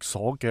交易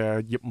所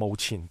嘅業務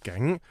前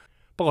景。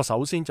不過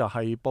首先就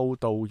係報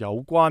道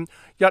有關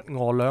一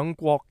俄兩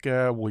國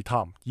嘅會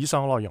談，以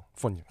上內容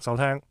歡迎收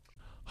聽。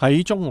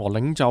喺中俄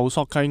領袖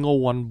索契奧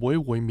運會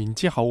會面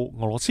之後，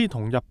俄羅斯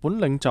同日本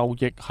領袖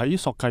亦喺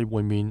索契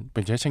會面，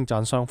並且稱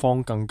讚雙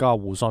方更加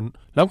互信，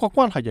兩國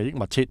關係日益密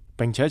切，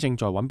並且正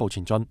在穩步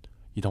前進。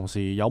而同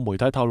時有媒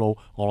體透露，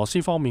俄羅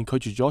斯方面拒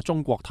絕咗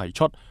中國提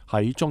出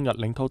喺中日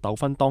領土糾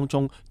紛當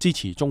中支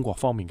持中國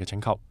方面嘅請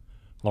求。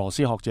俄羅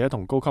斯學者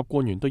同高級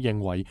官員都認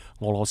為，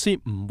俄羅斯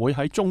唔會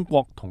喺中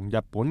國同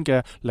日本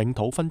嘅領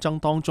土紛爭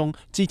當中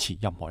支持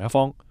任何一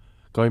方。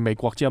據美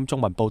國之音中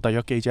文部特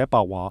約記者白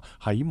華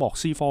喺莫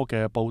斯科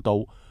嘅報導，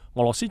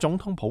俄羅斯總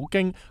統普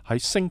京喺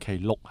星期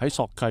六喺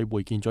索契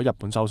會見咗日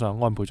本首相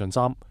安倍晉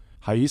三。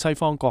喺西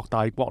方各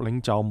大國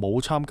領袖冇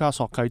參加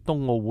索契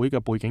冬奧會嘅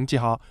背景之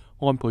下，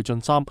安倍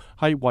晉三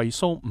係為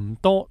數唔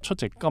多出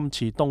席今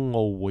次冬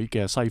奧會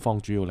嘅西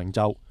方主要領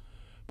袖。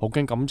普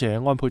京感謝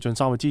安倍晉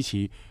三嘅支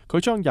持，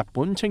佢將日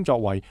本稱作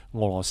為俄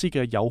羅斯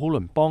嘅友好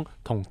鄰邦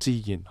同自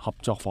然合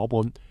作夥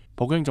伴。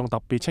普京仲特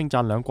別稱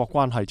讚兩國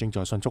關係正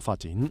在迅速發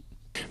展。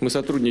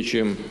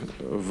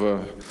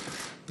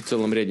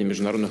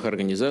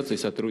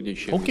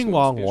普京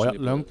話俄日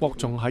兩國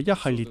仲喺一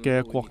系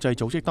列嘅國際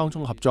組織當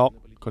中合作，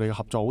佢哋嘅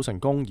合作好成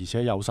功，而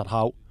且有實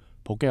效。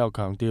普京又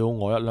強調，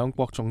俄日兩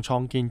國仲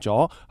創建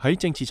咗喺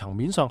政治層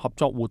面上合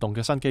作互動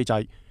嘅新機制。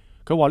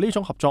佢話呢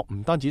種合作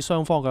唔單止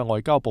雙方嘅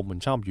外交部門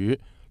參與，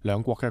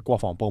兩國嘅國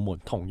防部門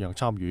同樣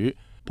參與。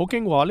普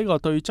京話呢個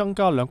對增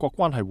加兩國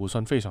關係互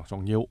信非常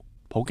重要。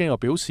普京又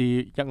表示，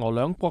日俄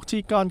兩國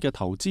之間嘅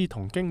投資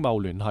同經貿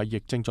聯繫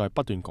亦正在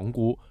不斷鞏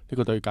固，呢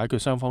個對解決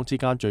雙方之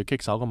間最棘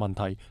手嘅問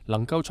題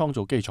能夠創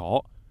造基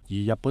礎。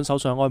而日本首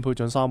相安倍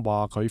晉三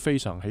話佢非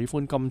常喜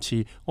歡今次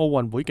奧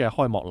運會嘅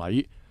開幕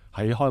禮，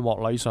喺開幕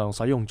禮上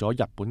使用咗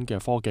日本嘅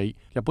科技，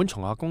日本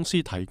松下公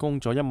司提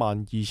供咗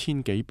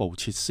12000幾部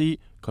設施，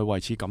佢為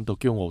此感到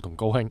驕傲同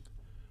高興。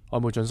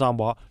安倍晉三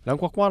話兩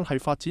國關係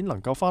發展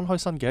能夠翻開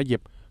新嘅一頁。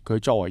佢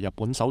作為日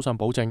本首相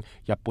保證，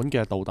日本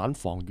嘅導彈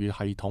防禦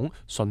系統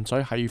純粹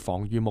係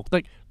防禦目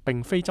的，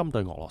並非針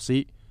對俄羅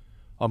斯。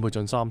安倍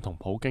晉三同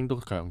普京都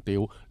強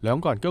調，兩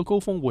個人嘅高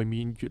峰會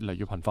面越嚟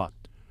越頻繁。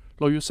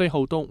6月4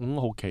號到5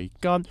號期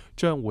間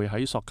將會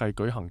喺索契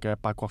舉行嘅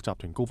8國集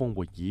團高峰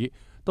會議，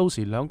到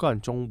時兩個人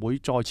仲會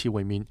再次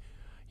會面。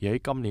而喺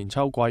今年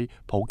秋季，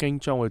普京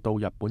將會到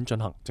日本進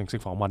行正式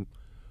訪問。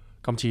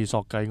今次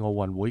索契奧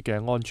運會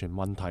嘅安全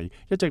問題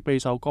一直備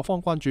受各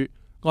方關注。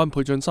安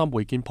倍晉三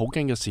會見普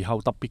京嘅時候，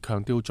特別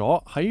強調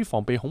咗喺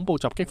防備恐怖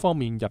襲擊方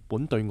面日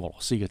本對俄羅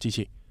斯嘅支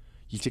持。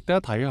而值得一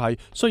提嘅係，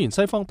雖然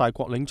西方大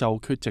國領袖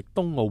缺席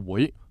冬奧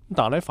會，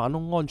但喺反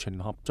恐安全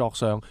合作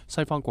上，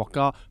西方國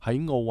家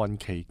喺奧運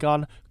期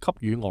間給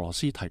予俄羅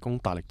斯提供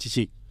大力支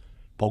持。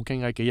普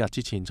京喺幾日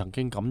之前曾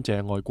經感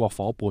謝外國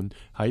夥伴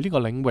喺呢個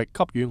領域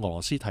給予俄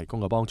羅斯提供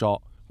嘅幫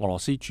助。俄羅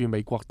斯駐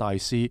美國大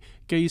使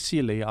基斯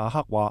里亞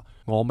克話，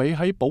俄美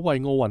喺保衛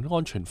奧運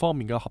安全方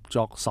面嘅合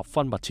作十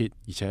分密切，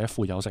而且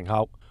富有成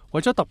效。為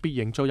咗特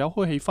別營造友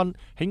好氣氛，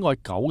喜愛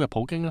狗嘅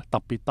普京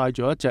特別帶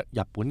咗一隻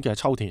日本嘅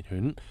秋田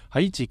犬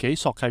喺自己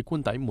索契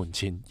官邸門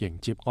前迎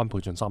接安倍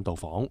晉三到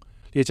訪。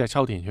呢隻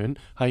秋田犬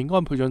係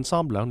安倍晉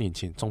三2年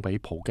前送俾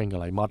普京嘅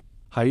禮物。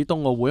喺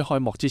冬奧會開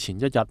幕之前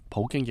一日，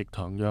普京亦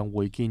同樣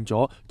會見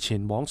咗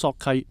前往索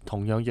契，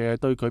同樣亦係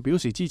對佢表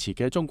示支持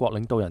嘅中國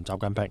領導人習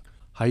近平。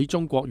喺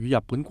中國與日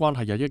本關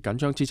係日益緊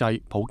張之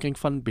際，普京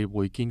分別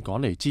會見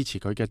趕嚟支持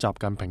佢嘅習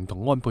近平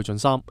同安倍晉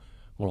三。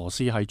俄羅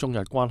斯喺中日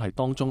關係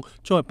當中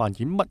將會扮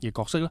演乜嘢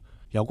角色呢？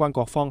有關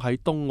各方喺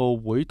冬奧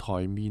會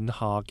台面下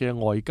嘅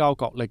外交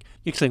角力，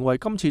亦成為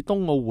今次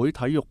冬奧會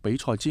體育比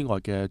賽之外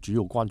嘅主要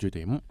關注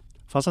點。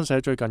法新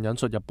社最近引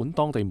述日本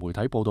當地媒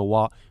體報道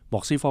話，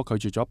莫斯科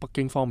拒絕咗北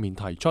京方面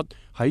提出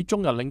喺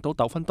中日領土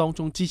糾紛當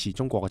中支持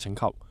中國嘅請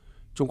求。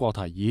中國提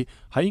議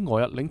喺俄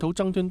日領土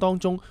爭端當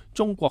中，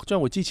中國將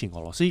會支持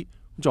俄羅斯，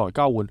作為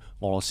交換，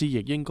俄羅斯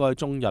亦應該喺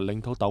中日領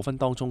土糾紛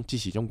當中支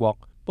持中國。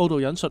報道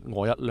引述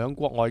俄日兩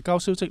國外交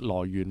消息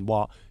來源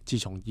話，自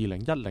從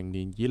2010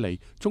年以嚟，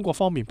中國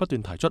方面不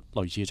斷提出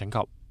類似嘅請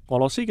求。俄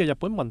羅斯嘅日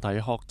本問題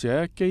學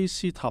者基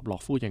斯塔洛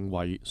夫認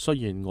為，雖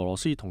然俄羅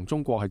斯同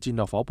中國係戰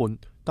略夥伴，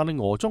但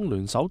係俄中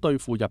聯手對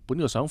付日本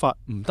嘅想法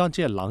唔單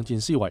止係冷戰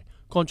思維，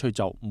乾脆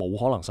就冇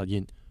可能實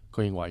現。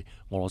佢認為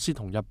俄羅斯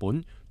同日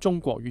本、中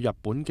國與日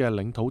本嘅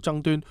領土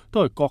爭端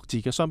都係各自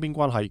嘅雙邊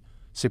關係，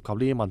涉及呢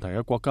啲問題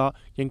嘅國家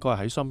應該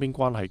喺雙邊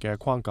關係嘅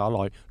框架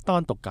內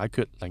單獨解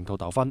決領土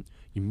糾紛，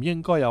而唔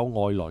應該有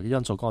外來嘅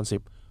因素干涉。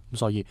咁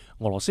所以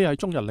俄羅斯喺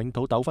中日領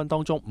土糾紛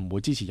當中唔會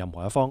支持任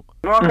何一方。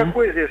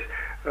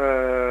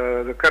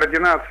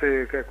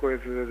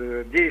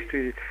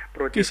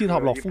基斯塔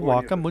洛夫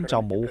話根本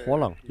就冇可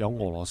能有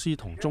俄羅斯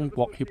同中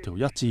國協調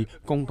一致，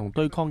共同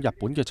對抗日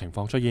本嘅情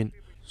況出現。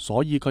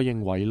所以佢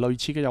認為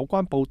類似嘅有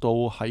關報道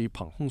係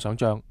憑空想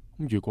像。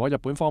如果日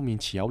本方面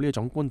持有呢一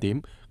種觀點，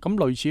咁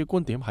類似嘅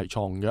觀點係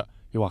錯誤嘅，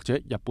又或者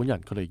日本人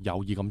佢哋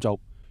有意咁做。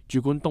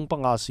主管東北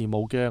亞事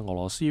務嘅俄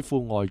羅斯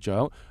副外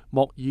長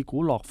莫爾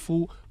古洛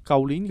夫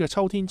舊年嘅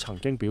秋天曾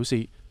經表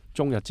示，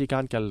中日之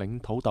間嘅領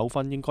土糾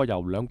紛應該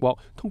由兩國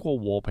通過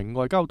和平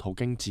外交途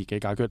徑自己解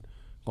決。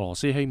俄羅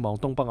斯希望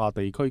東北亞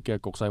地區嘅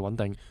局勢穩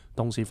定，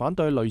同時反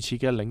對類似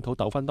嘅領土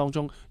糾紛當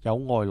中有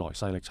外來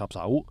勢力插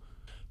手。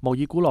莫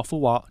爾古洛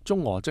夫話，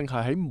中俄正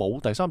係喺冇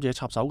第三者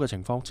插手嘅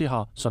情況之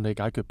下順利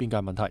解決邊界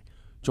問題，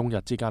中日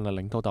之間嘅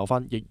領土糾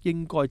紛亦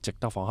應該值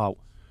得仿效。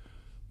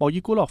莫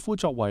爾古洛夫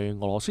作為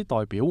俄羅斯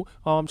代表，啱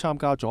啱參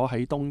加咗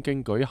喺東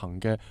京舉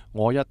行嘅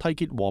俄日締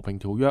結和平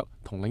條約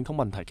同領土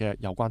問題嘅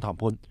有關談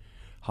判。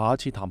下一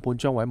次談判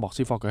將會喺莫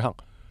斯科舉行。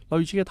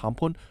類似嘅談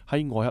判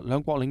係俄日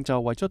兩國領袖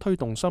為咗推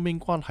動雙邊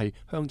關係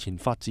向前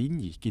發展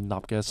而建立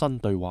嘅新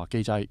對話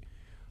機制。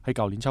喺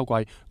舊年秋季，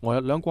俄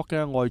日兩國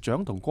嘅外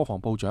長同國防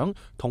部長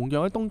同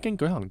樣喺東京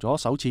舉行咗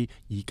首次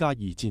2+2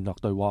戰略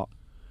對話。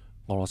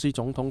俄羅斯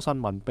總統新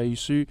聞秘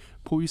書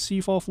佩斯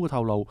科夫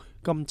透露，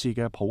今次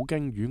嘅普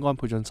京與安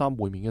倍晉三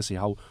會面嘅時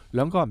候，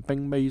兩個人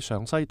並未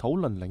詳細討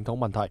論領土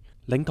問題，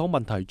領土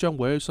問題將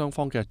會喺雙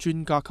方嘅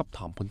專家級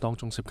談判當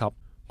中涉及。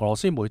俄羅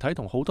斯媒體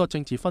同好多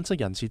政治分析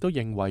人士都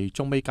認為，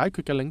仲未解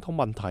決嘅領土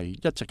問題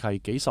一直係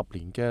幾十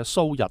年嘅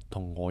蘇日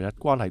同俄日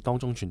關係當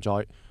中存在，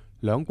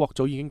兩國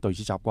早已經對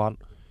此習慣。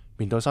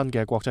面對新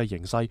嘅國際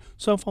形勢，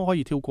雙方可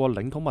以跳過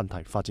領土問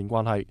題發展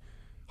關係。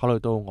考慮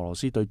到俄羅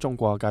斯對中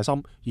國嘅戒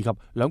心，以及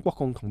兩國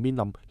共同面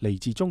臨嚟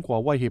自中國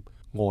威脅，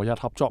俄日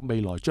合作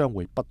未來將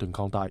會不斷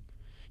擴大。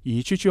而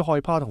處處害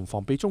怕同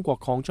防備中國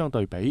擴張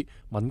對比，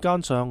民間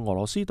上俄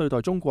羅斯對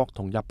待中國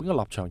同日本嘅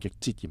立場亦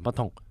截然不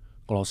同。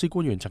俄羅斯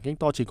官員曾經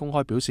多次公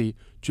開表示，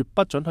絕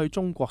不准許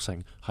中國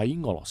城喺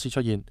俄羅斯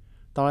出現。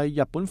但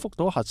係日本福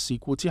島核事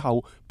故之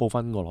後，部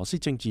分俄羅斯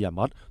政治人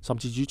物甚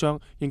至主張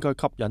應該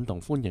吸引同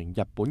歡迎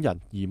日本人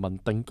移民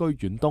定居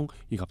遠東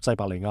以及西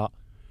伯利亞。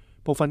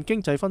部分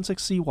經濟分析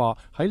師話，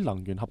喺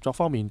能源合作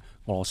方面，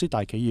俄羅斯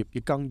大企業亦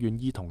更願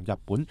意同日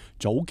本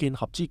組建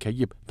合資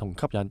企業同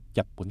吸引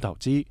日本投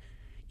資。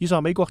以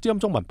上美國之音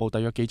中文部特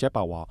約記者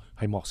白華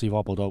喺莫斯科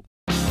報道。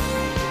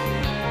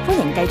歡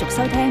迎繼續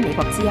收聽美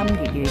國之音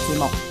粵語節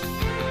目。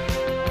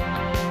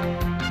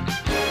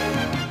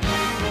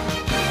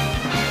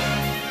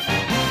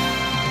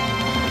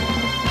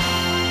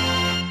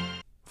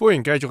歡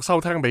迎繼續收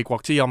聽美國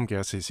之音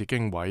嘅時事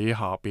經緯，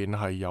下邊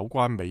係有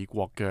關美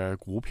國嘅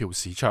股票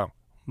市場。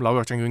紐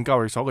約證券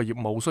交易所嘅業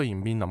務雖然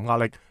面臨壓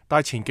力，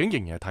但係前景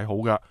仍然係睇好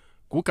嘅，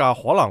股價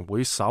可能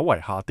會稍為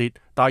下跌，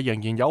但係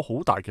仍然有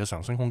好大嘅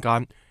上升空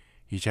間。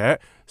而且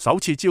首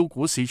次招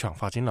股市場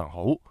發展良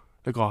好，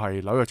呢個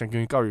係紐約證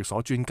券交易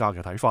所專家嘅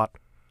睇法。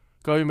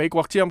據美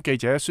國之音記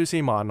者舒斯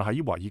曼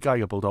喺華爾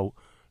街嘅報道，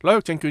紐約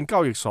證券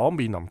交易所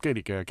面臨激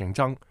烈嘅競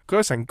爭，佢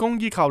嘅成功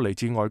依靠嚟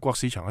自外國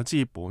市場嘅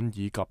資本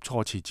以及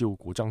初次招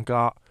股增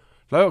加。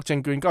紐約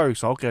證券交易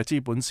所嘅資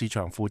本市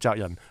場負責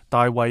人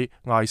大衛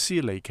艾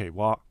斯利奇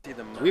話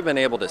：We've been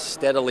able to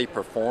steadily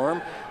perform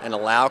and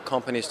allow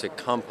companies to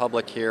come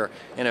public here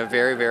in a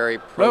very, very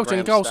program style. 紐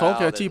約證交所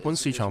嘅資本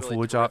市場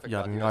負責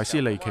人艾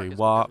斯利奇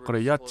話：佢哋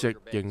一直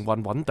營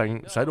運穩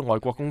定，使到外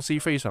國公司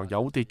非常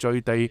有秩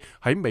序地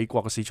喺美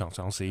國嘅市場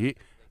上市。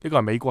呢個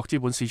係美國資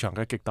本市場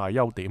嘅極大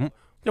優點，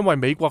因為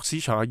美國市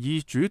場係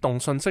以主動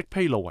信息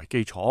披露為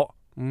基礎。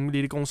呢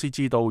啲公司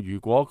知道，如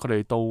果佢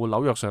哋到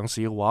紐約上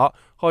市嘅話，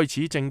開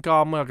始證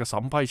監嘅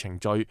審批程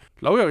序，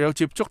紐約有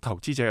接觸投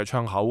資者嘅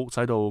窗口，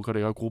使到佢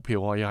哋嘅股票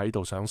可以喺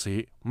度上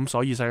市。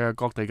所以世界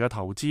各地嘅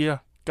投資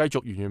繼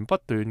續源源不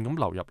斷咁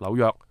流入紐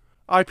約。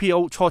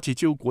IPO 初次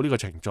招股呢個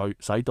程序，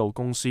使到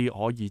公司可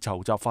以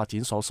籌集發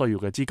展所需要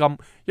嘅資金，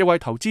亦為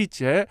投資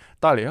者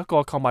帶嚟一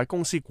個購買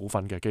公司股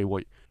份嘅機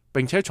會，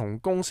並且從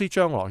公司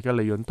將來嘅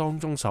利潤當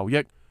中受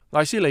益。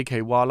艾斯利奇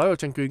話：紐約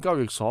證券交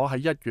易所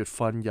喺1月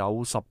份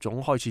有10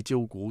種開始招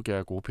股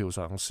嘅股票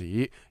上市，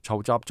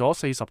籌集咗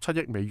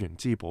47億美元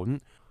資本。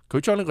佢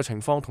將呢個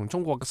情況同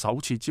中國嘅首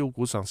次招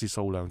股上市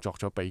數量作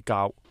咗比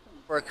較。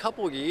For a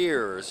couple of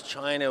years,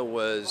 China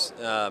was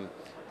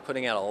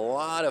putting out a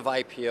lot of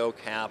IPO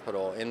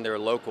capital in their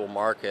local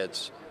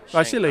markets.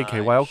 艾斯利奇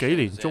話：有幾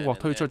年中國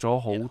推出咗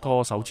好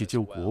多首次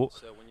招股，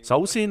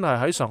首先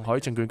係喺上海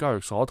證券交易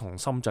所同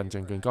深圳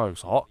證券交易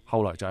所，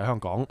後來就喺香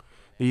港。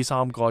呢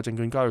3個證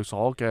券交易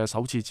所嘅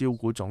首次招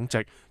股總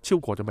值超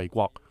過咗美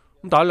國。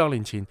但係2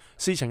年前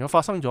事情又發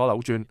生咗扭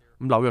轉，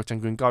紐約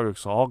證券交易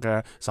所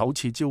嘅首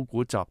次招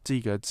股集資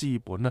嘅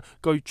資本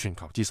居全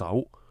球之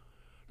首。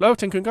紐約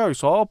證券交易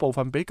所部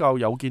分比較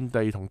有見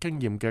地同經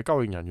驗嘅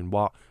交易人員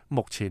話，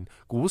目前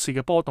股市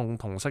嘅波動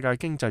同世界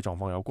經濟狀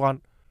況有關。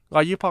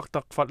艾爾伯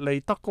特弗利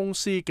德公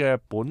司嘅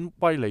本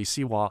威利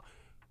斯話，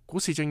股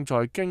市正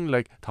在經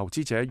歷投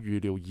資者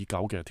預料已久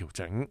嘅調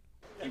整。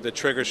The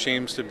trigger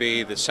seems to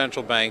be the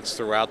central banks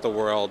throughout the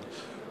world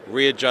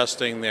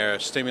readjusting their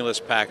stimulus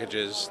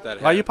packages that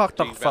have 艾爾伯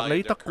特弗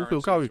里德股票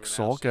交易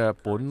所嘅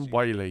本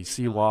威利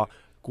斯話，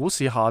股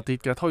市下跌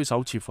嘅推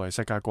手似乎係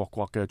世界各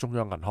國嘅中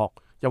央銀行，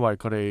因為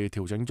佢哋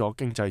調整咗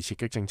經濟刺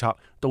激政策，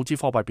導致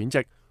貨幣貶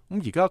值。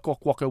而家各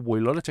國嘅匯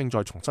率正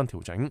在重新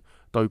調整，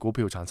對股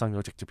票產生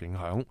咗直接影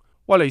響。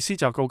威利斯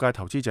就告誡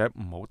投資者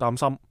唔好擔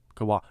心，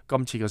佢話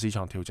今次嘅市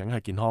場調整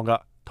係健康㗎，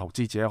投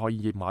資者可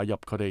以買入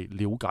佢哋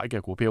了解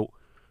嘅股票。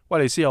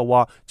威利斯又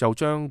話，就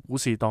將股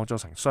市當作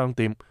成商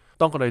店，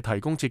當佢哋提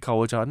供折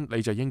扣嗰陣，你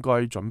就應該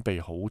準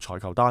備好採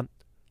購單。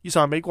以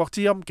上係美國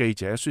之音記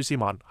者舒斯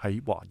曼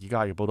喺華爾街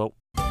嘅報道。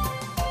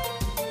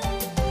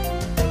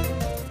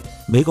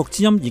美國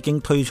之音已經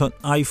推出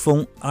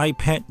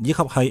iPhone、iPad 以及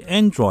係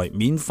Android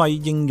免費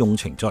應用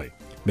程序。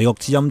美國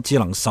之音智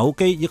能手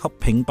機以及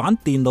平板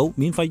電腦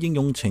免費應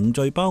用程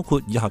序包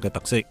括以下嘅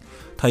特色：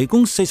提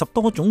供40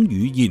多種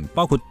語言，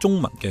包括中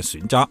文嘅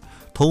選擇，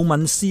圖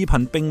文視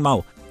頻並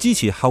茂，支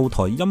持後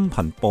台音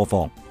頻播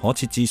放，可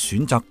設置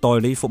選擇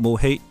代理服務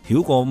器，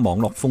繞過網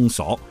絡封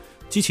鎖，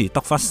支持突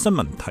發新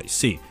聞提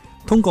示，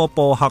通過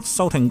播客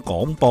收聽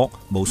廣播，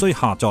無需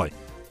下載，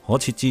可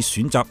設置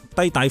選擇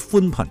低帶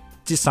寬頻，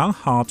節省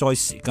下載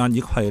時間以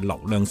及係流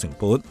量成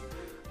本。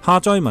下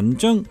載文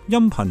章、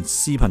音頻、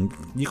視頻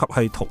以及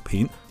係圖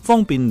片，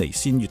方便離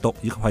線閱讀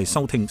以及係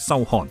收聽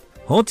收看。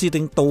可自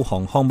定導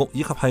航項目以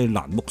及係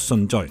欄目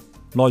順序。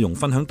內容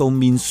分享到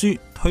面書、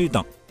推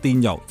特、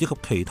電郵以及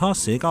其他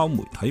社交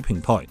媒體平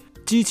台。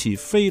支持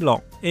飛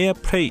樂、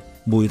AirPlay、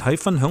媒體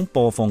分享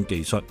播放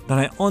技術，但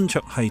係安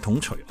卓系統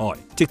除外，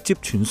直接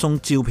傳送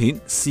照片、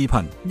視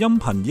頻、音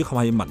頻以及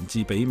係文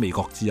字俾美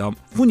國之音。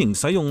歡迎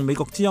使用美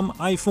國之音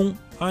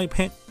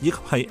iPhone、iPad 以及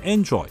係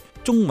Android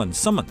中文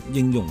新聞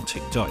應用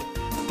程序。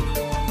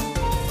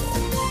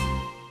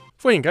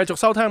歡迎繼續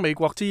收聽美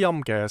國之音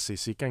嘅時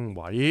事經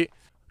緯。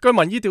據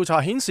民意調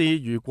查顯示，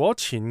如果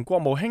前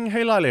國務卿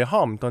希拉里·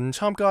克林頓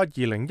參加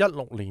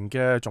2016年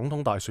嘅總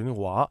統大選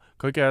嘅話，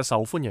佢嘅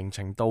受歡迎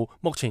程度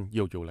目前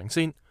遙遙領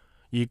先。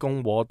而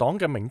共和黨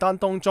嘅名單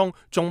當中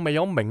仲未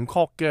有明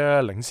確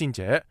嘅領先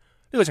者，呢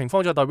個情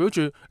況就代表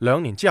住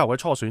2年之後嘅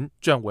初選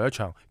將會一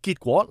場結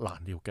果難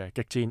料嘅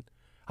激戰。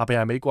下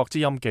邊係美國之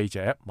音記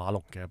者馬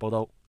龍嘅報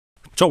道。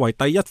作為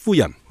第一夫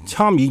人、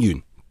參議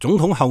員、總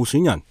統候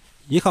選人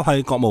以及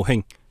係國務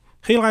卿，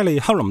希拉里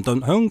·克林頓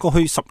響過去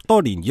10多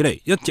年以嚟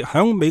一直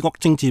響美國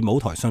政治舞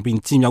台上邊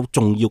佔有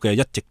重要嘅一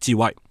席之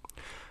位。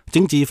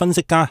政治分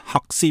析家克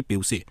斯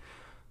表示，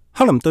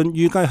克林頓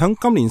預計響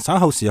今年稍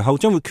後時候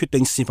將會決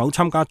定是否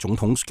參加總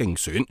統競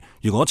選。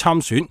如果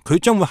參選，佢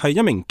將會係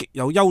一名極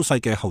有優勢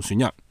嘅候選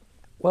人。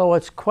Well,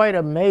 what's quite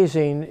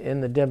amazing in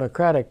the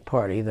Democratic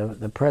Party,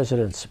 the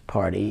President's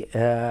Party,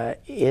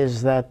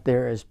 is that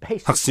there is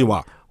basically... 克斯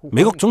話，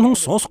美國總統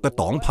所屬嘅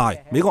黨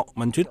派，美國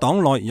民主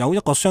黨內有一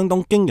個相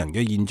當驚人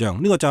嘅現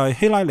象，呢個就係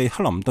希拉里·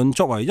克林頓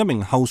作為一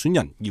名候選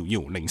人遙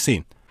遙領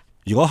先。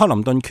如果克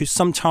林頓決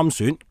心參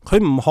選，佢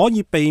唔可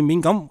以避免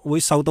咁會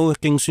受到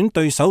競選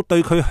對手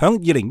對佢響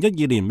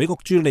2012年美國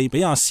駐利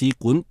比亞使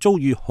館遭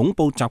遇恐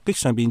怖襲擊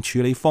上邊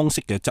處理方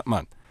式嘅質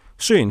問。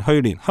雖然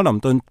去年克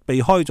林頓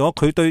避開咗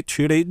佢對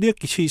處理呢一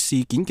次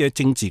事件嘅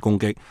政治攻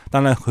擊，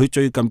但係佢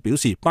最近表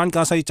示班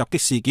加西襲擊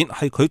事件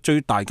係佢最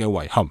大嘅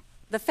遺憾。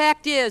The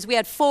fact is, we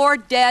had 4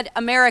 dead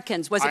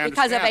Americans. Was it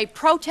because of a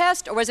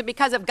protest, or was it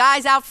because of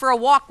guys out for a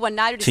walk one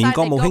night? 前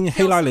國務卿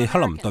希拉里·克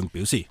林頓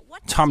表示，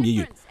參議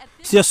員，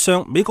事實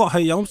上美國係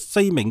有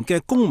4名嘅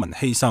公民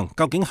犧牲，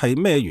究竟係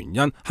咩原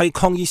因？係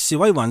抗議示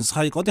威，還是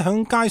係嗰啲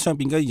響街上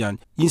邊嘅人？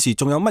現時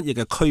仲有乜嘢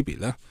嘅區別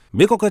呢？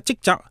美國嘅職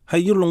責係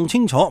要弄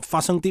清楚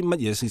發生啲乜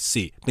嘢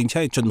事，並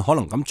且係盡可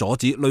能咁阻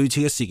止類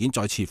似嘅事件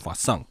再次發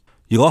生。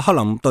如果克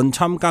林頓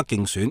參加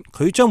競選，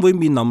佢將會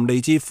面臨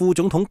嚟自副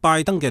總統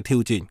拜登嘅挑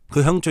戰。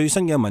佢響最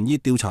新嘅民意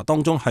調查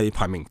當中係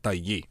排名第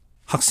2。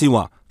克斯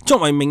話，作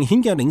為明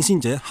顯嘅領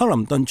先者，克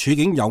林頓處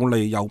境有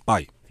利有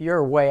弊。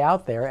You're way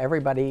out there,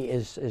 everybody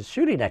is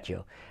shooting at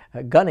you,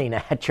 gunning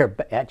at your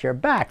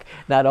back.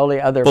 Not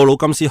only other 布魯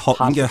金斯學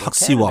院嘅克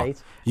斯話，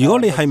如果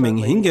你係明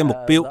顯嘅目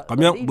標，咁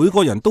樣每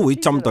個人都會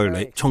針對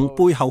你，從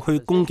背後去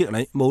攻擊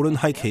你，無論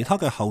係其他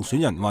嘅候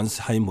選人還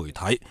是係媒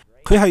體。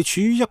佢係處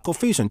於一個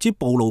非常之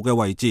暴露嘅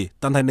位置，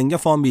但係另一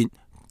方面，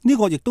呢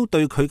個亦都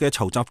對佢嘅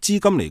籌集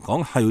資金嚟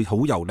講係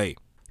好有利。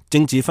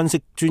政治分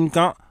析專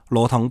家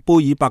羅滕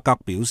貝爾伯格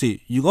表示，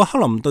如果克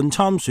林頓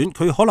參選，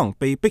佢可能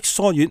被迫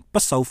疏遠不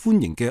受歡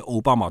迎嘅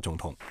奧巴馬總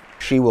統。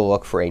She will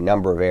look for a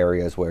number of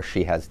areas where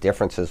she has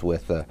differences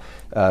with the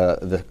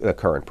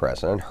current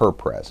president, her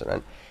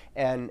president.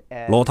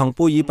 羅滕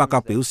貝爾伯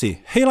格表示，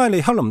希拉里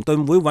·克林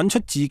頓會揾出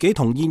自己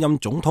同現任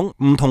總統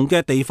唔同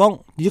嘅地方，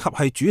以及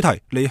係主題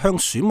嚟向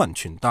選民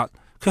傳達。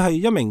佢係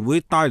一名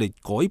會帶嚟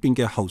改變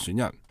嘅候選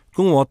人。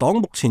共和黨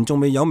目前仲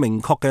未有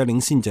明確嘅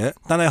領先者，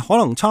但係可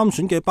能參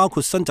選嘅包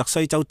括新澤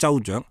西州州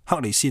長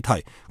克里斯蒂。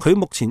佢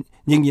目前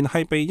仍然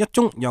係被一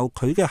宗由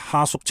佢嘅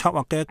下屬策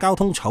劃嘅交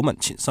通醜聞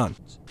纏身。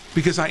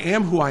Because I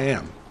am who I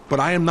am, but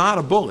I am not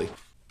a bully.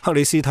 克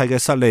里斯蒂嘅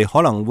失利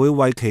可能會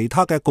為其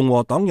他嘅共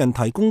和黨人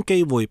提供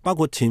機會，包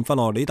括前佛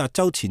羅里達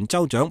州前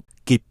州長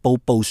傑布·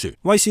布殊、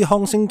威斯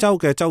康星州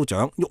嘅州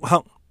長沃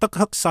克、德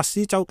克薩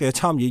斯州嘅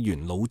參議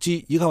員魯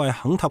茲，以及係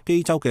肯塔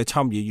基州嘅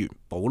參議員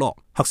保羅。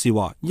克斯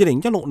話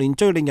，2016年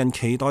最令人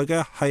期待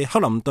嘅係克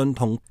林頓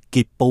同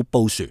傑布·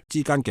布殊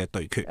之間嘅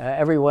對決。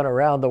Everyone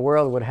around the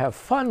world would have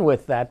fun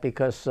with that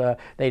because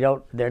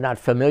they're not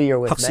familiar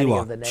with many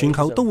of the names. 克斯話，全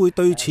球都會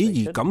對此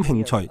而感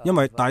興趣，因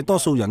為大多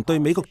數人對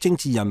美國政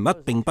治人物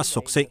並不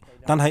熟悉。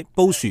但係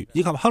布殊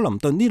以及克林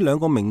頓呢2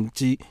個名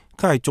字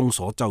卻係眾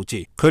所周知。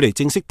距離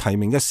正式提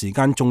名嘅時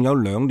間仲有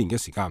2年嘅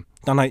時間，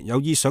但係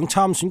有意想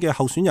參選嘅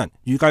候選人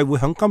預計會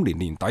喺今年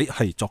年底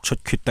係作出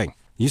決定。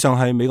以上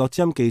係美國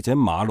之音記者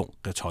馬龍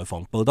嘅採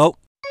訪報道。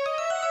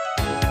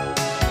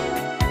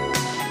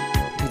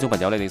聽眾朋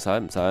友，你哋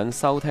想唔想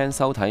收聽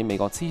收睇美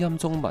國之音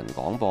中文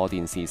廣播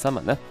電視新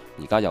聞呢？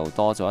而家又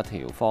多咗一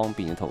條方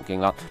便嘅途徑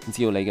啦！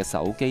只要你嘅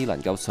手機能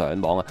夠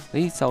上網啊，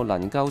你就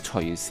能夠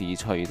隨時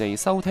隨地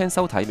收聽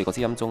收睇美國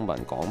之音中文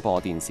廣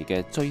播電視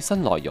嘅最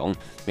新內容。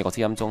美國之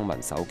音中文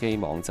手機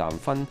網站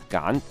分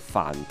簡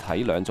繁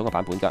體2種嘅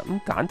版本㗎。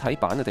咁簡體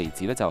版嘅地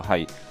址呢，就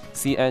係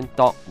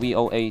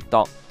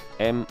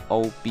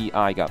cn.voa.mobi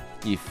㗎，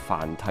而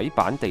繁體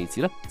版地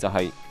址呢，就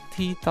係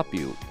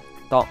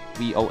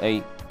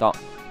tw.voa.mobi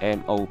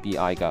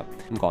㗎。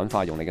咁趕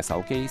快用你嘅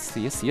手機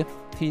試一試啊！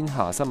天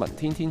下新聞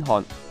天天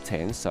看，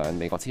請上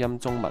美國之音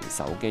中文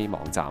手機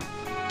網站。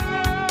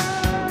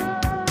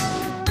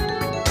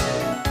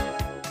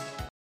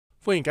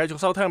歡迎繼續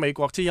收聽美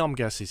國之音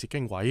嘅時事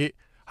經緯。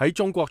喺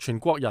中國全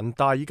國人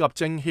大以及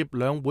政協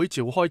兩會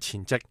召開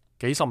前夕，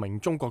幾十名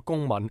中國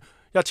公民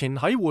日前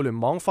喺互聯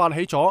網發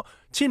起咗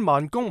1000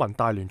萬公民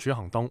大聯署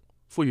行動，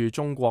呼籲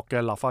中國嘅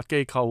立法機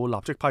構立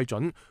即批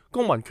准《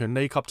公民權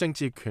利及政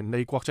治權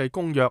利國際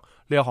公約》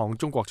呢一項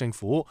中國政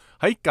府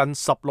喺近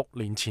16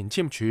年前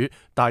簽署，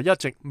但係一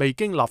直未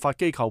經立法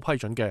機構批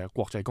准嘅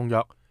國際公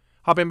約。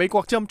下邊美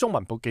國之音中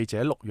文部記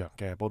者陸陽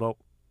嘅報道。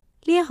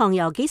呢一項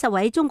由幾十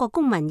位中國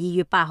公民2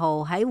月8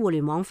號喺互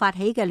聯網發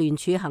起嘅聯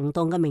署行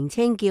動嘅名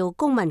稱叫《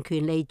公民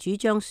權利主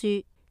張書》。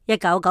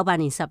1998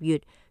年10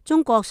月，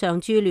中國常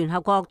駐聯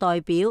合國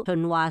代表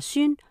秦華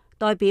宣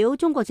代表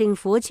中國政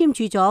府簽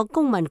署咗《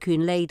公民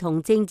權利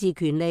同政治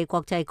權利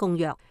國際公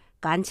約》，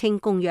簡稱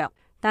公約。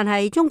但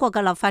係中國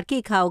嘅立法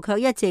機構卻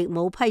一直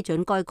冇批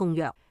准該公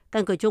約。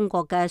根據中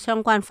國嘅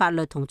相關法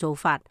律同做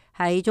法，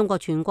喺中國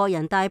全國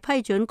人大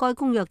批准該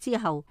公約之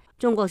後，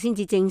中國先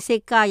至正式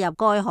加入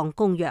該項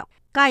公約。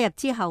加入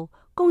之後，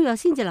公約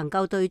先至能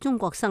夠對中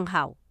國生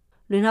效。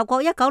聯合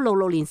國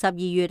1966年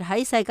12月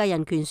喺世界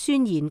人權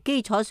宣言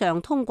基礎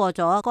上通過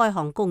咗該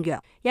項公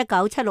約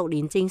，1976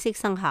年正式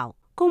生效。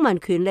公民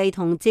權利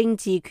同政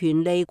治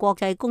權利國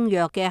際公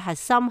約嘅核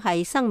心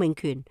係生命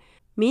權、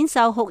免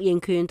受酷刑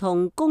權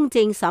同公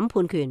正審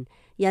判權、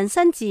人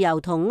身自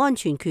由同安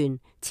全權、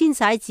遷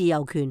徙自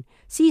由權、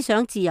思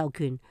想自由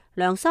權、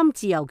良心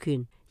自由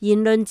權、言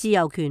論自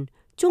由權、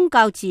宗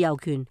教自由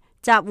權、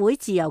集會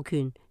自由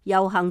權、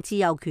遊行自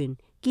由權、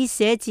結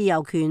社自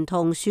由權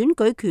同選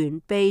舉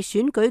權、被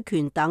選舉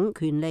權等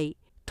權利，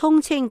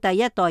通稱第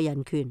一代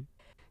人權。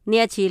呢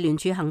一次聯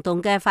署行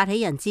動嘅發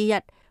起人之一，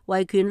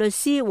維權律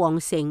師黃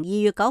成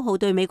2月9號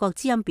對美國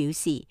之音表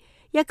示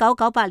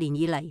，1998年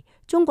以嚟，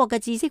中國嘅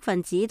知識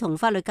分子同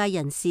法律界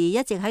人士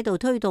一直喺度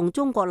推動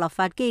中國立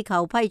法機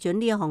構批准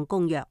呢一項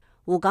公約。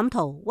胡錦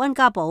濤、溫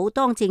家寶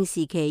當政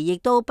時期亦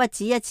都不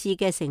止一次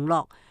嘅承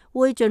諾，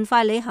會盡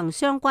快履行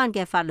相關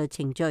嘅法律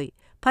程序，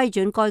批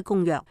准該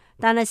公約。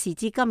但係時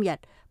至今日，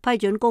批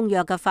准公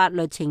約嘅法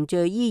律程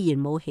序依然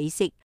冇起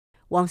色。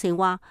黃成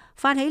話，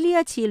發起呢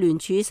一次聯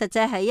署實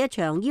際係一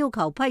場要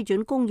求批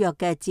准公約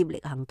嘅接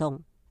力行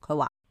動。佢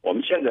話：我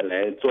們現在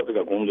來做這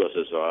個工作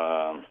是說，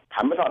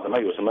談不上什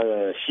麼有什麼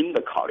新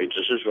的考慮，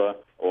只是說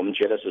我們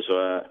覺得是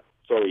說，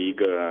作為一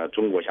個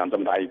中國像這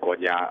麼大一個國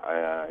家，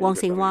黃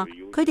成話，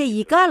佢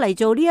哋而家嚟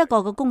做呢一個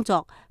嘅工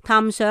作，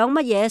談唔上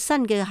乜嘢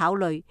新嘅考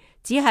慮，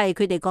只係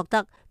佢哋覺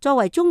得作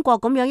為中國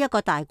咁樣一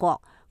個大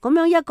國，咁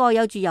樣一個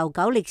有住悠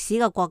久歷史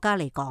嘅國家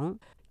嚟講，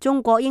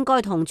中國應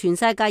該同全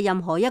世界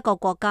任何一個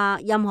國家、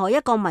任何一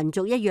個民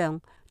族一樣，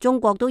中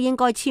國都應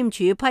該簽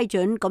署批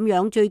准咁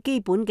樣最基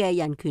本嘅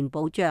人權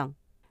保障。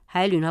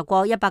喺聯合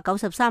國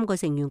193個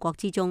成員國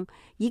之中，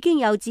已經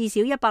有至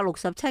少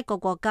167個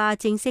國家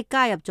正式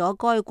加入咗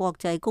該國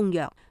際公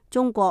約，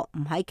中國唔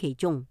喺其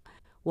中。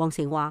黃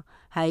成話，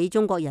喺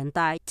中國人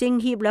大政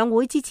協兩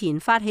會之前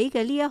發起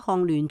嘅呢一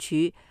項聯署，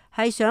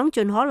係想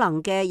盡可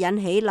能嘅引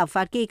起立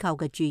法機構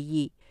嘅注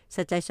意。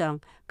實際上，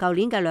舊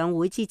年嘅兩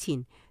會之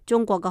前，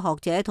中國嘅學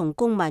者同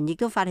公民亦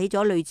都發起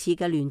咗類似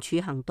嘅聯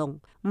署行動，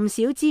唔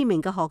少知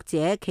名嘅學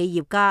者、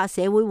企業家、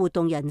社會活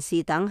動人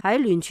士等喺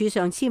聯署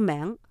上簽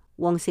名。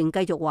黃成繼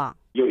續話：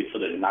又一次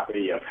的人大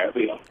會也開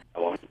會了，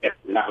我們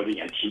人大會裏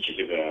面提起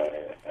這個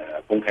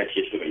公開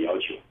提出這個要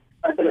求。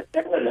但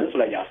這個人數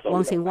來講，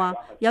黃成話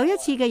有一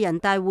次嘅人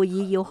大會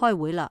議要開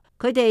會啦，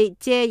佢哋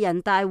借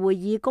人大會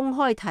議公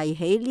開提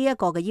起呢一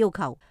個嘅要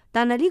求，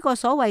但係呢個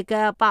所謂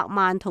嘅百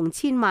萬同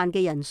千萬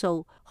嘅人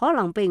數，可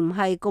能並唔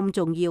係咁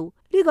重要，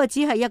呢個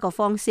只係一個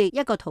方式、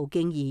一個途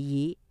徑而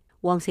已。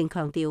黃成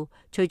強調，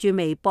隨住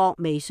微博、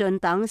微信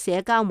等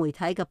社交媒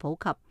體嘅普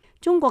及，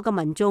中國嘅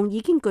民眾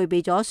已經具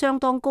備咗相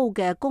當高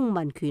嘅公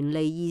民權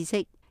利意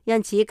識，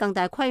因此更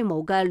大規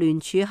模嘅聯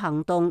署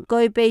行動具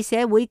備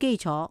社會基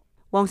礎。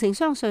黃成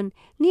相信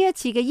呢一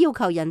次嘅要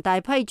求人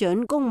大批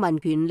准公民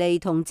權利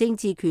同政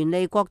治權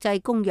利國際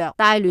公約，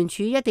大聯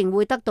署一定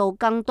會得到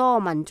更多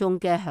民眾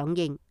嘅響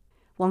應。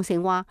黃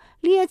成話，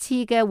呢一次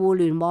嘅互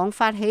聯網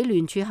發起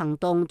聯署行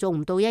動做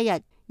唔到一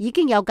日，已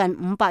經有近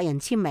500人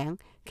簽名，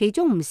其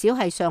中唔少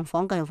係上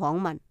訪嘅訪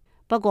民。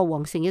不過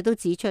黃成亦都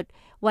指出，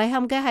遺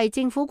憾嘅係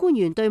政府官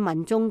員對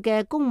民眾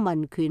嘅公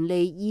民權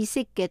利意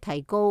識嘅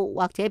提高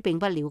或者並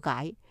不了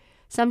解，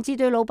甚至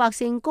對老百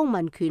姓公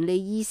民權利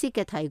意識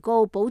嘅提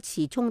高保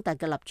持衝突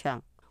嘅立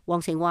場。黃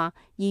成話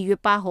，2月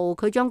8號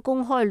佢將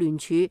公開聯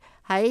署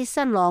喺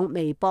新浪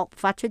微博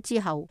發出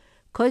之後，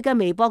佢嘅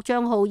微博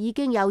賬號已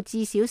經有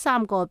至少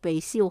3個被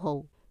消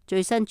耗。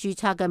最新註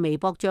冊嘅微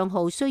博賬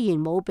號雖然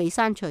冇被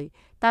刪除，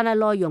但係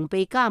內容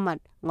被加密，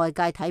外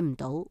界睇唔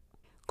到。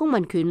公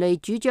民權利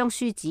主張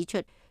書指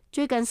出，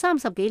最近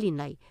30幾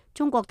年嚟，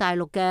中國大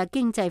陸嘅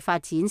經濟發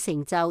展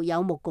成就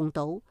有目共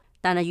睹，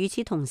但係與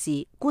此同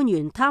時，官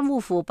員貪污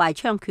腐敗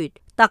猖獗，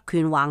特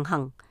權橫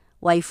行，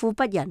為富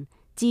不仁，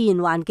自然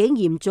環境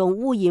嚴重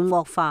污染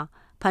惡化，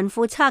貧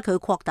富差距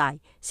擴大，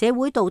社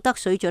會道德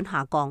水準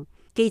下降，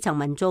基層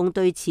民眾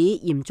對此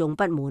嚴重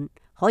不滿，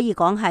可以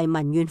講係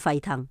民怨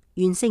沸騰，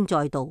怨聲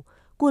載道，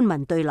官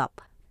民對立，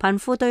貧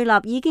富對立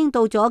已經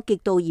到咗極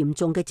度嚴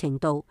重嘅程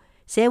度。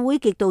社會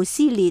極度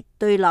撕裂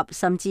對立，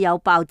甚至有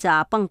爆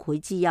炸崩潰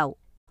之憂。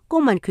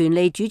公民權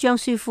利主張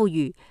書呼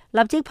籲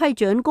立即批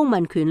准公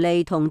民權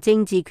利同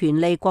政治權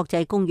利國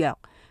際公約，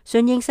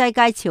順應世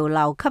界潮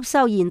流，吸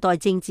收現代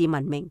政治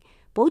文明，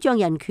保障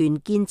人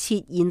權，建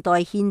設現代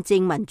憲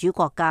政民主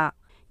國家，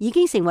已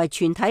經成為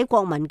全體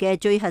國民嘅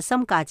最核心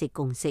價值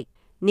共識。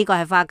呢個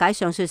係化解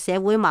上述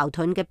社會矛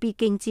盾嘅必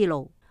經之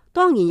路，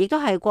當然亦都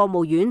係國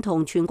務院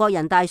同全國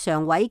人大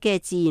常委嘅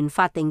自然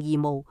法定義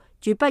務，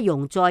絕不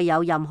容再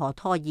有任何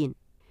拖延。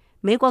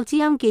美國之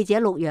音記者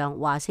陸陽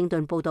華盛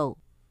頓報道。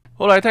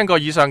好啦，聽過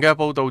以上嘅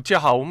報道之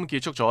後，咁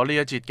結束咗呢一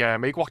節嘅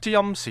美國之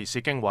音時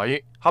事經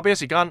緯。下邊嘅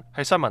時間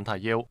係新聞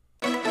提要。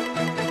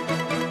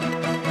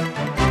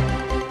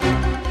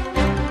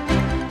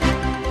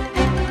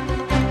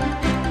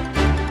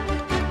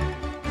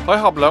海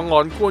峽兩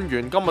岸官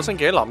員今日星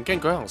期喺南京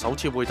舉行首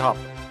次會談。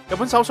日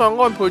本首相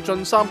安倍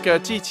晉三嘅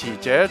支持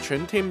者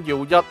川添耀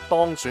一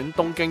當選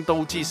東京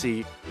都知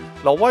事。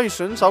挪威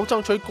選手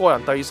爭取個人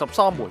第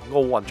13枚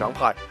奧運獎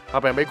牌。下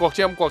邊係美國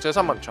之音國際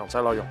新聞詳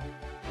細內容。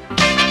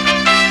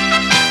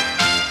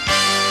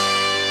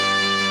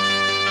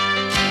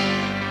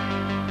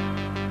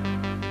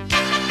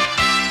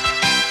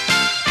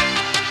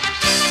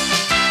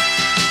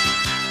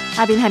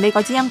下邊係美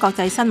國之音國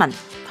際新聞。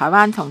台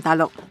灣同大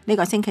陸呢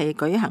個星期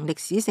舉行歷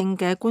史性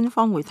嘅官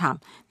方會談，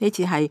呢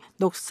次係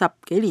60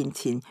幾年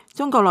前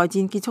中國內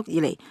戰結束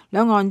以嚟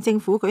兩岸政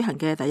府舉行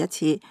嘅第一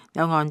次。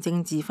兩岸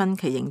政治分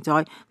歧仍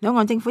在，兩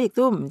岸政府亦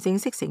都唔正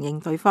式承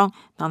認對方，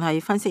但係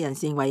分析人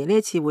士認為呢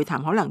一次會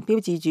談可能標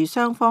誌住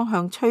雙方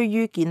向趨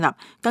於建立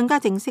更加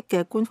正式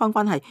嘅官方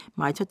關係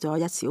邁出咗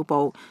一小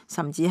步，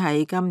甚至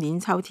係今年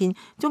秋天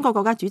中國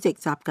國家主席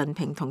習近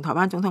平同台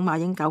灣總統馬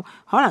英九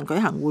可能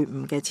舉行會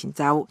晤嘅前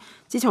奏。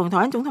自從台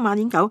灣總統馬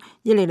英九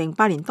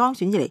2008年當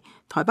選以嚟，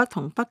台北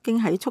同北京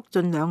喺促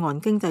進兩岸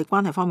經濟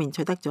關係方面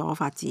取得咗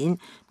發展，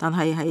但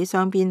係喺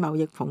雙邊貿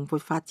易蓬勃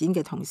發展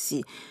嘅同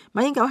時，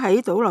馬英九喺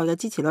島內嘅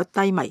支持率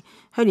低迷，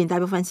去年大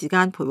部分時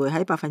間徘徊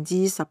喺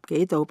10%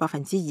幾到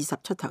20%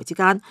出頭之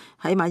間。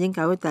喺馬英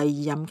九第二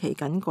任期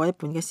僅過一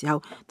半嘅時候，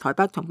台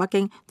北同北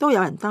京都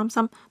有人擔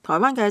心台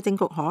灣嘅政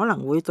局可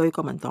能會對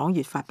國民黨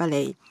越發不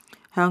利。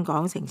香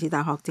港城市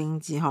大學政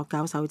治學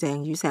教授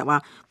鄭宇碩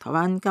話，台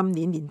灣今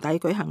年年底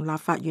舉行立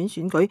法院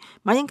選舉，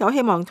馬英九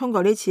希望通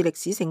過呢次歷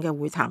史性嘅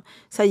會談，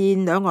實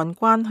現兩岸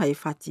關係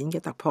發展嘅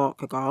突破。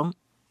佢講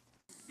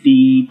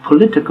：The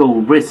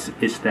political risk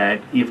is that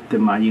if the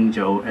Ma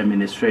Ying-jeou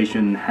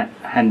administration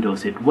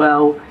handles it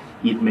well,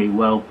 it may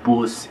well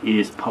boost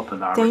its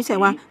popularity。鄭宇碩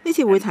話：呢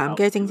次會談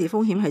嘅政治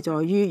風險係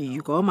在於，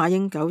如果馬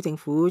英九政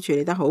府處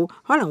理得好，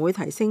可能會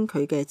提升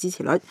佢嘅支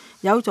持率，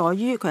有助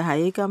於佢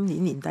喺今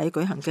年年底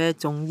舉行嘅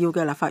重要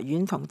嘅立法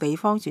院同地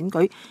方選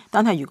舉。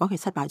但係如果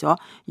佢失敗咗，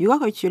如果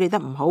佢處理得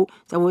唔好，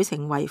就會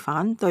成為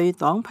反對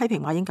黨批評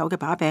馬英九嘅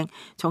把柄，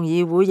從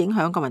而會影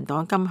響國民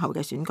黨今後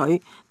嘅選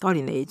舉。多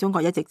年嚟，中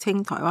國一直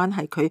稱台灣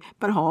係佢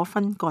不可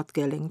分割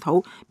嘅領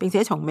土，並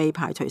且從未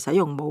排除使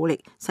用武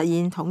力實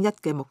現統一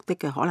嘅目的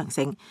嘅可能性。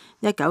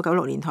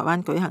1996年台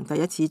灣舉行第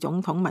一次總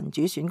統民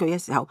主選舉嘅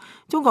時候，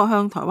中國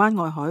向台灣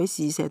外海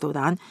試射導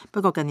彈。不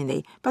過近年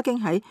嚟，北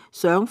京喺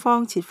想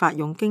方設法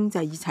用經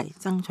濟議題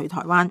爭取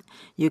台灣。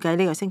預計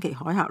呢個星期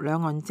海峽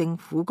兩岸政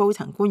府高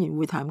層官員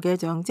會談嘅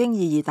象徵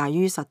意義大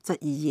於實質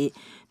意義。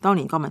當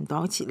年國民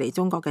黨撤離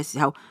中國嘅時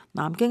候，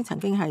南京曾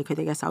經係佢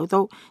哋嘅首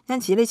都，因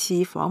此呢次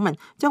訪問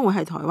將會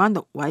係台灣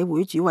陸委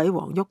會主委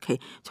黃郁琪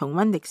重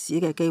溫歷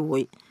史嘅機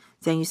會。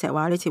鄭宇碩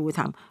話：呢次會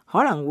談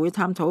可能會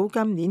探討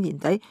今年年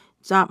底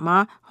習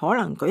馬可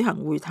能舉行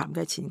會談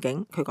嘅前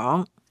景。佢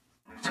講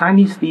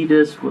：Chinese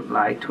leaders would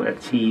like to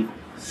achieve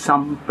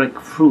some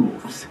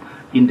breakthroughs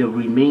in the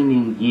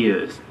remaining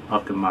years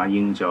of the Ma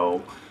Ying-jeou。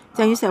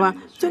鄭宇碩話：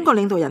中國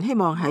領導人希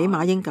望喺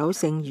馬英九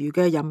剩餘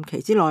嘅任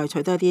期之內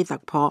取得一啲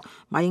突破。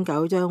馬英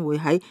九將會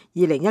喺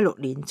2016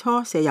年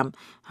初卸任。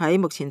喺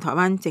目前台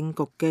灣政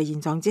局嘅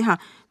現狀之下，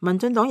民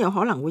進黨有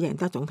可能會贏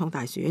得總統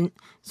大選。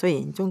雖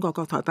然中國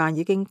國台辦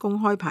已經公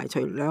開排除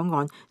兩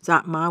岸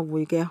習馬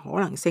會嘅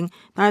可能性，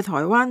但係台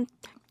灣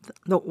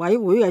陸委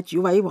會嘅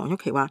主委黃郁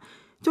琪話：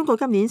中國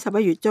今年11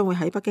月將會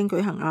喺北京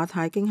舉行亞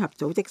太經合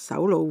組織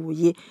首腦會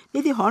議，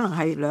呢啲可能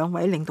係兩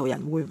位領導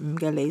人會晤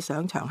嘅理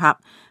想場合。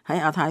喺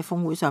亞太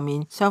峰會上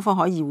面，雙方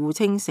可以互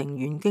稱成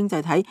員經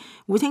濟體，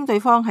互稱對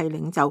方係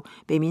領袖，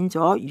避免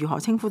咗如何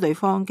稱呼對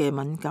方嘅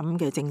敏感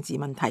嘅政治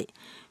問題。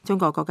中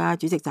國國家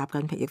主席習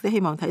近平亦都希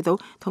望睇到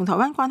同台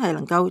灣關係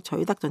能夠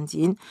取得進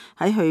展。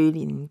喺去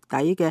年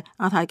底嘅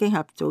亞太經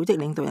合組織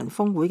領導人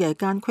峰會嘅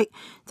間隙，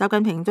習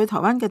近平對台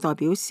灣嘅代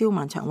表蕭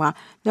萬長話：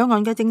兩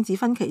岸嘅政治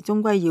分歧終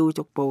歸要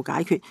逐步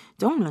解決，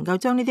總唔能夠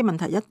將呢啲問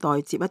題一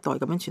代接一代咁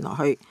樣傳落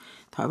去。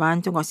台灣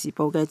《中國時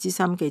報》嘅資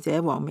深記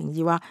者黃明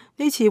義話：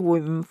呢次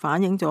會晤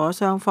反映咗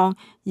雙方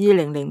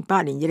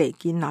2008年以嚟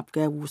建立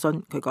嘅互信。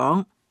佢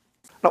講：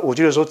那我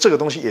覺得說，這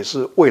個東西也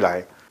是未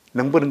來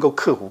能不能夠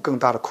克服更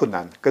大的困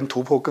難，跟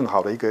突破更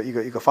好的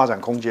一個發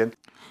展空間。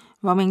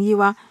黃明義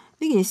話：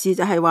呢件事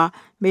就係話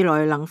未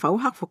來能否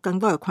克服更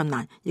多嘅困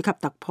難，以及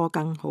突破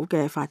更好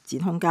嘅發展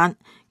空間。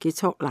結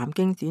束南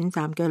京短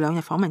暫嘅2日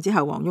訪問之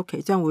後，黃玉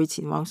琪將會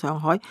前往上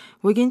海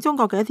會見中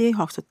國嘅一啲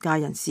學術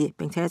界人士，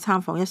並且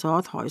參訪一所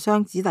台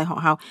商子弟學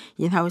校，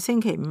然後星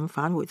期5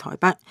返回台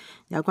北。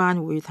有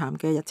關會談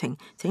嘅日程，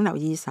請留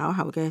意稍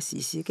後嘅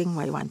時事經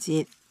緯環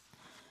節。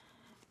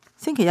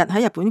星期日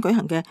喺日本舉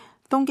行嘅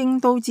東京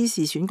都知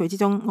事選舉之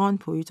中，安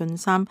倍晉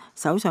三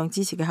首相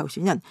支持嘅候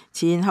選人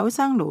前厚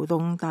生勞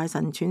動大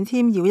臣村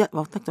田耀一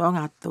獲得咗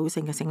壓倒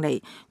性嘅勝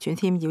利。村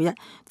田耀一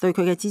對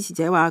佢嘅支持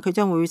者話，佢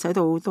將會使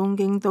到東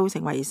京都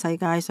成為世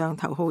界上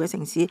頭號嘅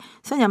城市。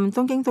新任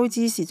東京都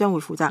知事將會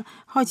負責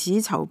開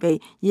始籌備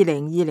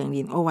2020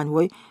年奧運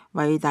會，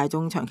為大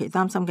眾長期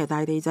擔心嘅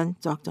大地震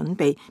作準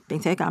備，並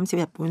且減少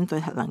日本對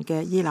核能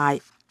嘅依賴。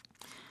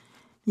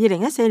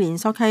2014年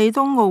索契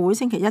冬奧會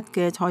星期一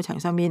嘅賽場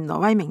上面，挪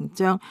威名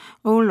將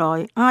奧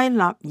萊埃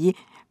納爾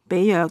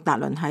比約達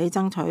倫喺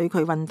爭取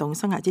佢運動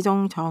生涯之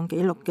中創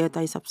紀錄嘅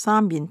第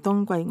13面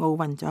冬季奧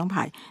運獎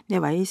牌。呢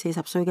位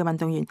40歲嘅運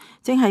動員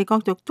正係角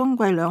逐冬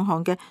季2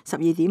項嘅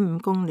12.5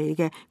公里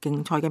嘅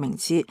競賽嘅名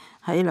次。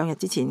喺2日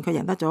之前，佢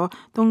贏得咗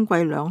冬季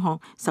2項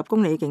10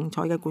公里競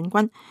賽嘅冠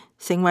軍，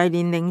成為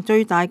年齡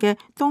最大嘅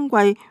冬季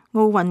奧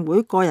運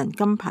會個人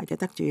金牌嘅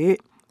得主。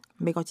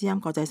美國之音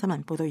國際新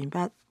聞報道完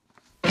畢。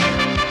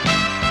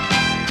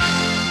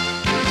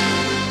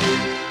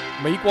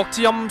美國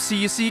之音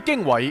時事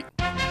經緯，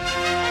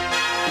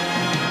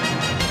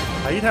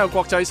喺聽過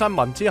國際新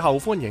聞之後，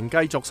歡迎繼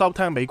續收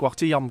聽美國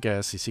之音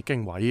嘅時事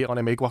經緯。我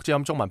哋美國之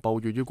音中文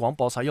部粵語廣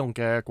播使用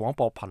嘅廣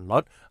播頻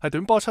率係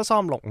短波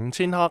7365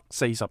千赫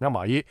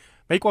41米。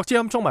美國之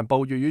音中文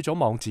部粵語組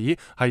網址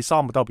係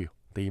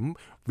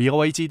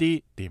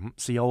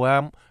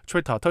3w.voagd.com。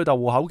Twitter 推特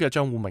戶口嘅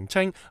賬戶名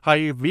稱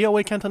係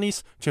VOA Cantonese，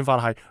 串法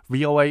係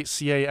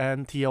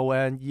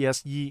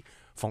VOACANTONESE。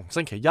逢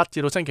星期一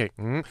至到星期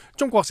五，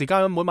中國時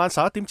間每晚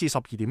11點至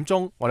12點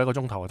鐘，我哋1個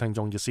鐘頭嘅聽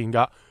眾熱線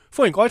㗎。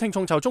歡迎各位聽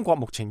眾就中國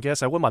目前嘅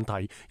社會問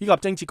題以及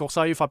政治局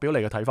勢發表你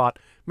嘅睇法。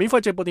免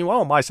費直播電話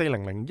號碼係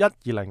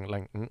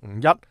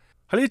4001200551。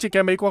喺呢節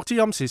嘅美國之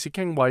音時事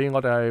傾位，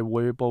我哋係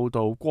會報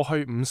道過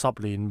去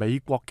50年美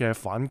國嘅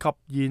反吸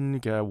煙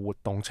嘅活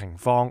動情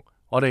況。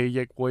我哋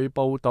亦會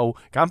報道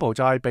柬埔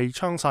寨被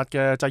槍殺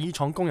嘅製衣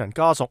廠工人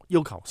家屬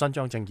要求伸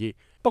張正義。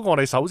不過我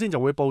哋首先就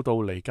會報道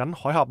嚟緊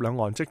海峽兩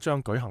岸即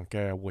將舉行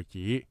嘅會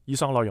議。以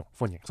上內容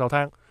歡迎收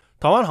聽。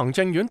台灣行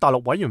政院大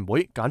陸委員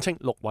會簡稱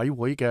陸委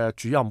會嘅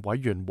主任委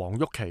員黃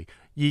郁琪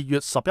2月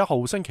11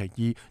號星期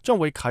二將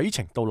會啟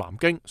程到南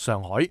京、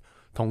上海，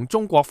同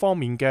中國方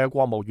面嘅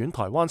國務院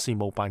台灣事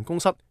務辦公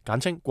室簡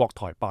稱國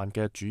台辦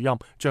嘅主任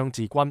張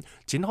志軍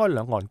展開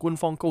兩岸官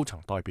方高層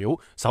代表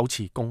首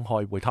次公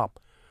開會談。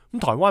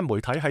台灣媒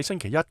體喺星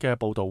期一嘅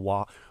報道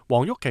話，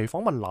黃郁琪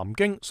訪問南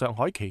京、上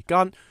海期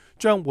間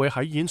將會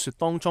喺演說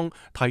當中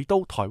提到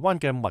台灣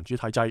嘅民主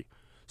體制，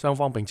雙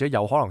方並且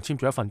有可能簽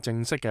署一份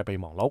正式嘅備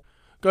忘錄。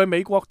據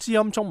美國之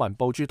音中文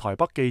部駐台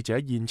北記者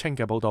燕青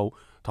嘅報道，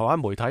台灣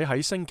媒體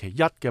喺星期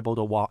一嘅報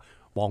道話，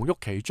黃郁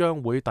琪將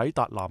會抵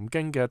達南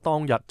京嘅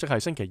當日，即係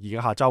星期二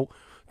嘅下晝，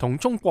同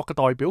中國嘅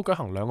代表舉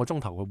行2個鐘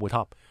頭嘅會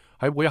談。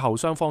喺會後，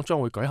雙方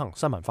將會舉行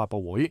新聞發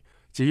佈會。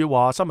至於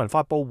話新聞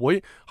發佈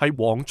會係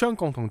黃張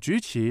共同主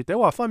持，定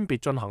話分別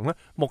進行呢？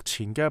目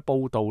前嘅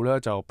報道呢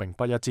就並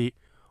不一致。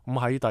咁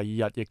喺第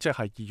2日，亦即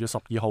係2月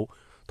12號，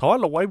台灣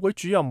陸委會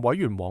主任委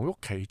員黃郁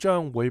琪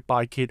將會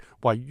拜揭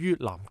位於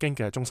南京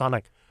嘅中山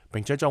陵，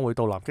並且將會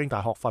到南京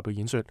大學發表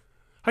演說。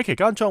喺期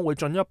間將會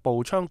進一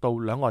步倡導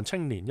兩岸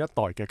青年一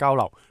代嘅交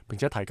流，並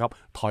且提及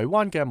台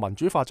灣嘅民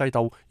主化制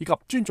度以及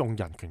尊重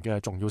人權嘅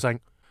重要性。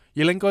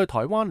而另據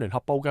台灣聯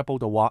合報嘅報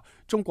道話，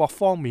中國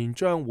方面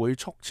將會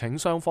促請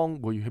雙方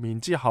會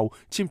面之後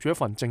簽署一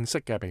份正式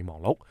嘅備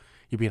忘錄，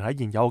以便喺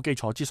現有基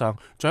礎之上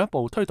進一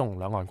步推動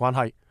兩岸關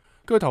係。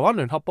據台灣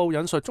聯合報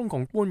引述中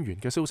共官員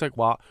嘅消息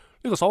話，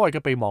呢個所謂嘅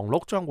備忘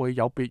錄將會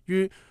有別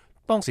於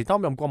當時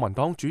擔任國民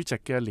黨主席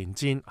嘅連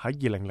戰喺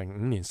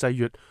2005年4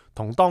月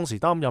同當時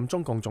擔任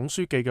中共總書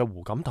記嘅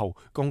胡錦濤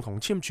共同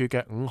簽署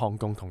嘅5項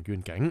共同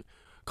願景。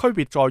區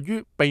別在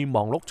於備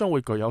忘錄將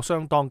會具有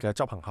相當嘅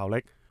執行效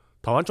力。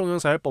台灣中央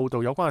社報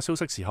道有關嘅消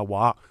息時候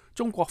話，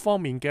中國方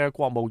面嘅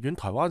國務院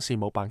台灣事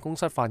務辦公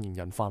室發言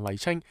人范麗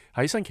清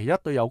喺星期一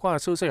對有關嘅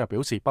消息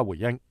表示不回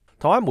應。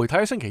台灣媒體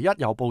喺星期一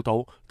又報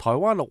道，台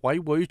灣陸委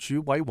會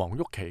主委黃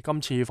郁琪今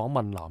次訪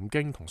問南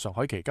京同上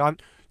海期間，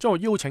將會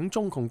邀請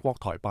中共國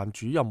台辦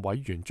主任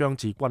委員張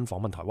志軍訪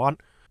問台灣，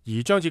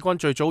而張志軍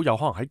最早有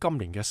可能喺今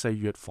年嘅4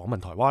月訪問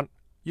台灣。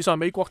以上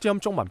美國之音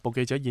中文部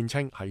記者燕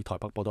青喺台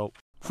北報道。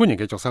歡迎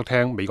繼續收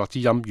聽美國之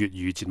音粵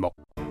語節目。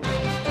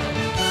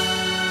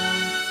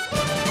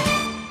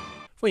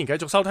歡迎繼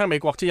續收聽美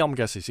國之音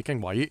嘅時事經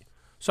緯。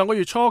上個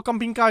月初，金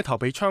邊街頭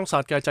被槍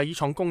殺嘅製衣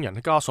廠工人嘅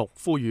家屬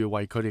呼籲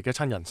為佢哋嘅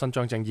親人伸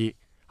張正義。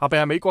下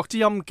邊係美國之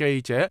音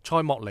記者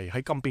蔡莫尼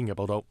喺金邊嘅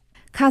報道。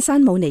卡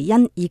珊姆尼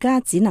恩而家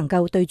只能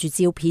夠對住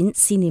照片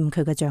思念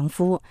佢嘅丈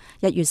夫。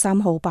1月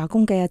3號罷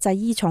工嘅製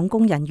衣廠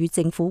工人與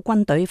政府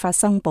軍隊發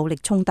生暴力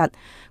衝突，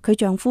佢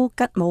丈夫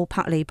吉姆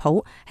柏利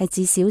普係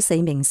至少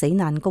4名死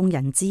難工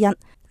人之一。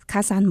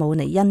卡珊姆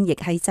尼恩亦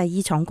喺製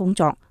衣廠工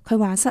作，佢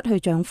話失去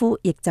丈夫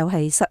亦就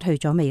係失去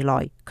咗未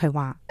來。佢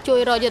話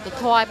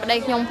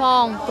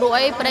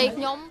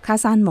卡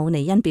珊姆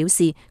尼恩表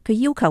示，佢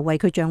要求為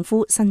佢丈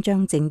夫伸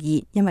張正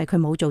義，因為佢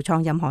冇做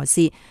錯任何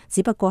事，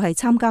只不過係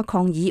參加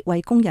抗議，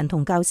為工人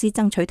同教師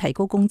爭取提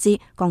高工資，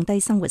降低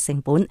生活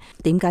成本。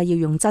點解要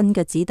用真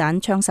嘅子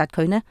彈槍殺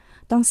佢呢？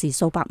當時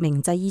數百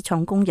名製衣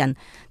廠工人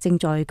正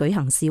在舉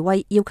行示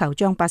威，要求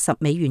將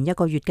$80一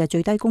個月嘅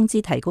最低工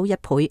資提高1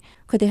倍。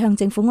佢哋向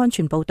政府安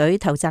全部隊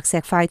投擲石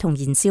塊同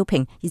燃燒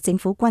瓶，而政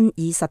府軍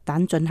以實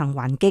彈進行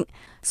還擊。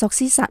索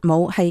斯薩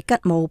姆係吉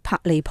姆柏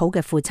利普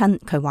嘅父親，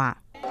佢話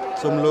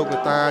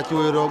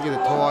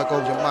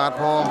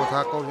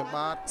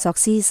索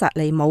斯薩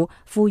利姆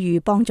呼籲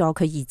幫助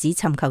佢兒子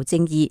尋求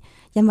正義，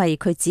因為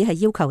佢只係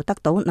要求得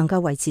到能夠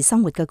維持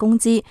生活嘅工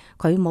資，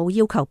佢冇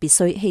要求別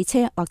墅、汽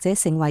車或者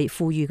成為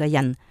富裕嘅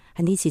人。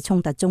喺呢次衝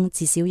突中，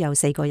至少有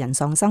4個人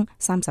喪生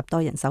，30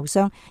多人受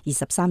傷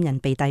，23人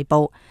被逮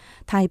捕。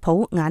泰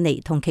普雅尼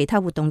同其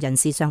他活動人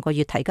士上個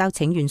月提交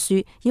請願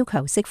書，要求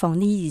釋放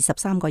呢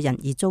23個人，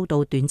而遭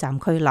到短暫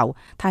拘留。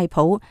泰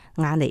普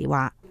雅尼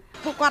話：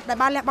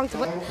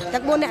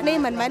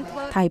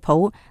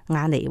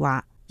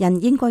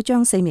人應該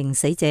將4名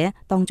死者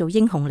當做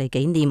英雄嚟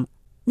紀念。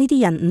呢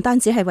啲人唔單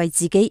止係為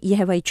自己，而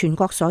係為全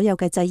國所有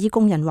嘅製衣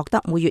工人獲得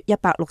每月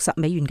$160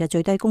嘅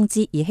最低工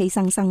資而犧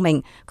牲生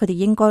命。佢哋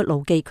應該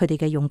牢記佢哋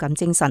嘅勇敢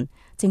精神。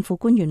政府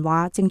官員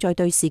話正在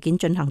對事件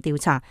進行調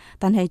查，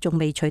但係仲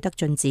未取得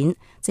進展。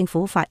政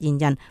府發言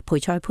人裴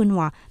塞潘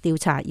話，調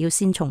查要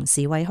先從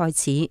示威開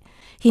始。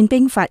憲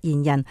兵發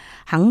言人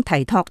肯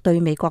提托對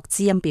美國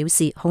之音表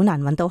示，好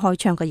難揾到開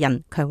槍嘅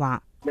人。佢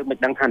話：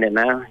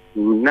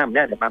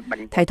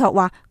提托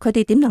話佢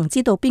哋點能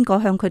知道邊個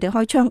向佢哋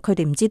開槍？佢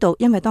哋唔知道，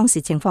因為當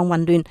時情況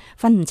混亂，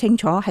分唔清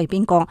楚係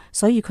邊個，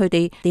所以佢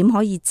哋點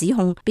可以指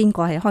控邊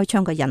個係開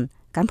槍嘅人？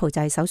柬埔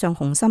寨首相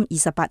洪森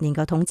28年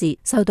嘅統治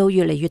受到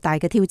越嚟越大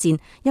嘅挑戰，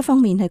一方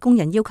面係工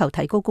人要求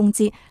提高工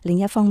資，另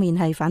一方面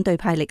係反對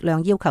派力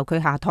量要求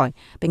佢下台，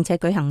並且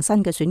舉行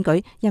新嘅選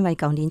舉，因為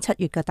舊年7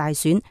月嘅大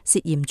選涉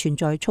嫌存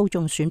在操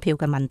縱選票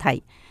嘅問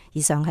題。以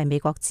上係美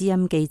國之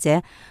音記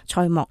者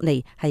蔡莫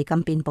尼喺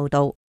金邊報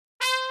道。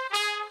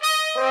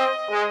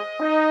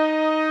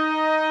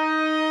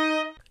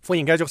歡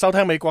迎繼續收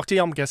聽美國之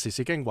音嘅時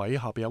事經緯，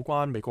下邊有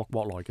關美國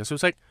國內嘅消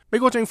息。美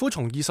國政府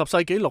從20世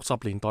紀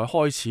60年代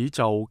開始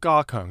就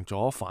加強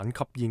咗反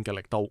吸煙嘅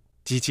力度，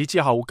自此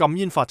之後禁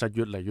煙法就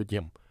越嚟越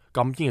嚴，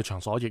禁煙嘅場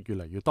所亦越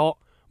嚟越多，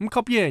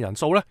咁吸煙嘅人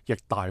數呢亦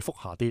大幅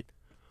下跌。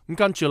咁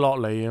跟住落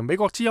嚟，美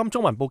國之音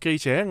中文部記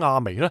者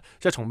亞薇呢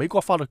就從美國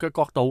法律嘅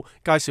角度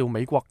介紹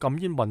美國禁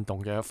煙運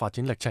動嘅發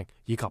展歷程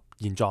以及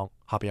現狀，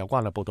下邊有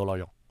關嘅報道內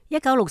容。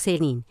1964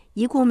年，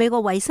已故美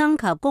國衛生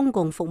及公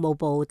共服務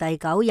部第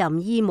9任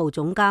醫務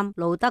總監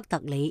路德特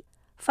里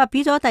發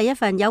表咗第一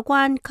份有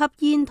關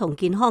吸煙同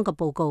健康嘅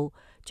報告，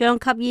將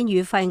吸煙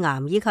與肺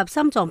癌以及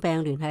心臟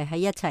病聯繫喺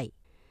一齊。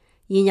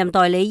現任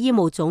代理醫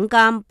務總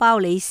監鮑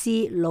里斯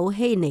魯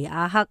希尼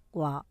亞克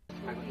話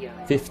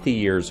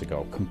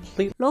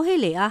魯希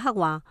尼亞克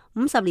話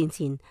50年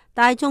前，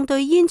大眾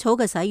對煙草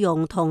嘅使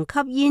用同吸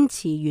煙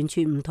持完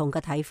全唔同嘅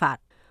睇法。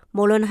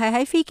無論係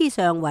喺飛機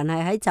上，還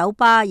係喺酒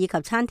吧以及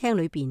餐廳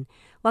裏邊，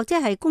或者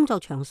係工作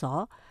場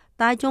所，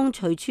大眾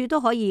隨處都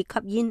可以吸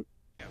煙。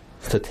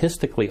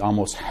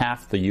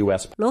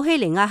魯希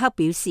尼亞克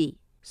表示，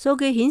數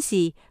據顯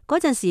示嗰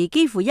陣時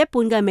幾乎一半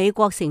嘅美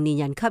國成年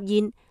人吸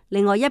煙，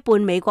另外一半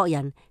美國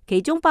人，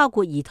其中包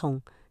括兒童，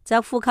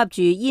就呼吸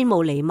住煙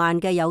霧彌漫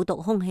嘅有毒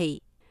空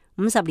氣。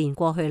50年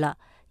過去啦。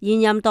現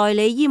任代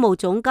理醫務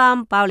總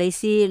監鮑里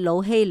斯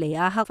魯希尼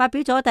亞克發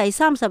表咗第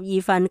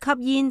32份吸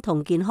煙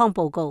同健康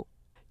報告，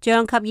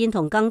將吸煙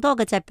同更多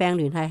嘅疾病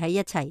聯繫喺一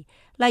齊，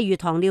例如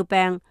糖尿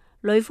病、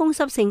類風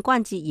濕性關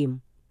節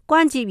炎、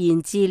關節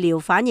炎治療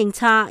反應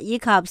差以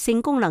及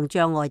性功能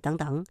障礙等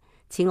等。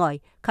此外，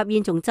吸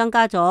煙仲增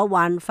加咗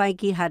患肺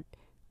結核、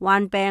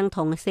患病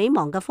同死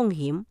亡嘅風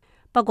險。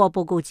不過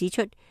報告指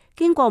出，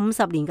經過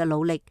50年嘅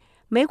努力，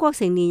美國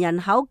成年人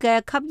口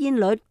嘅吸煙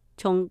率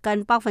從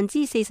近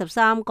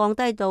43%降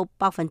低到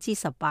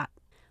18%。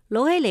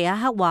魯希尼亞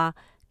克話：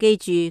記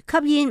住，吸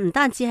煙唔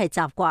單止係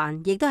習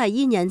慣，亦都係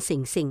煙癮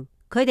成性。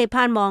佢哋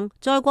盼望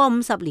再過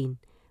50年，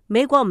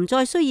美國唔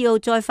再需要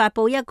再發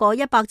佈一個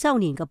100週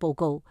年嘅報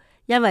告，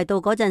因為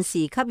到嗰陣時，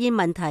吸煙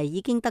問題已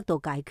經得到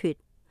解決。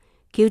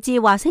喬治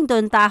華盛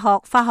頓大學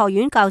法學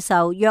院教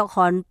授約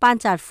翰班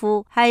扎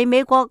夫係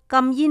美國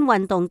禁煙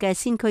運動嘅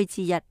先驅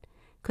之一，佢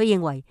認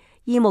為，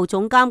醫務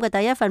總監嘅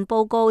第一份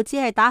報告只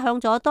係打響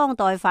咗當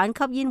代反吸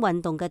煙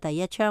運動嘅第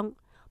一槍，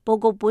報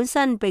告本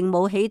身並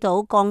冇起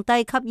到降低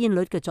吸煙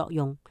率嘅作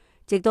用。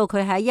直到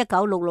佢喺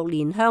1966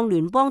年向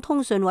聯邦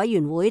通訊委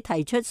員會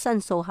提出申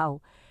訴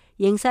後，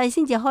形勢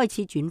先至開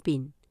始轉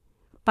變。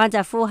班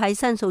扎夫喺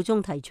申訴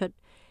中提出，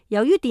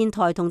由於電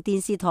台同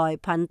電視台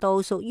頻道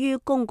屬於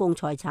公共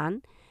財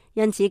產，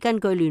因此根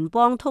據聯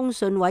邦通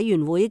訊委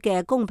員會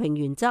嘅公平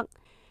原則，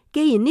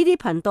既然呢啲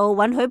頻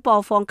道允許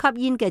播放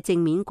吸煙嘅正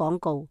面廣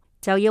告，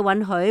就要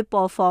允許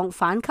播放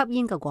反吸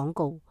煙嘅廣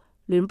告。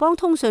聯邦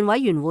通訊委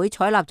員會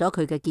採納咗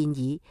佢嘅建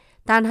議，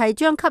但係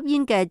將吸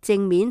煙嘅正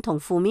面同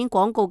負面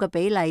廣告嘅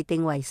比例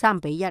定為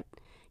3:1。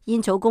煙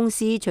草公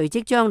司隨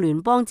即將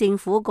聯邦政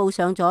府告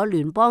上咗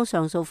聯邦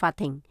上訴法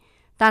庭，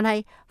但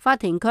係法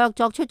庭卻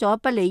作出咗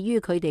不利於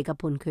佢哋嘅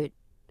判決。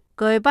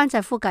據班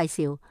澤夫介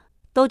紹，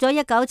到咗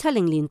1970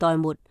年代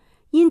末，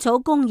煙草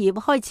工業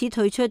開始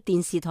退出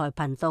電視台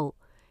頻道，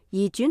而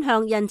轉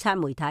向印刷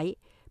媒體，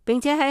並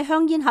且喺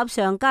香煙盒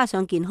上加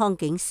上健康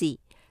警示，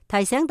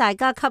提醒大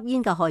家吸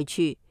煙嘅害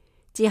處。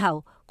之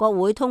後，國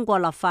會通過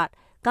立法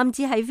禁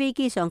止喺飛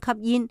機上吸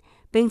煙，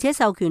並且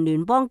授權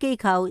聯邦機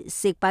構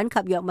食品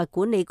及藥物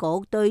管理局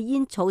對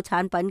煙草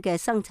產品嘅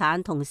生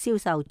產同銷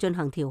售進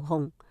行調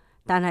控。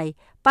但係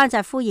班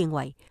澤夫認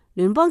為，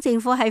聯邦政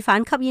府喺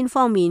反吸煙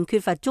方面缺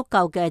乏足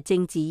夠嘅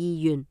政治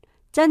意願，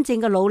真正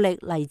嘅努力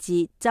嚟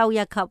自州一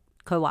級。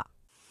佢話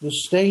：The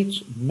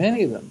states,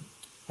 many of them,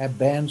 have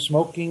banned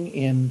smoking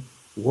in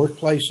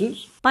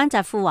workplaces. 班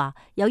澤夫話，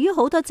由於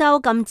好多州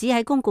禁止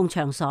喺公共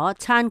場所、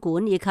餐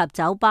館以及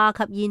酒吧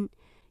吸煙，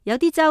有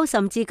啲州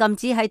甚至禁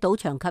止喺賭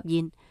場吸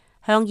煙，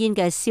香煙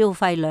嘅消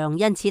費量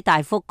因此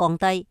大幅降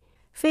低。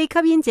非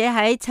吸煙者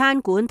喺餐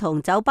館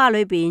同酒吧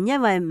裏邊，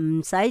因為唔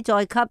使再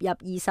吸入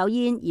二手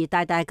煙而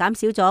大大減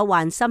少咗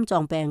患心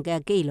臟病嘅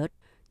機率。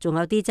仲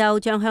有啲州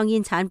將香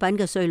煙產品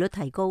嘅稅率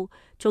提高，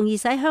從而使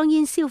香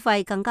煙消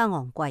費更加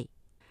昂貴。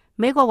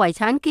美國遺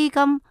產基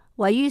金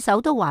位於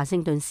首都華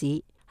盛頓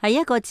市，係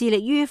一個致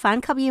力於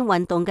反吸煙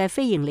運動嘅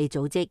非營利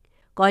組織。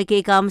該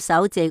基金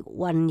首席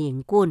運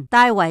營官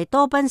戴維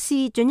多賓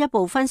斯進一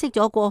步分析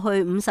咗過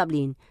去50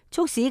年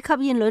促使吸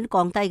煙率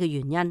降低嘅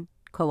原因。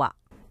佢話：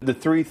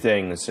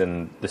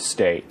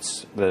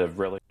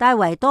戴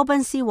維多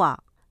賓斯話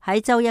喺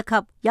州一級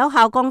有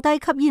效降低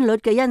吸煙率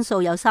嘅因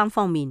素有3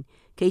方面，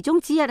其中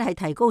之一係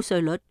提高稅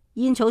率。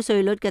煙草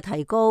稅率嘅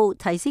提高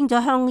提升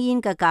咗香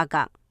煙嘅價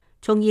格，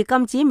從而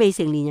禁止未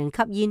成年人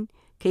吸煙。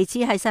其次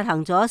係實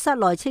行咗室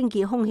內清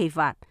潔空氣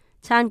法，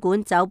餐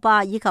館、酒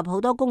吧以及好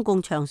多公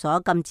共場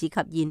所禁止吸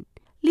煙。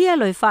呢一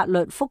類法律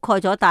覆蓋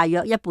咗大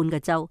約一半嘅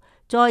州。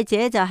再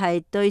者就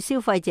係對消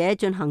費者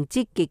進行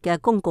積極嘅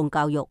公共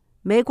教育。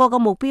美國嘅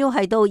目標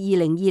係到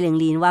2020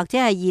年或者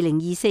係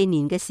2024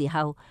年嘅時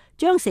候，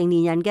將成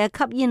年人嘅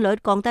吸煙率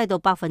降低到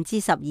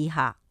10%以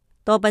下。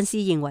多賓斯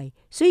認為，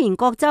雖然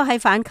各州喺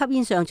反吸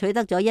煙上取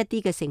得咗一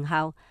啲嘅成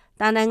效，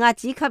但係遏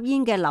止吸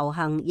煙嘅流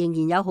行仍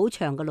然有好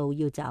長嘅路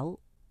要走。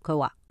佢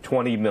話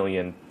：20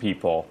 million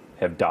people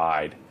have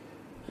died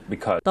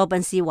because 多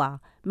賓斯話，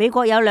美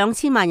國有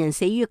2000萬人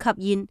死於吸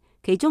煙，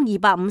其中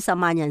250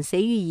萬人死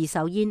於二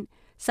手煙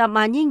，10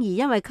萬嬰兒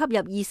因為吸入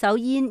二手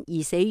煙而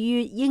死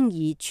於嬰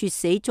兒猝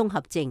死綜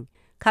合症。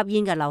吸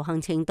煙嘅流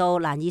行程度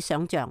難以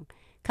想象，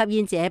吸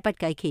煙者不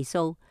計其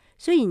數。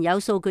雖然有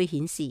數據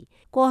顯示，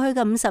過去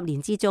嘅50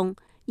年之中，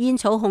煙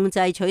草控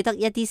制取得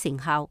一啲成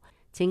效，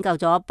拯救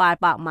咗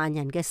800萬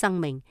人嘅生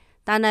命，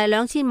但係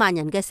2000萬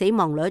人嘅死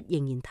亡率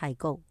仍然提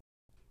高。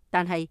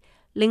但係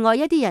另外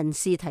一啲人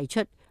士提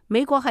出，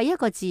美國係一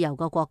個自由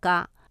嘅國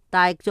家，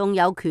大眾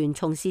有權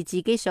從事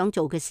自己想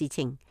做嘅事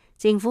情，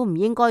政府唔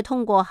應該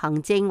通過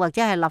行政或者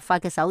係立法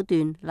嘅手段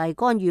嚟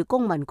干預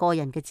公民個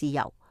人嘅自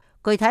由。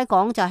具體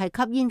講就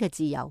係吸煙嘅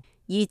自由，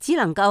而只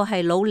能夠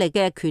係努力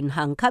嘅權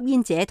衡吸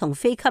煙者同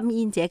非吸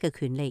煙者嘅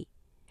權利。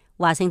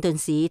華盛頓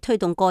市推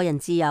動個人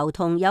自由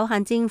同有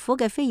限政府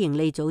嘅非營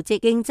利組織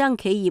競爭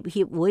企業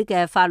協會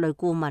嘅法律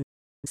顧問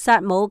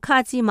薩姆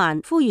卡茲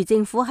曼呼籲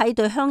政府喺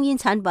對香煙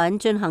產品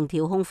進行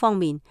調控方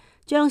面，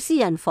將私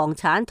人房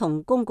產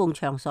同公共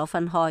場所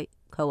分開。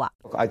佢話：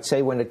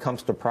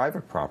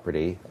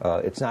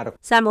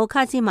薩姆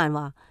卡茲曼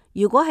話，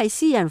如果係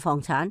私人房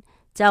產，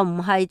就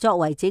唔係作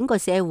為整個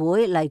社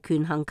會嚟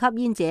權衡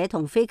吸煙者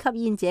同非吸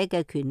煙者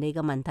嘅權利嘅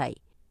問題，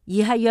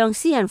而係讓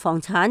私人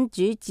房產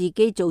主自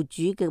己做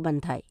主嘅問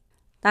題。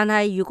但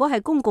係如果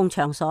係公共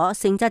場所，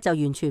性質就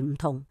完全唔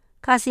同。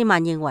卡斯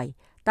曼認為，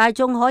大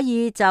眾可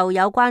以就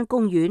有關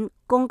公園、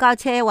公交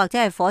車或者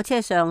係火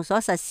車上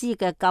所實施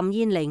嘅禁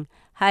煙令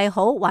係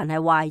好還係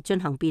壞進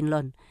行辯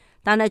論，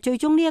但係最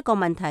終呢一個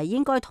問題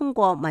應該通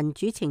過民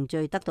主程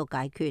序得到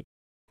解決。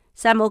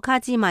薩姆卡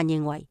茲曼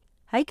認為，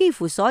喺幾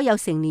乎所有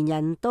成年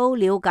人都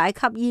了解吸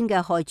煙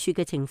嘅害處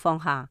嘅情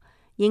況下，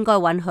應該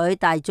允許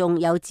大眾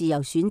有自由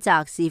選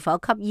擇是否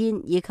吸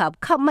煙以及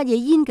吸乜嘢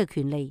煙嘅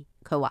權利。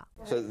佢話：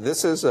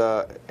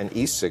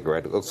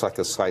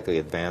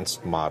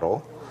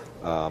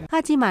卡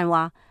茲曼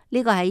話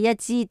呢個係一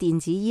支電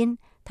子煙，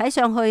睇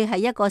上去係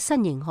一個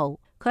新型號。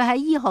佢喺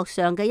醫學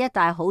上嘅一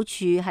大好處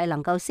係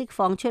能夠釋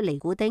放出尼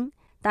古丁，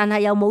但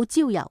係又冇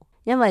焦油，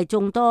因為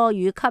眾多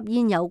與吸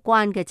煙有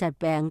關嘅疾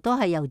病都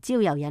係由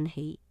焦油引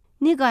起。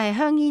呢個係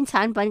香煙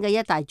產品嘅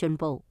一大進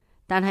步，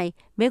但係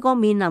美國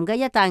面臨嘅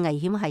一大危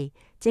險係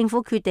政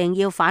府決定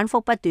要反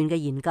覆不斷嘅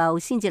研究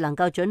先至能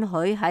夠准許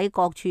喺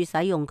各處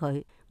使用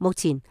佢。目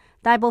前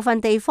大部分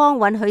地方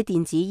允許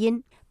電子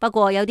煙，不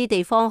過有啲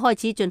地方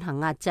開始進行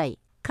壓制。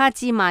卡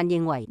茲曼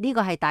認為呢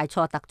個係大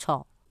錯特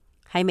錯。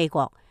喺美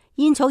國，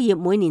煙草業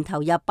每年投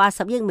入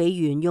80億美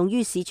元用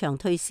於市場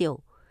推銷，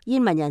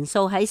煙民人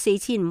數喺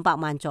4500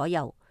萬左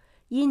右。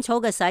煙草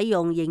嘅使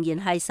用仍然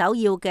係首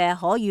要嘅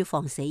可預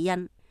防死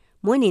因。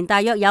每年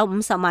大約有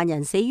50萬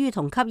人死於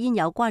同吸煙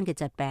有關嘅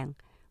疾病，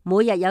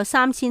每日有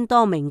3000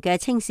多名嘅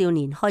青少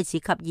年開始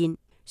吸煙。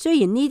雖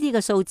然呢啲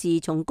嘅數字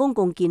從公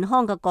共健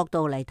康嘅角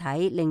度嚟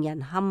睇令人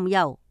堪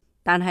憂，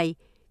但係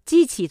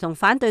支持同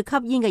反對吸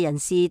煙嘅人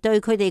士對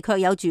佢哋卻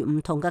有住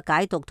唔同嘅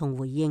解讀同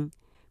回應。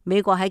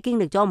美國喺經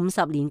歷咗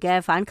50年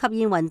嘅反吸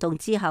煙運動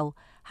之後，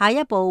下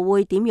一步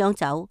會點樣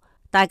走？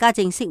大家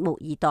正拭目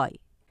以待。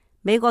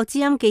美國之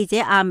音記者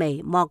阿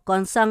薇、莫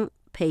幹生、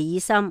皮爾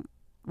森、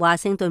華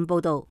盛頓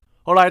報道。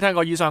好啦，聽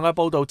過以上嘅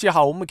報道之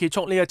後，咁結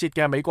束呢一節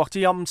嘅美國之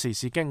音時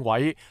事經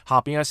緯。下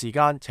邊嘅時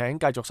間，請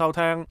繼續收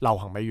聽流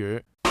行美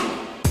語。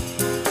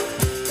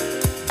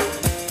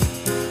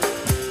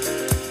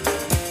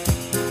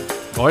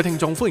各位聽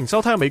眾，歡迎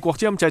收聽美國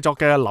之音製作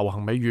嘅流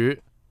行美語。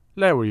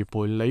Larry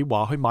陪你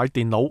話去買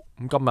電腦。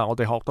咁今日我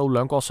哋學到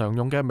兩個常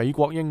用嘅美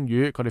國英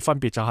語，佢哋分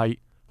別就係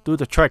do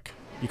the trick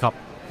以及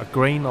a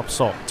grain of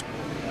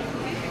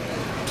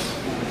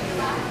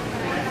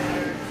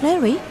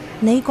salt。Larry，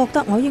 你覺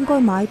得我應該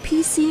買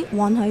PC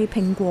還係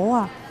蘋果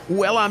啊？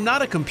 Well, I'm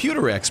not a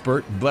computer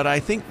expert, but I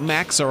think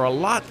Macs are a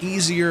lot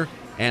easier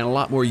and a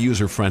lot more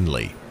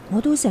user-friendly. 我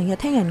都成日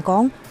聽人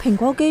講蘋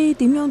果機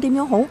點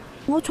樣好，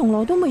我從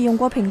來都未用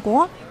過蘋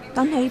果，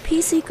但係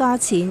PC 價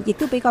錢亦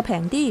都比較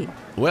平啲。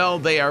Well,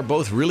 they are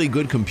both really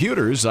good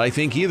computers. I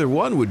think either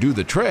one would do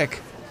the trick.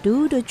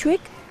 Do the trick?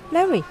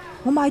 Larry，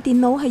 我買電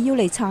腦係要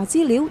嚟查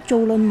資料、做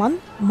論文，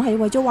唔係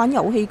為咗玩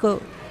遊戲㗎。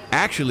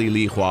Actually,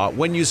 Li Hua,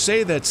 when you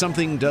say that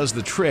something does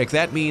the trick,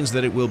 that means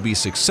that it will be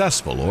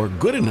successful or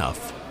good enough.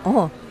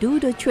 Do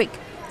the trick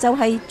就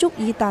係足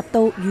以達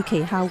到預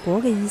期效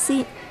果嘅意思。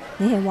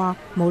你係話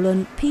無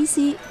論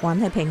PC 還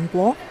係蘋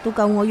果都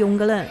夠我用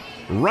㗎啦。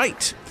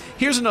Right.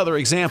 Here's another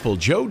example.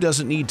 Joe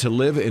doesn't need to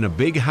live in a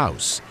big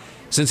house.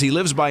 Since he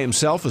lives by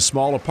himself, a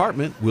small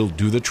apartment will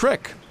do the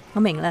trick. 我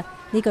明啦，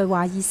呢句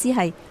話意思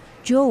係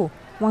Joe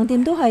橫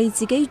掂都係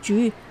自己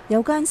住，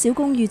有間小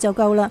公寓就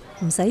夠啦，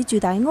唔使住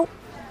大屋。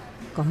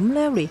咁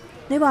Larry，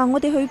 你話我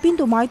哋去邊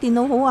度買電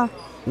腦好啊？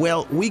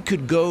 Well, we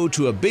could go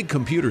to a big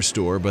computer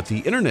store, but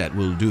the internet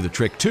will do the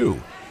trick too.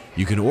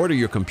 You can order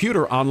your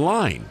computer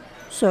online.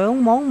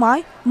 上網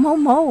買唔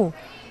好，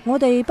我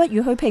哋不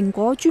如去蘋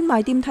果專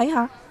賣店睇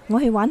下。我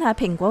去玩下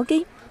蘋果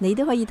機，你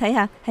都可以睇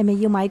下係咪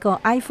要買個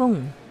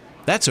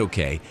iPhone。That's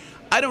okay.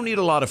 I don't need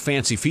a lot of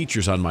fancy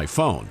features on my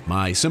phone.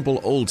 My simple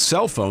old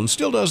cell phone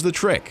still does the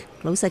trick.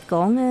 老實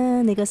講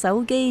啊，你個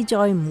手機再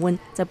唔換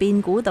就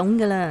變古董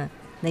㗎啦。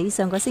你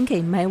上個星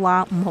期唔係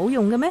話唔好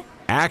用嘅咩？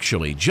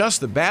 Actually, just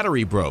the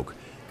battery broke.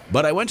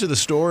 But I went to the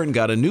store and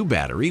got a new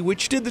battery,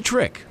 which did the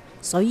trick.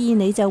 所以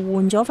你就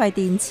換咗塊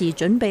電池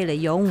準備嚟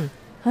用。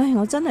唉，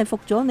我真係服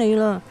咗你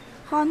啦！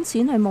慳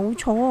錢係冇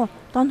錯，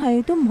但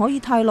係都唔可以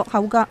太落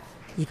後㗎。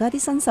而家啲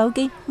新手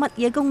機乜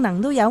嘢功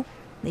能都有，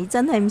你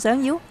真係唔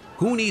想要？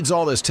 Who needs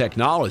all this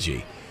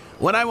technology?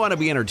 When I want to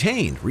be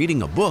entertained,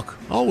 reading a book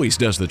always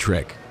does the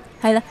trick.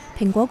 係啦，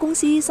蘋果公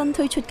司新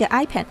推出嘅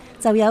iPad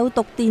就有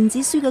讀電子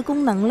書嘅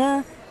功能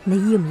啦。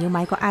你要唔要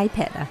買個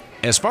iPad 啊？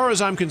 As far as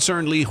I'm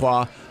concerned, Li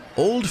Hua,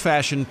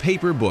 old-fashioned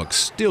paper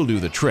books still do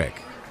the trick.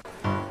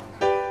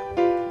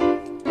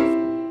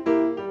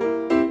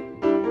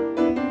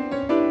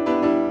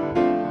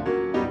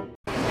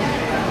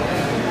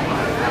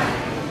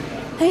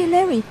 Hey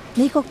Larry，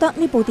 你覺得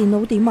呢部電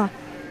腦點啊？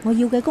我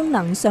要嘅功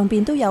能上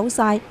邊都有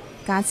晒，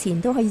價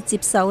錢都可以接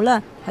受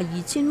啦，係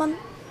2000蚊。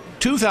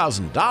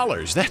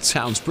$2,000? That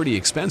sounds pretty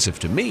expensive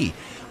to me.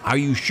 Are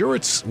you sure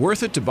it's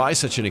worth it to buy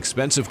such an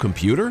expensive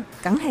computer?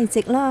 梗係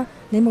值啦！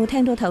你冇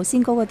聽到頭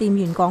先嗰個店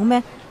員講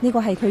咩？呢個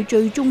係佢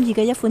最中意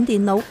嘅一款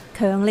電腦，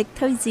強力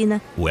推薦啊！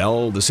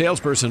 Well, the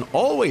salesperson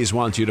always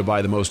wants you to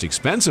buy the most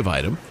expensive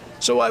item,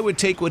 so I would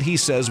take what he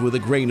says with a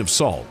grain of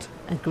salt.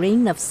 A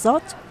grain of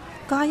salt？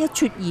 加一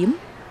撮鹽？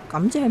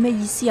咁即係咩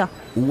意思啊？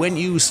 When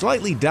you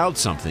slightly doubt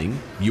something,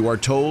 you are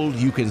told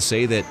you can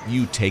say that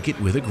you take it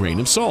with a grain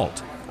of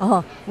salt.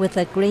 With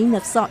a grain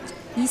of salt，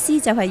 意思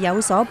就係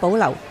有所保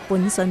留，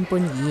半信半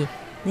疑。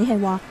你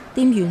係話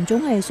店員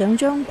總係想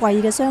將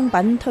貴嘅商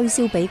品推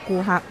銷俾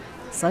顧客，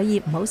所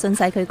以唔好信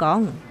晒佢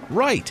講。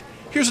Right.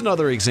 Here's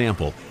another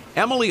example.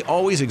 Emily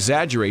always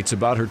exaggerates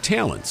about her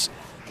talents.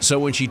 So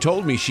when she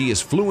told me she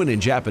is fluent in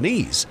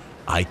Japanese,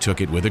 I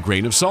took it with a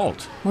grain of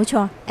salt. 冇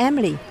錯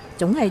 ，Emily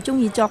總係中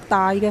意作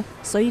大嘅，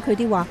所以佢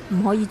啲話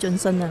唔可以盡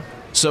信啊。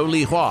So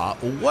Li Hua,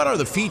 what are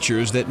the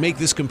features that make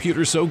this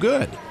computer so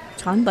good?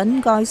 產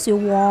品介紹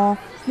喎，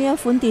呢一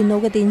款電腦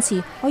嘅電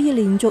池可以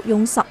連續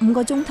用15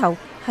個鐘頭，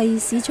係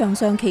市場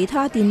上其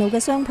他電腦嘅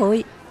雙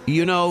倍。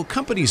You know,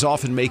 companies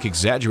often make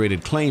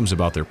exaggerated claims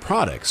about their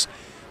products,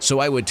 so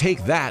I would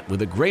take that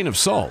with a grain of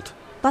salt.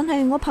 但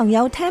係我朋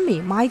友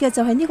Tammy 買嘅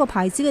就係呢個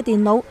牌子嘅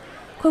電腦，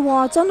佢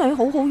話真係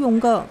好好用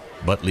㗎。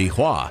But Li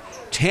Hua,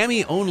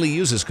 Tammy only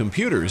uses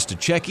computers to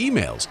check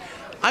emails.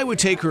 I would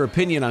take her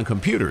opinion on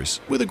computers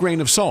with a grain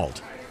of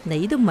salt.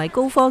 你都唔係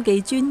高科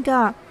技專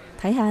家，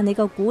睇下你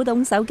個古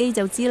董手機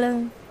就知啦。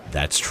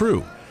That's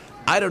true.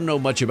 I don't know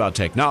much about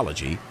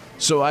technology,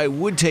 so I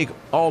would take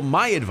all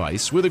my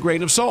advice with a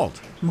grain of salt.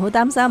 唔好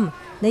擔心，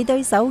你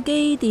對手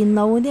機、電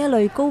腦呢一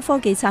類高科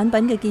技產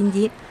品嘅建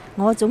議，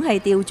我總係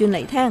調轉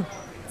嚟聽。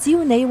只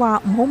要你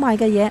話唔好買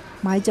嘅嘢，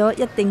買咗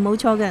一定冇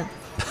錯嘅。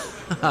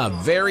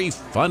Very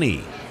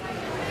funny.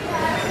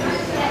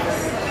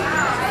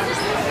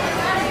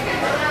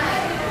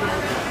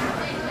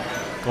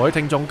 各位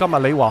聽眾，今日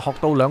你話學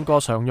到2個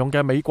常用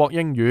嘅美國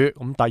英語，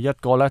咁第一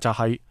個呢就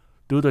係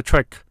do the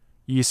trick，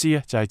 意思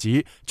就係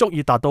指足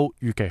以達到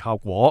預期效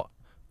果；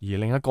而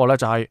另一個呢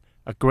就係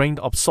a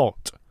grain of salt，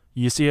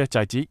 意思就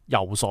係指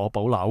有所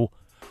保留。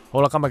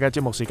好啦，今日嘅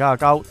節目時間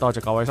就夠，多謝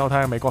各位收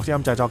聽美國之音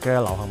製作嘅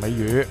流行美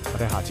語，我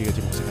哋下次嘅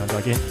節目時間再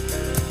見。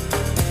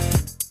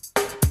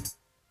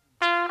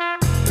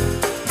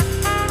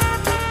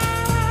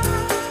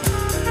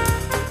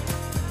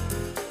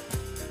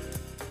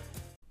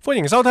歡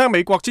迎收聽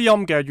美國之音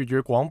嘅粵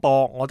語廣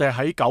播，我哋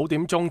喺9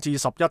點鐘至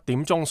11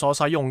點鐘所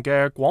使用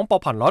嘅廣播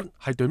頻率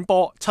係短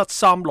波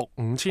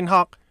7365千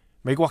赫。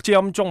美國之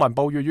音中文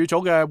部粵語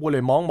組嘅互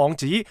聯網網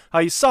址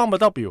係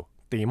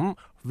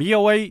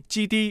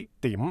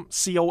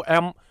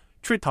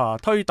3w.voagd.com，Twitter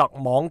推特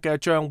網嘅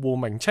賬戶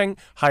名稱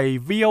係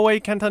VOA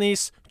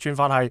Cantonese， 串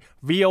法係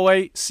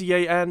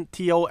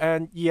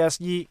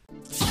VOACANTONESE。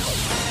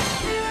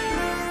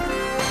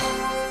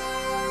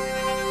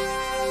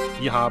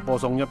以下播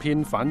送一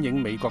篇反映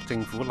美國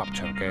政府立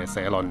場嘅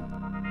社論。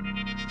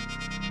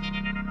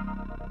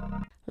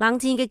冷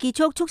戰嘅結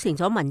束促成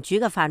咗民主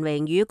嘅繁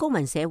榮與公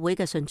民社會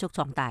嘅迅速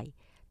壯大，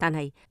但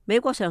係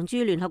美國常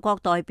駐聯合國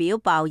代表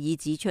鮑爾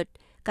指出，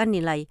近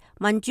年嚟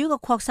民主嘅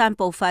擴散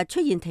步伐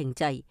出現停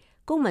滯，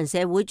公民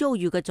社會遭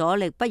遇嘅阻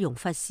力不容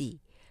忽視。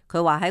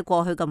佢話喺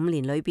過去嘅5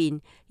年裏邊，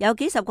有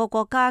幾十個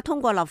國家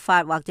通過立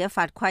法或者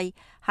法規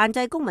限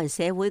制公民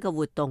社會嘅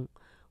活動。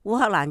烏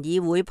克蘭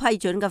議會批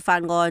准嘅法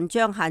案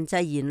將限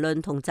制言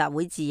論同集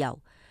會自由，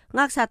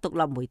扼殺獨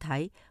立媒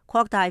體，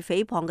擴大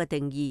誹謗嘅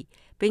定義，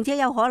並且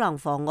有可能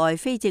妨礙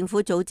非政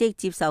府組織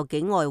接受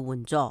境外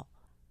援助。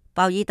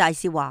鮑爾大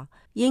使話，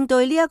應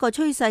對呢一個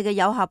趨勢嘅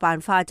有效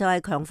辦法就係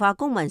強化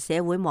公民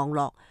社會網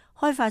絡，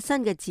開發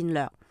新嘅戰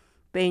略，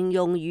並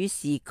用與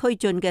時俱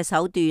進嘅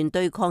手段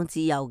對抗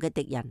自由嘅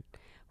敵人。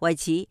為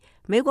此，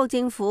美國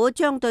政府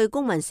將對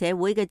公民社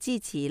會嘅支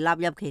持納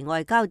入其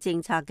外交政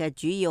策嘅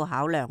主要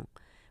考量。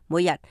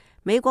每日，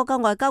美國嘅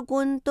外交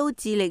官都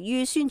致力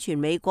於宣傳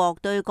美國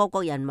對各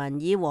國人民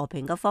以和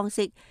平嘅方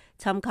式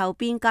尋求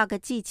變革嘅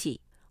支持，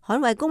捍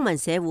衛公民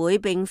社會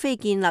並非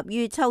建立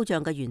於抽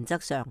象嘅原則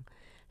上。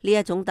呢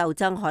一種鬥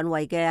爭捍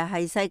衛嘅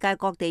係世界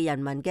各地人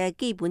民嘅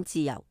基本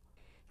自由。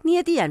呢一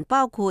啲人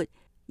包括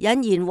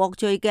引言獲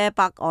罪嘅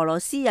白俄羅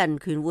斯人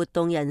權活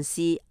動人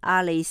士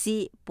阿利斯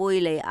·貝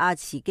利亞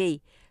茨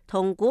基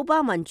同古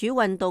巴民主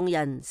運動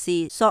人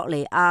士索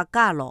尼亞·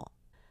加羅。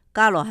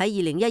加羅喺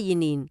2012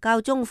年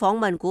教宗訪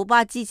問古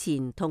巴之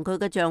前，同佢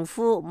嘅丈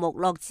夫穆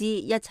洛茲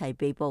一齊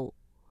被捕。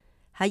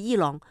喺伊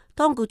朗，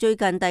當局最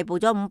近逮捕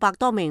咗500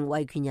多名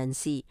維權人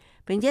士，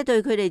並且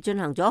對佢哋進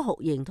行咗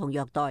酷刑同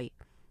虐待。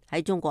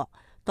喺中國，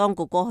當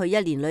局過去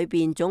1年裏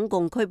邊總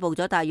共拘捕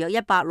咗大約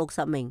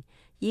160名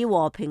以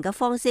和平嘅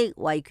方式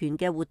維權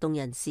嘅活動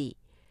人士。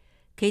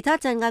其他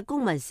鎮壓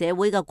公民社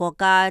會嘅國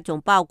家仲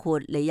包括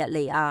尼日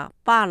利亞、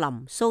巴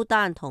林、蘇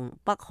丹同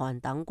北韓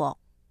等國。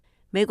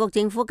美國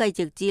政府繼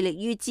續致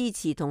力於支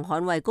持同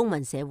捍衛公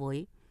民社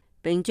會，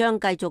並將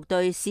繼續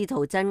對試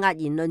圖鎮壓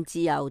言論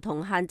自由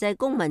同限制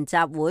公民集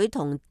會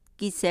同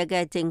結社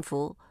嘅政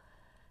府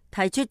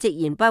提出直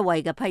言不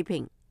諱嘅批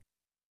評。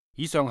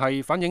以上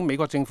係反映美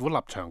國政府立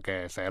場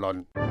嘅社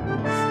論。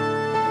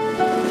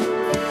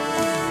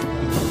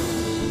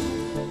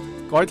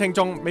各位聽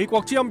眾，美國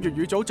之音粵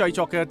語組製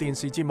作嘅電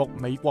視節目《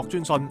美國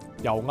專訊》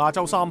由亞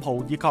洲3號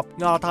以及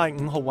亞太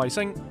5號衛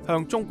星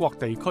向中國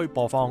地區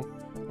播放。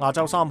亞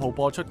洲3號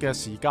播出嘅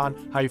時間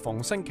係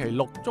逢星期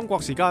六中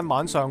國時間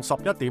晚上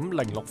11點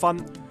06分。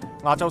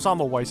亞洲3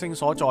號衛星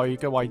所在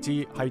嘅位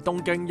置係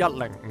東經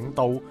105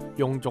度，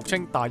用俗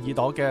稱大耳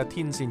朵嘅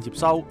天線接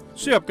收。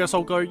輸入嘅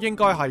數據應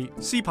該係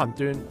C 頻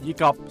段以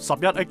及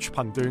 11H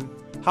頻段，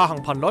下行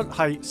頻率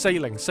係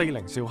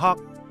4040兆赫。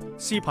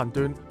C 頻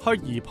段虛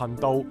擬頻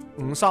道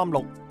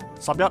536，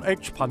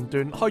 11H 頻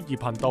段虛擬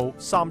頻道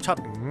375，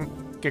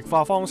極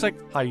化方式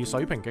係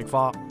水平極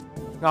化。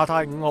亞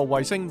太5號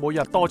衛星每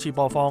日多次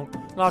播放。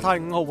亞太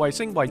5號衛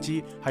星位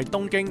置係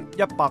東經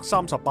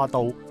138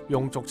度，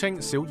用俗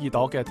稱小耳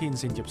朵嘅天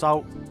線接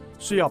收。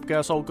輸入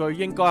嘅數據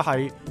應該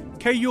係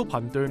KU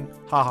頻段，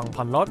下行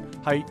頻率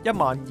係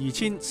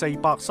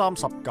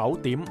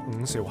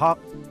12439.5兆赫，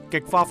極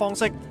化方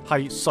式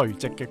係垂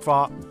直極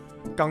化。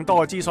更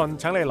多嘅資訊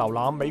請你瀏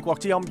覽美國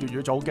之音粵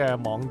語組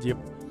嘅網頁，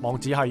網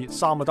址係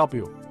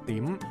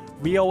3w.voagd.com。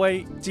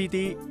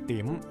voagd.com，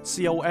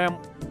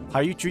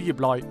 喺主頁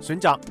內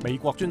選擇美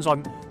國專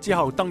訊之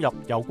後登入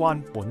有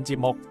關本節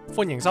目。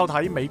歡迎收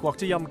睇美國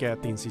之音嘅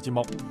電視節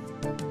目。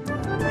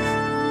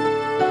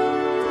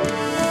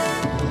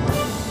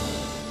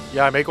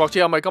而係美國之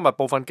音喺今日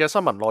部分嘅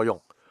新聞內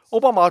容。奧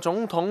巴馬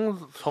總統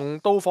同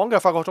到訪嘅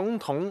法國總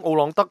統奧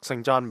朗德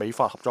盛讚美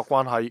法合作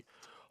關係。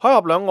海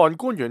峽兩岸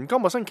官員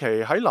今個星期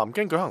喺南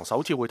京舉行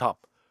首次會談。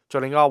敘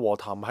利亞和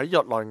談喺日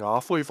內瓦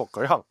恢復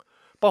舉行。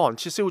北韓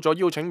撤銷咗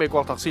邀請美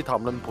國特使談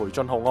論裴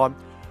俊浩案。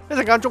一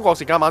陣間中國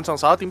時間晚上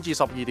11點至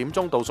12點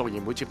鐘，杜淑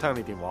賢會接聽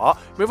你電話。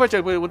免費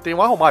直播電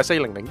話號碼係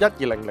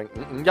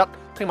4001200551。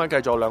聽晚繼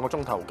續2個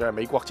鐘頭嘅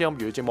美國之音粵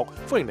語節目，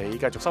歡迎你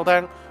繼續收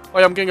聽。我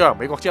任敬陽，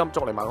美國之音，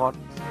祝你晚安。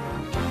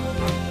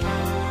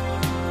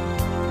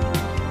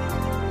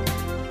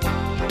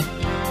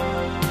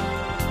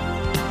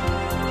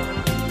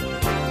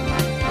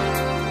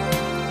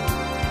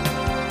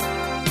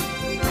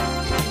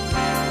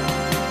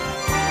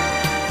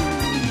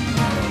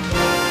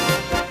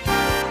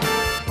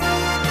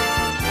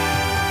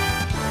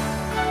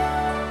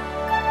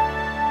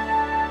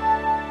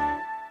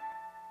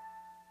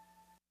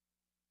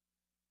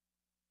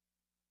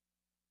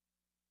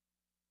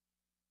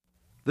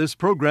This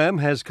program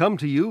has come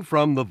to you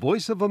from the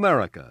Voice of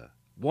America,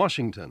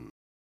 Washington.